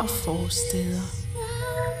og forstæder.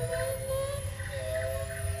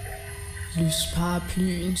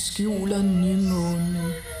 Lysparaplyen skjuler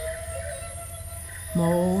nymånen,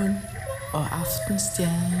 morgen og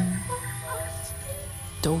aftenstjernen.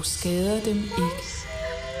 Dog skader dem ikke.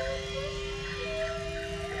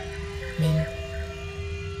 Men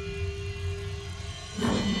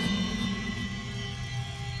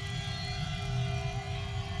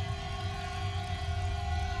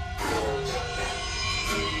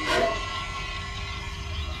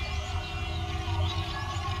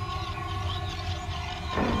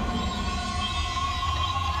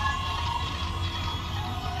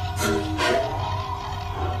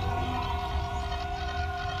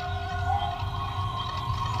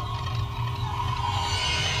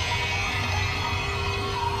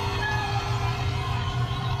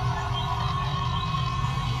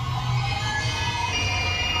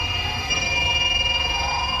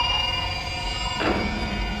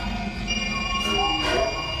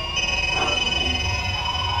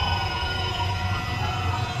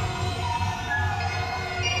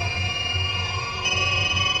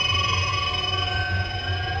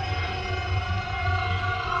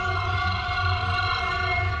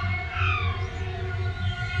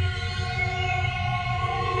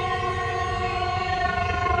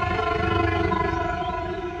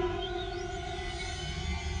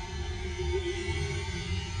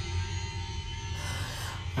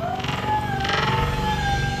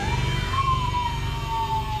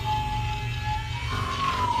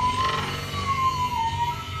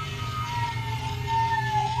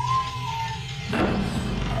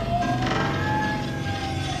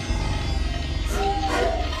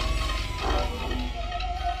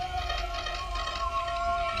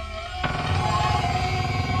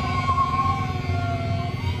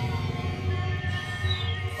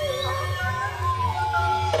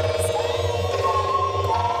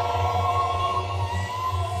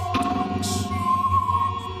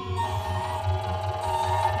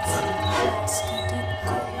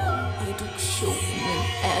reduktionen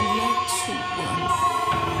af naturen,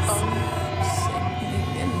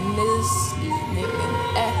 omsætningen, nedslidningen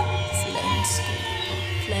af landskaber,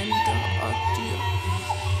 planter og dyr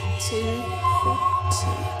til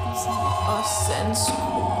protein og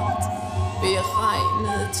sanskort,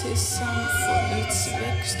 beregnet til samfundets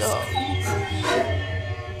vækst og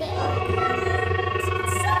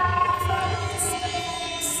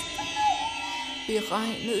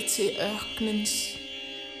beregnet til ørkenens.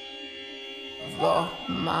 Hvor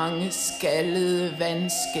mange skaldede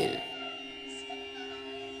vandskæl,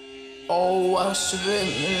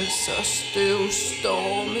 oversvømmelser,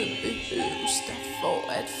 støvstorme behøves der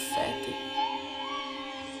for at fatte.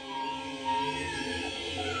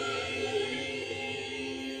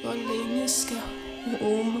 Hvor længe skal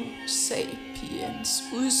Homo sapiens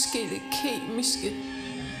udskille kemiske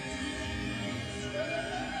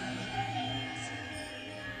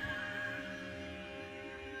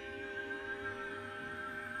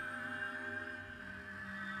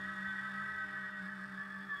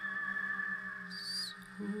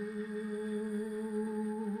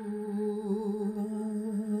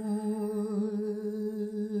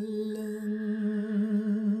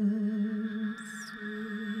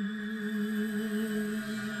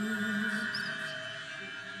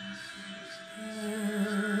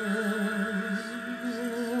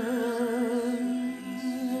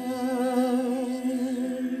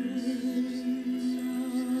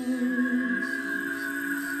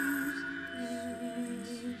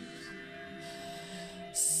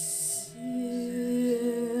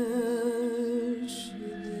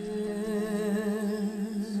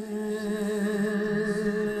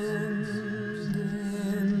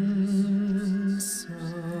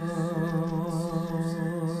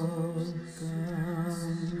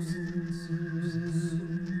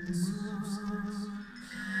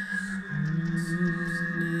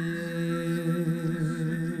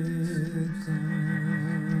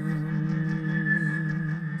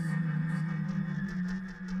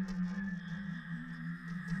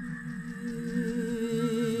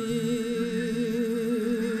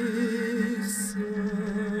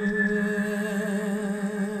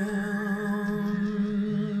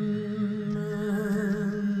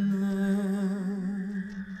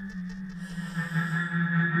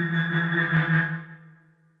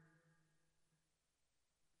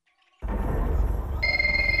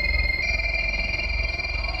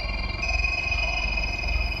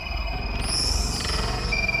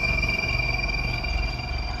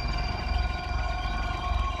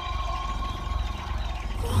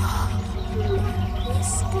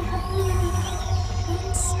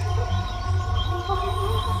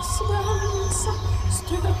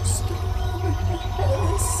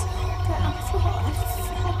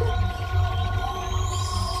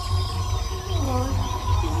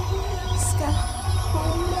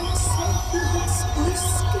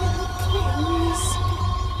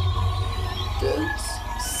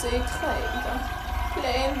Dødssekreter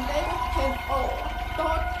planlægger hen over,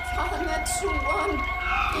 bort fra naturen,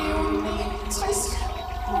 geometrisk,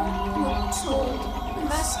 monotont,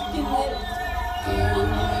 maskinelt,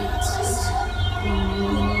 geometrisk,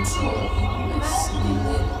 monotont,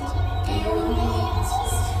 maskinelt,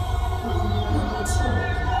 geometrisk, monotont,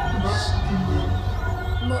 maskinelt.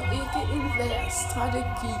 Må ikke enhver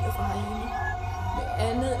strategi regne med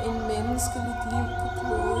andet end menneskeligt liv på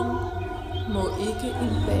kloden. Må ikke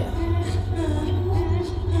enhver.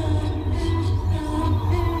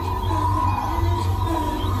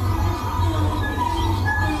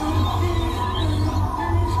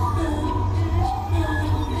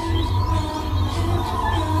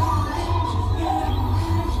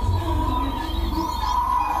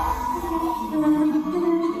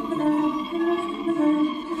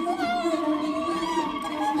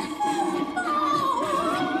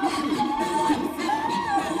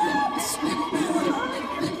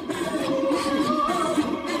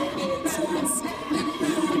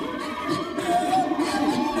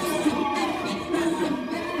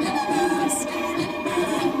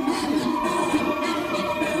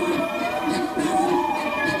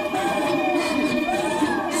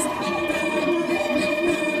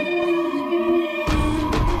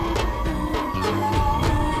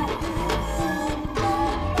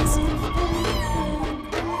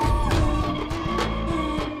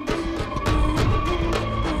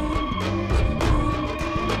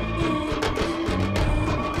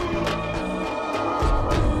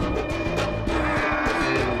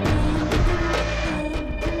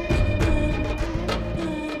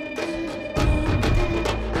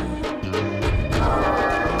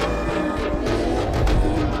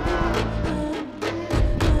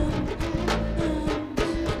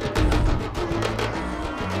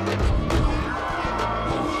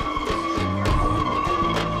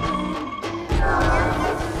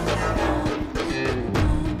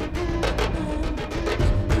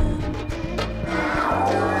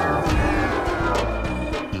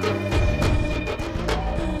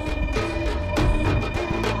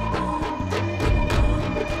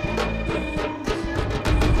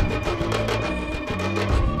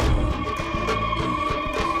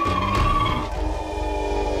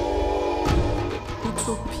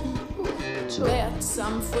 Hvert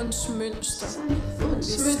samfundsmønster,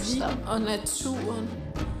 hvis liv og naturen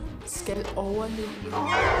skal overleve.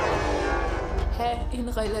 have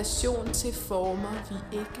en relation til former,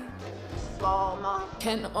 vi ikke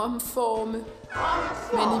kan omforme,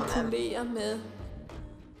 manipulere med,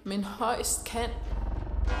 men højst kan.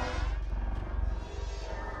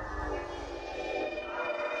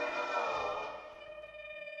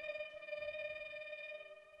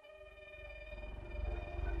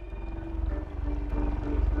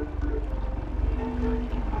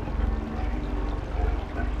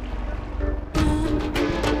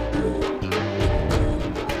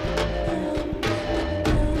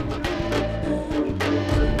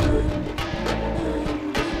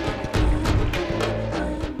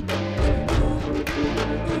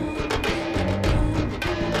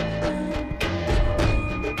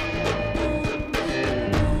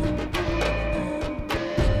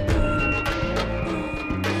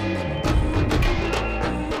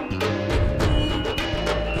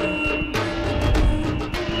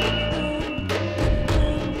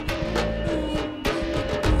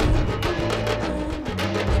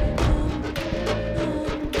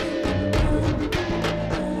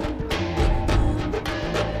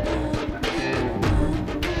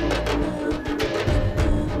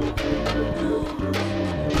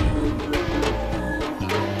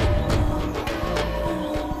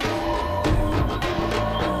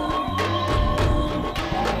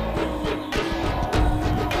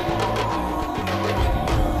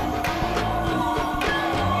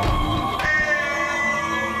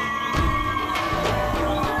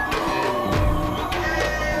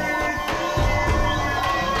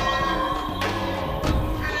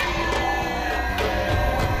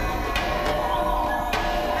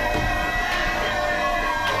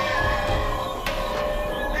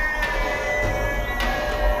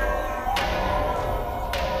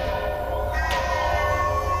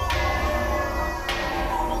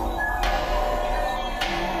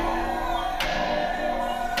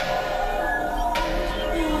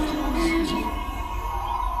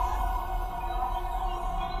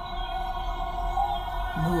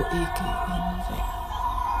 må ikke enhver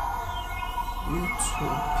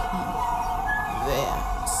utopi være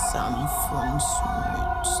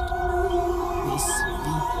samfundsmønster, hvis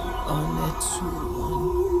vi og naturen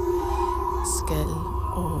skal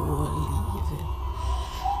overleve.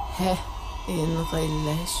 Ha' en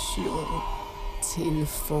relation til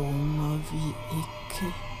former, vi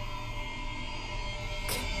ikke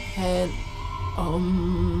kan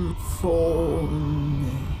omforme,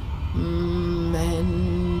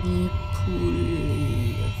 manipulere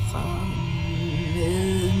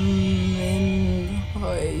med, men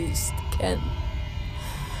højst kan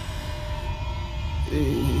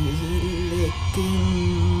ødelægge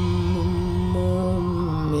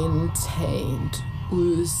momentant,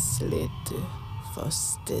 udslette,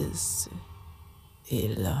 forstedse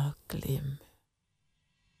eller glemme.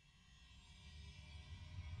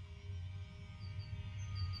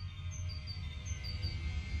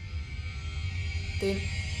 Den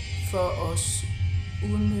for os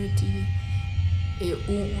unyttige,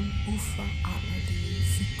 æon uforanderlige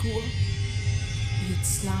figur i et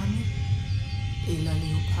slange eller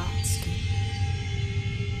leopardskæg,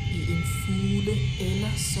 i en fugle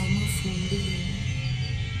eller sommerfuglehinde.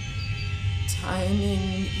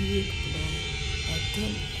 Tegningen i et blad af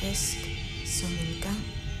den ask, som engang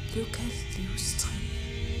blev kaldt livstræ.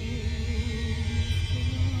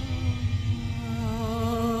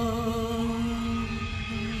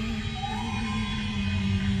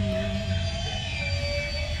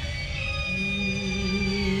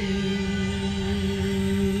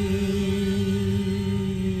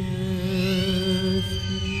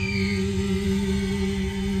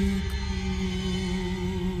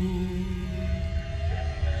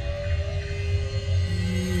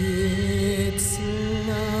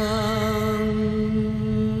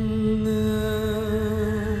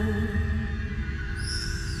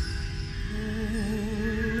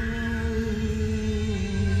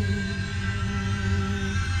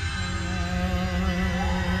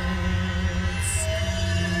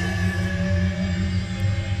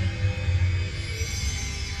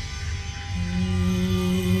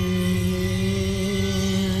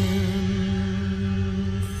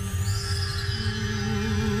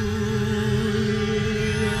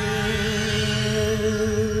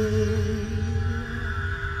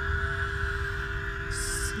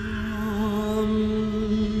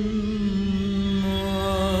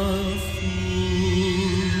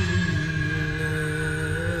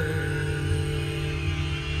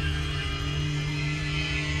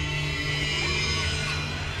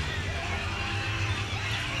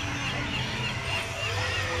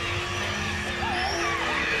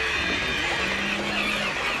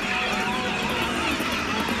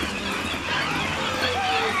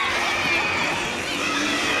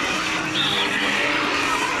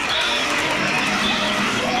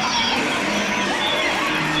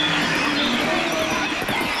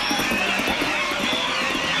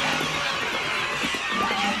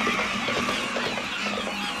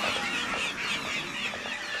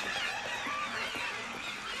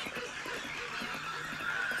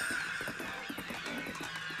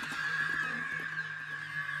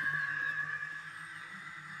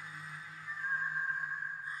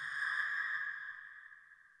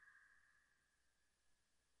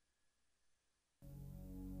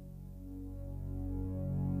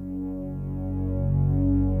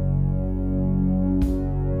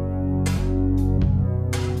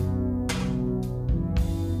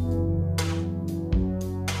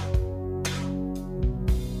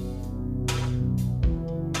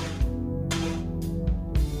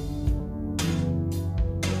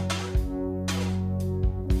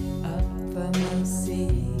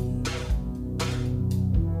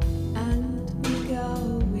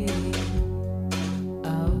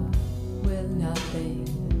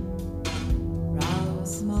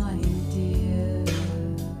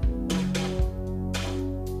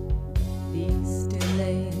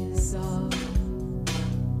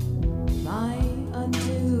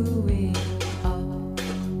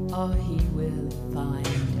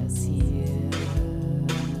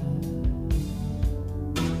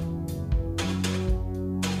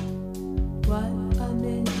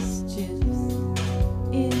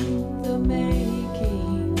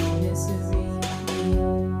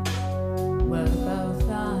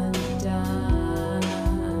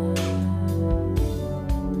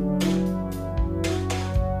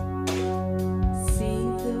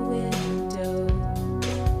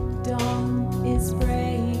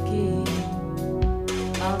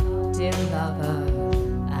 Lover